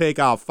going to take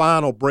our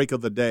final break of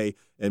the day,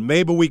 and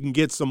maybe we can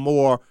get some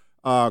more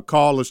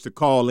callers to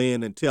call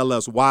in and tell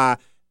us why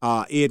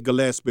Ed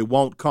Gillespie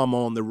won't come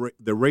on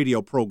the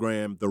radio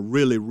program, The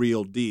Really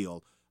Real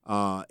Deal,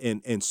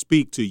 and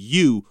speak to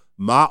you,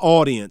 my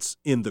audience,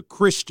 in the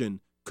Christian,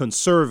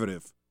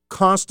 conservative,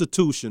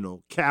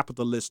 constitutional,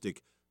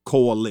 capitalistic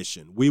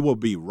coalition. We will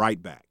be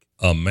right back.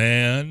 A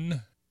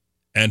man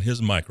and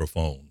his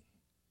microphone.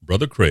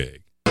 Brother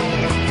Craig.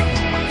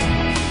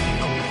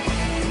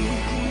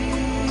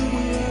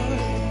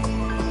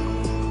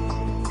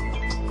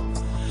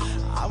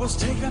 I was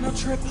taking a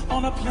trip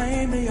on a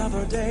plane the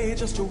other day,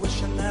 just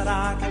wishing that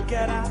I could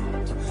get out,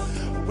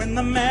 when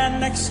the man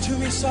next to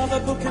me saw the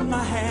book in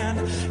my hand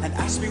and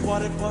asked me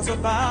what it was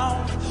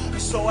about.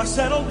 So I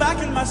settled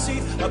back in my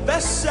seat, a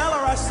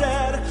bestseller, I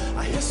said,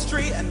 a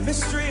history and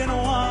mystery in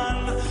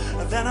one.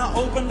 Then I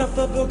opened up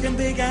the book and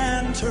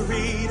began to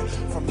read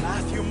from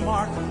Matthew,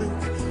 Mark, Luke,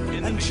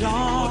 and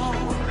John.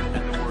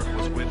 And the Word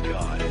was with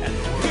God.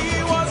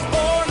 He was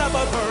born of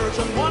a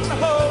virgin one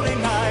holy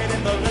night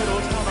in the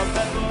little town of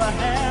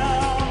Bethlehem.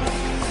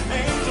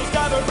 Angels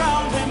gathered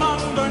round him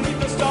underneath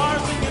the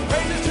stars, singing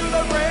praises to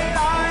the great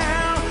I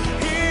am.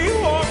 He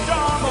walked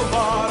on the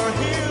water.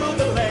 He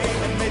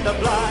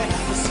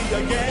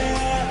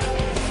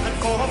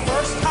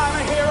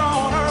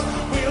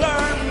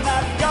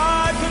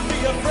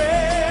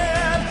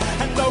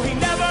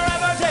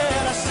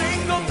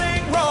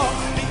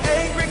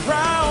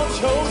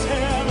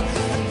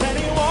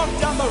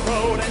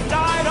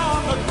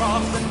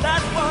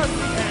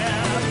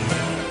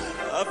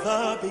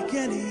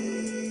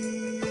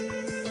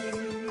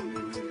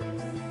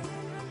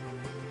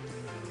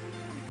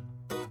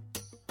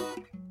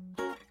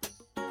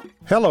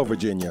Hello,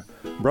 Virginia.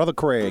 Brother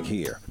Craig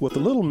here with a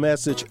little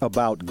message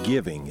about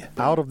giving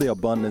out of the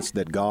abundance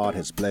that God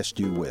has blessed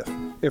you with.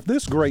 If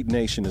this great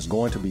nation is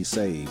going to be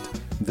saved,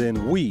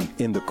 then we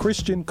in the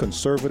Christian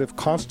Conservative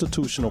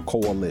Constitutional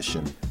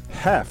Coalition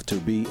have to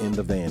be in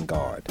the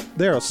vanguard.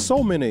 There are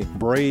so many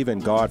brave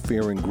and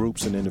God-fearing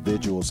groups and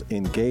individuals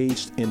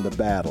engaged in the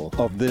battle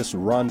of this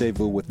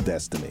rendezvous with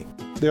destiny.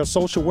 There are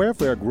social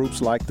welfare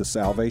groups like the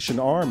Salvation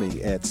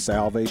Army at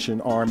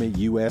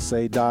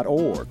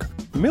salvationarmyusa.org.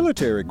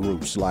 Military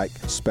groups like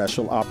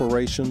Special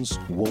Operations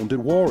Wounded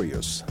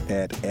Warriors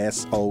at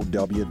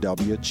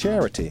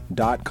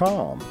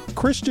SOWWcharity.com.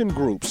 Christian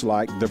groups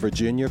like the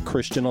Virginia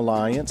Christian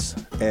Alliance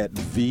at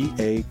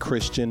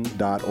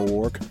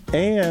vachristian.org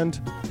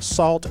and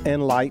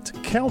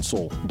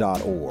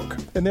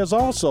saltandlightcouncil.org. And there's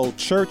also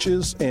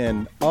churches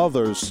and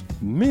others,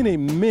 many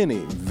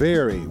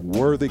very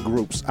worthy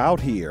groups out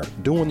here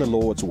doing the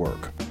Lord's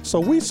work. So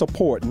we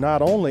support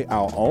not only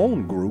our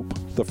own group,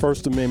 the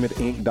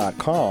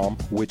FirstAmendmentInc.com,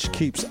 which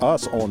keeps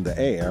us on the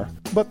air,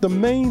 but the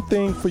main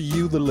thing for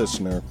you, the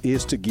listener,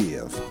 is to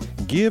give.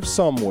 Give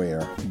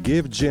somewhere,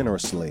 give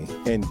generously,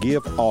 and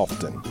give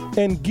often.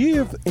 And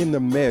give in the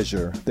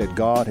measure that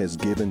God has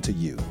given to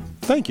you.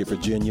 Thank you,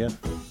 Virginia,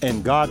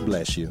 and God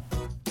bless you.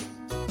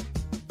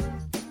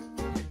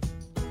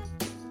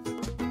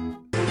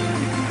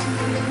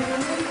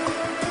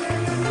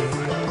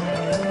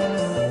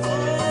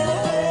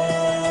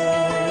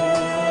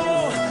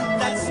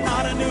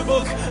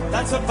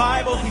 That's a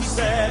Bible, he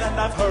said, and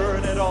I've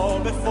heard it all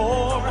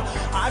before.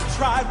 I've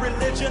tried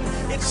religion,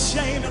 it's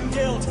shame and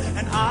guilt,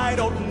 and I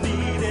don't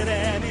need it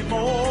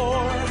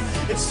anymore.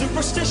 It's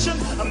superstition,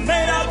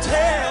 made out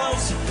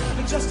tales,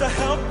 just to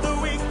help the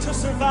weak to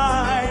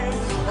survive.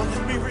 Oh,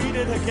 let me read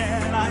it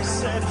again, I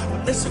said,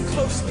 listen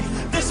closely,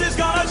 this is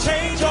gonna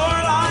change your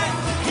life.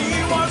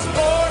 He was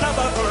born of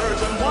a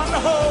virgin one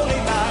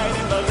holy night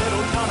in the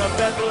little town of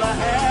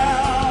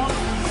Bethlehem.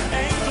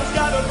 Angels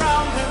gathered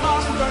round him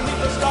underneath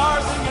the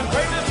stars, singing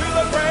praises to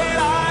the great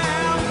I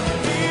am.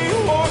 He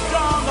walked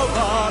on the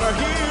water,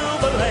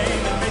 healed the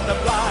lame, and made the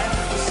blind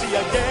to see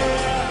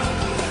again.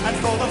 And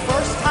for the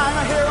first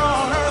time here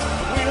on earth,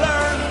 we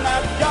learned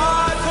that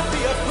God could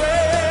be a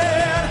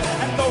friend.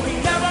 And though he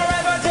never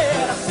ever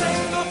did a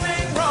single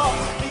thing wrong,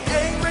 the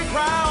angry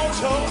crowd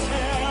chose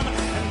him.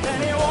 And then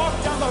he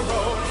walked down the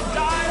road and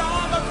died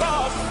on the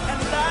cross, and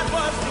that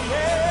was the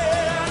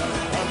end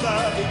of the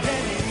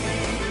beginning.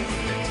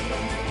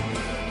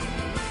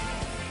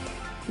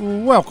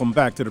 Welcome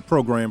back to the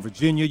program,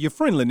 Virginia. Your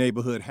friendly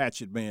neighborhood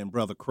hatchet man,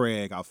 Brother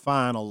Craig. Our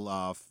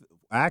final,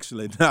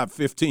 actually not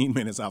 15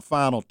 minutes, our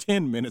final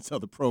 10 minutes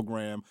of the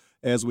program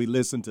as we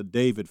listen to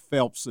David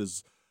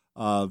Phelps's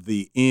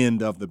The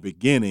End of the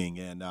Beginning.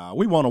 And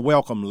we want to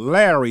welcome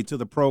Larry to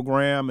the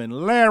program. And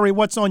Larry,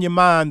 what's on your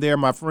mind there,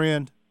 my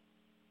friend?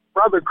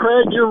 Brother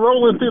Craig, you're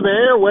rolling through the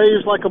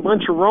airways like a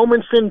bunch of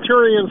Roman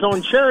centurions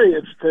on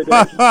chariots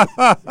today.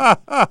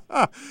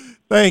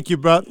 Thank you,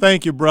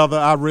 brother.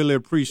 I really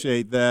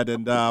appreciate that.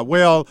 And,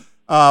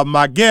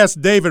 my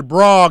guest, David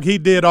Brog, he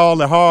did all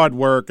the hard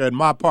work, and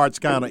my part's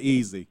kind of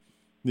easy.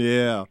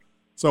 Yeah.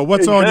 So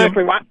what's on your...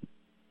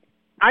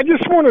 I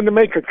just wanted to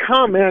make a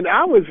comment.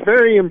 I was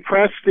very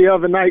impressed the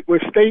other night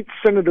with State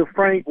Senator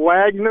Frank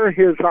Wagner,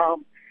 his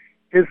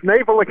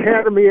Naval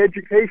Academy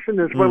education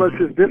as well as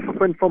his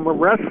discipline from a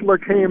wrestler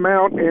came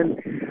out, and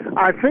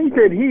I think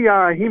that he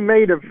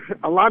made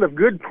a lot of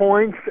good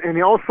points,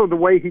 and also the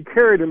way he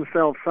carried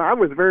himself. So I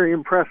was very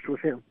impressed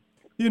with him.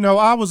 You know,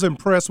 I was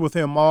impressed with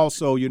him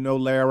also. You know,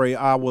 Larry,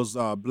 I was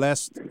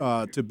blessed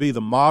to be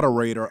the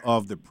moderator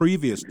of the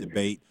previous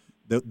debate,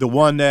 the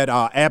one that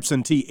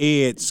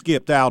absentee Ed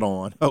skipped out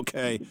on.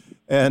 Okay,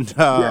 and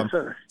yes,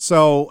 sir.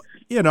 So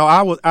you know,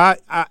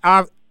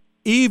 I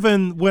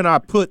even when I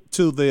put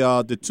to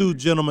the two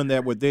gentlemen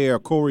that were there,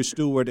 Corey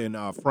Stewart and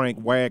Frank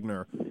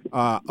Wagner,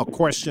 a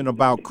question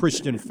about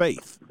Christian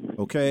faith,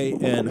 okay,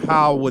 and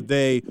how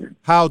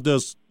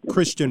does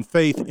Christian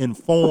faith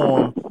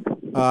inform,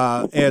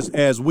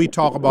 as we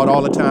talk about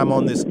all the time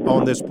on this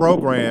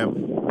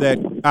program, that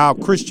our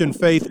Christian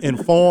faith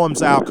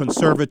informs our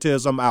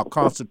conservatism, our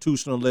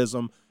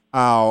constitutionalism,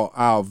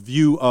 our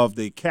view of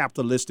the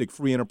capitalistic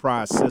free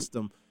enterprise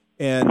system,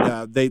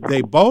 and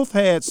they both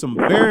had some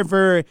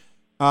very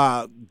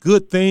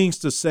good things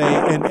to say,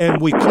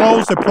 and we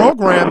closed the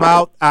program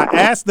out. I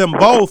asked them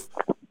both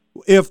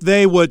if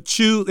they would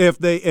choose, if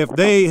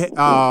they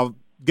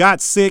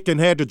got sick and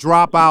had to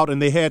drop out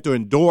and they had to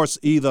endorse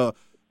either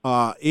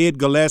Ed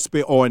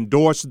Gillespie or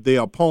endorse the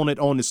opponent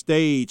on the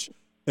stage,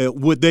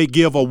 would they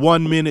give a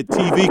 1-minute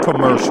TV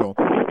commercial?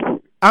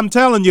 I'm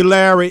telling you,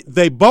 Larry,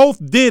 they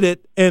both did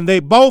it, and they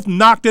both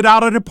knocked it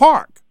out of the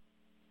park.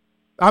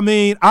 I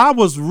mean, I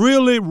was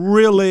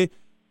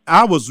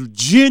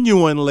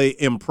genuinely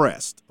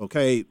impressed,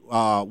 okay,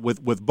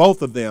 with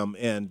both of them.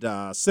 And,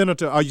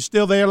 Senator, are you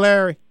still there,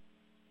 Larry?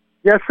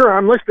 Yes, sir.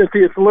 I'm listening to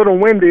you. It's a little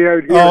windy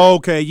out here. Oh,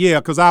 okay, yeah,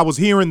 because I was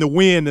hearing the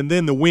wind, and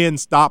then the wind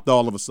stopped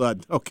all of a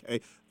sudden. Okay,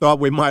 thought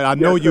we might. I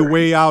know you're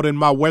way out in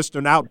my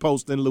western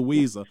outpost in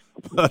Louisa,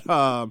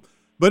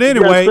 But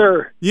anyway, yes,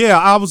 sir. yeah,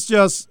 I was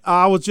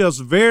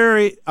just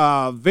very,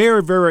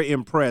 very, very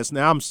impressed.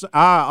 Now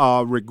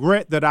I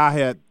regret that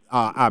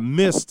I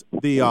missed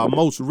the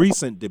most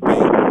recent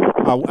debate.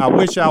 I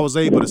wish I was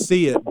able to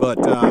see it, but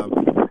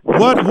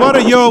what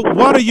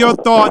are your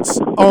thoughts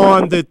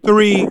on the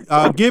three?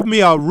 Give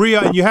me a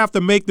real, and you have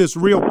to make this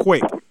real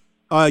quick.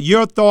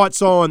 Your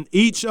thoughts on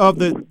each of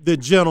the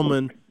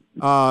gentlemen,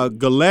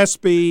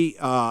 Gillespie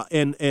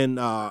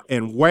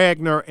and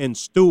Wagner and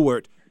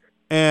Stewart,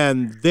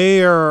 and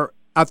they're,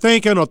 I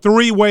think, in a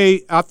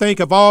three-way. I think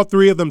if all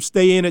three of them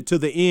stay in it to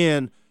the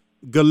end,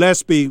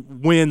 Gillespie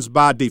wins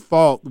by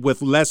default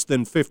with less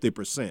than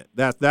 50%.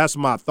 That's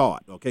my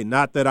thought. Okay,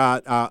 not that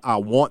I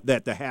want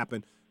that to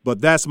happen,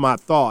 but that's my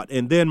thought.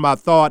 And then my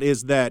thought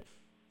is that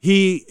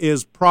he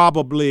is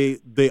probably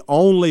the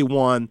only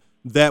one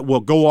that will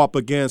go up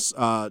against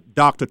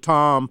Dr.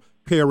 Tom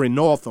Perry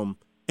Northam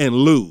and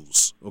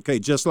lose. Okay,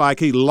 just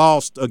like he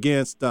lost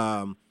against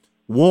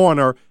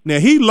Warner. Now,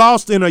 he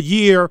lost in a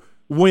year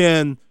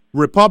when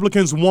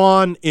Republicans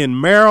won in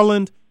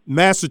Maryland,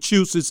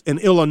 Massachusetts, and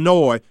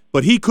Illinois,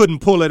 but he couldn't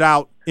pull it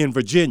out in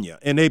Virginia,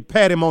 and they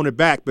pat him on the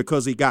back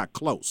because he got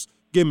close.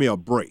 Give me a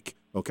break,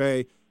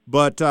 okay?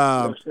 But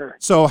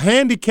so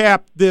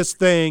handicap this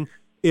thing.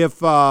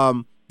 If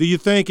do you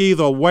think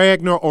either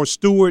Wagner or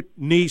Stewart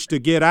needs to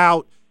get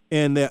out,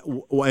 and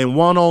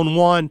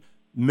one-on-one,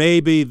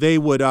 maybe they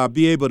would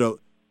be able to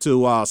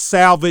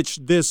salvage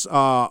this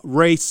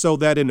race so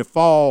that in the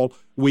fall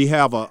we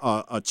have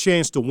a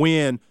chance to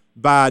win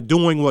by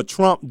doing what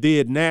Trump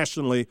did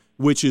nationally,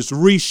 which is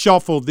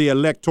reshuffle the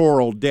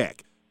electoral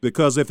deck.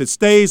 Because if it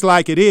stays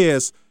like it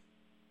is,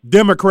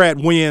 Democrat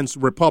wins,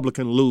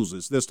 Republican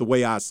loses. That's the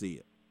way I see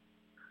it.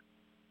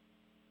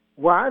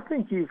 Well, I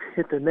think you've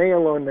hit the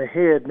nail on the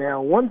head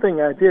now. One thing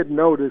I did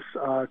notice,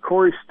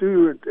 Corey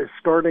Stewart is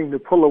starting to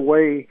pull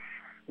away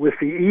with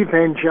the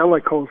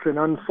evangelicals, and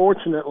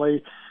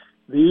unfortunately,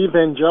 the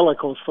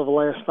evangelicals for the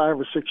last 5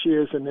 or 6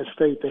 years in this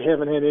state, they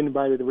haven't had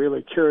anybody to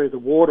really carry the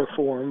water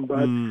for them.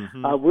 But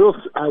I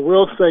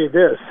will say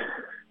this.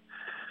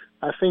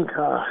 I think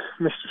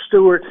Mr.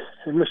 Stewart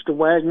and Mr.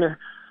 Wagner,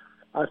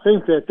 I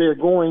think that they're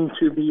going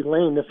to be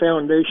laying the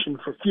foundation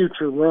for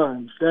future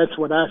runs. That's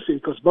what I see,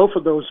 because both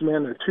of those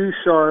men are too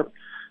sharp,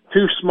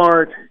 too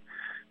smart,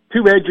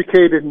 too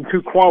educated, and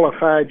too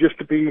qualified just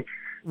to be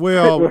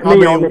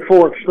on the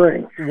fourth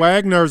string.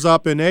 Wagner's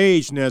up in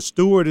age now.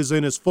 Stewart is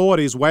in his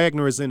 40s.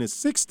 Wagner is in his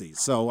 60s.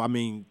 So, I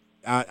mean,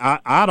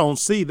 I don't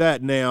see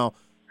that now.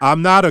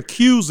 I'm not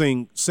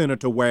accusing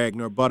Senator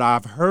Wagner, but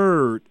I've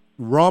heard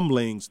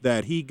rumblings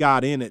that he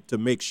got in it to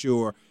make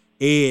sure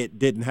Ed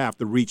didn't have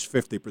to reach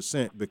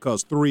 50%,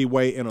 because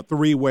in a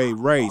three-way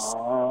race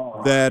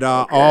that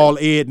all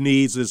Ed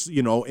needs is,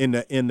 in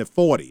the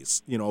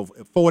 40s.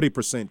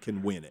 40%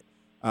 can win it.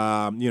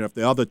 If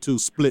the other two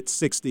split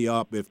 60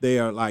 up, if they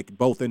are like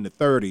both in the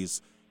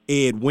 30s,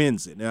 Ed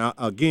wins it. Now,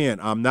 again,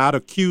 I'm not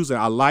accusing.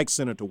 I like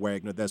Senator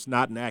Wagner. That's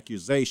not an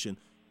accusation.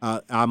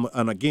 I am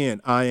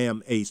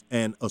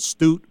an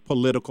astute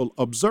political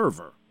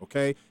observer,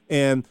 okay?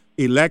 And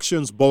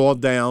elections boil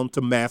down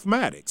to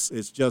mathematics.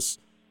 It's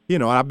just,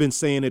 I've been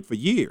saying it for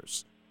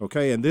years,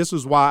 okay? And this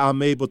is why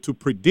I'm able to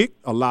predict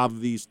a lot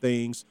of these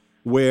things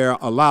where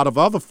a lot of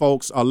other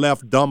folks are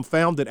left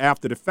dumbfounded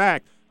after the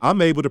fact.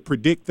 I'm able to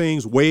predict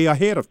things way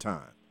ahead of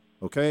time,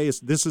 okay?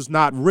 This is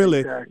not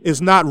really,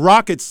 it's not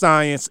rocket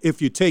science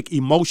if you take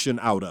emotion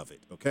out of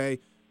it, okay?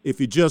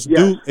 If you just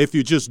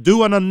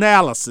do an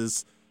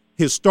analysis,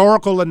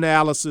 historical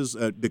analysis,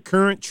 the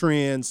current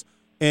trends,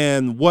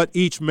 and what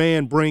each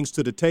man brings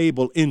to the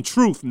table in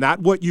truth,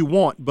 not what you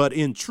want, but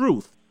in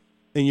truth,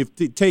 and you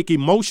take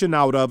emotion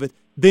out of it,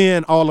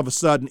 then all of a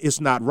sudden it's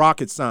not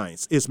rocket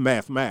science, it's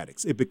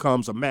mathematics. It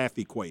becomes a math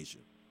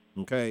equation,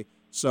 okay?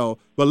 So,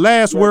 but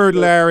last word,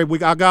 Larry,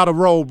 I got to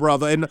roll,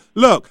 brother. And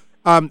look,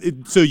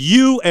 to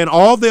you and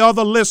all the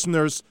other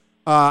listeners,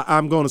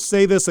 I'm going to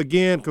say this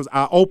again because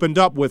I opened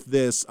up with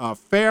this.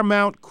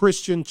 Fairmount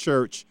Christian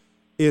Church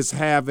is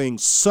having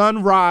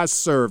sunrise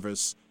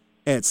service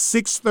at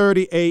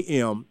 6:30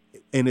 a.m.,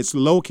 and it's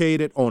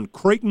located on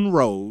Creighton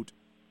Road,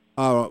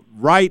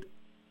 right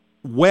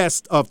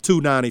west of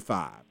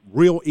 295.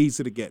 Real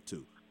easy to get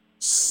to.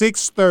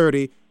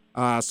 6:30.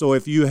 So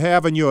if you're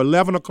having your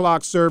 11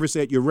 o'clock service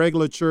at your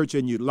regular church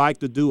and you'd like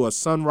to do a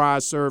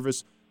sunrise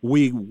service,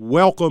 we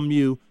welcome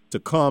you to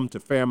come to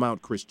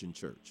Fairmount Christian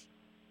Church.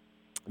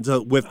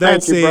 So with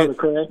that said,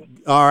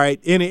 all right,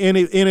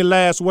 any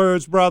last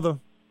words, brother?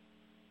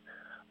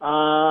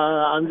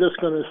 I'm just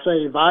going to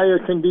say, vaya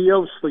con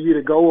Dios, for you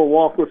to go or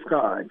walk with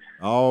God.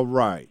 All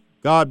right.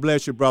 God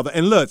bless you, brother.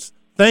 And look,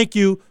 thank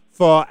you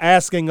for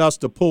asking us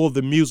to pull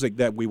the music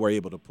that we were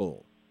able to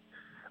pull.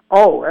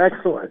 Oh,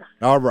 excellent.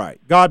 All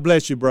right. God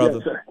bless you, brother.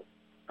 Yes, sir.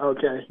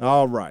 Okay.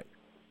 All right.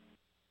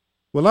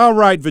 Well, all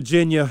right,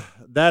 Virginia.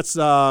 That's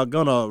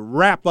going to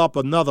wrap up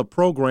another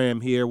program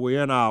here.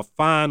 We're in our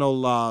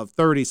final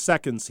 30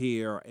 seconds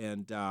here,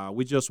 and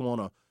we just want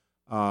to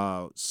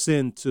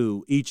send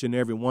to each and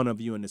every one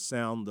of you in the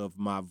sound of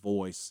my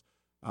voice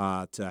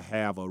to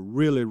have a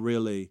really,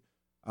 really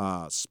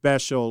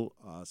special,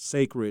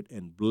 sacred,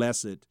 and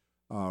blessed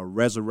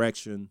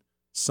Resurrection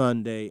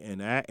Sunday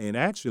and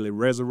actually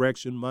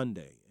Resurrection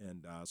Monday.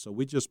 And so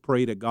we just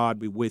pray that God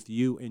be with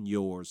you and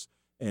yours,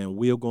 and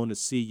we're going to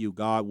see you,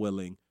 God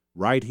willing,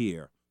 right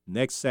here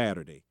next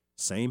Saturday,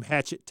 same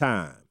hatchet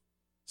time,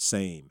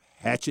 same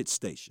hatchet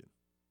station.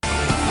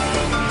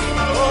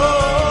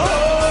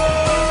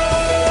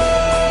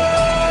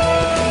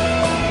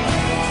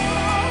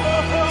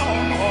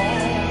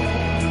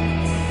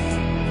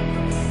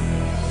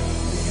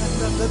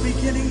 At the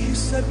beginning he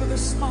said with a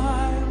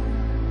smile,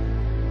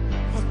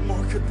 what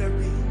more could there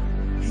be?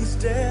 He's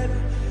dead.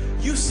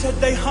 You said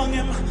they hung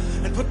him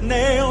and put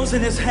nails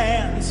in his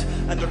hands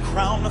and a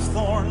crown of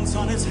thorns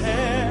on his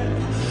head.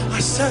 I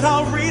said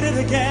I'll read it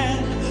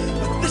again,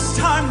 but this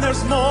time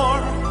there's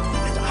more,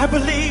 and I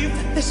believe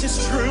that this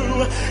is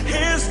true.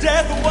 His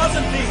death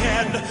wasn't the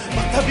end,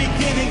 but the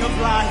beginning of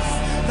life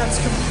that's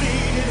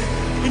completed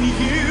in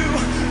you.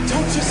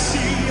 Don't you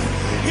see?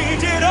 He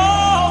did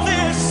all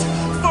this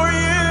for you.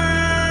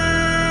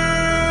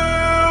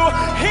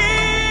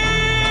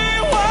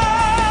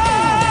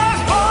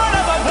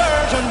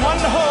 One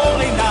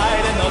holy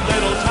night in the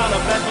little town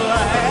of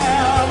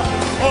Bethlehem,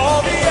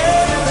 all the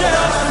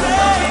angels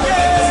singing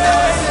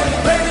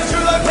praises to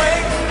the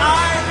great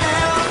I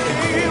am.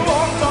 He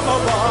walked on the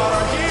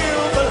water,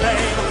 healed the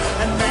lame,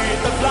 and made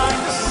the blind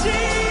to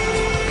see.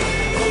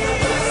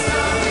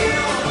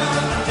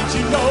 Did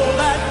you know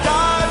that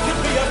God can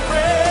be a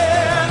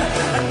friend?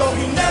 And though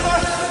he never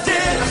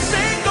did a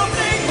single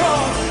thing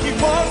wrong, he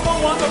was the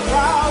one the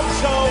crowd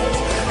chose.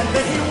 And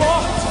then he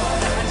walked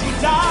and he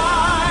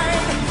died.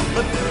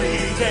 But 3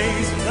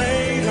 days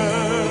later,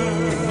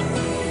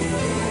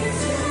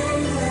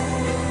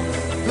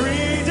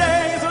 3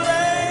 days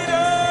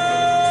later,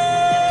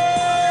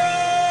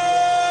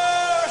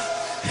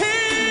 he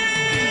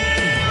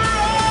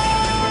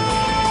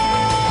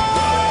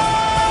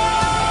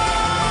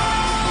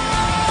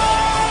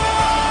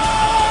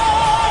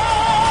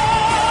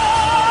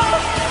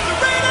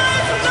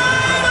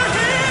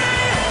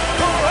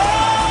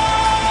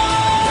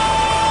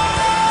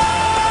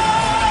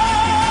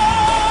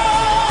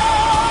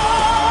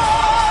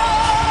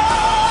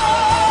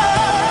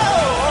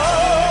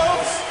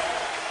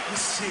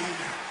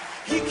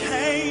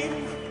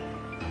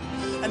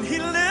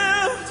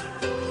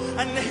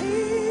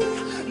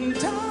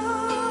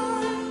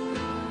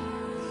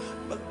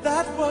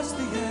was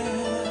the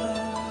end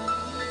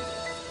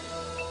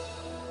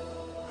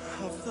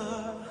of the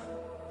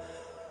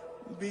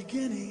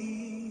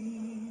beginning.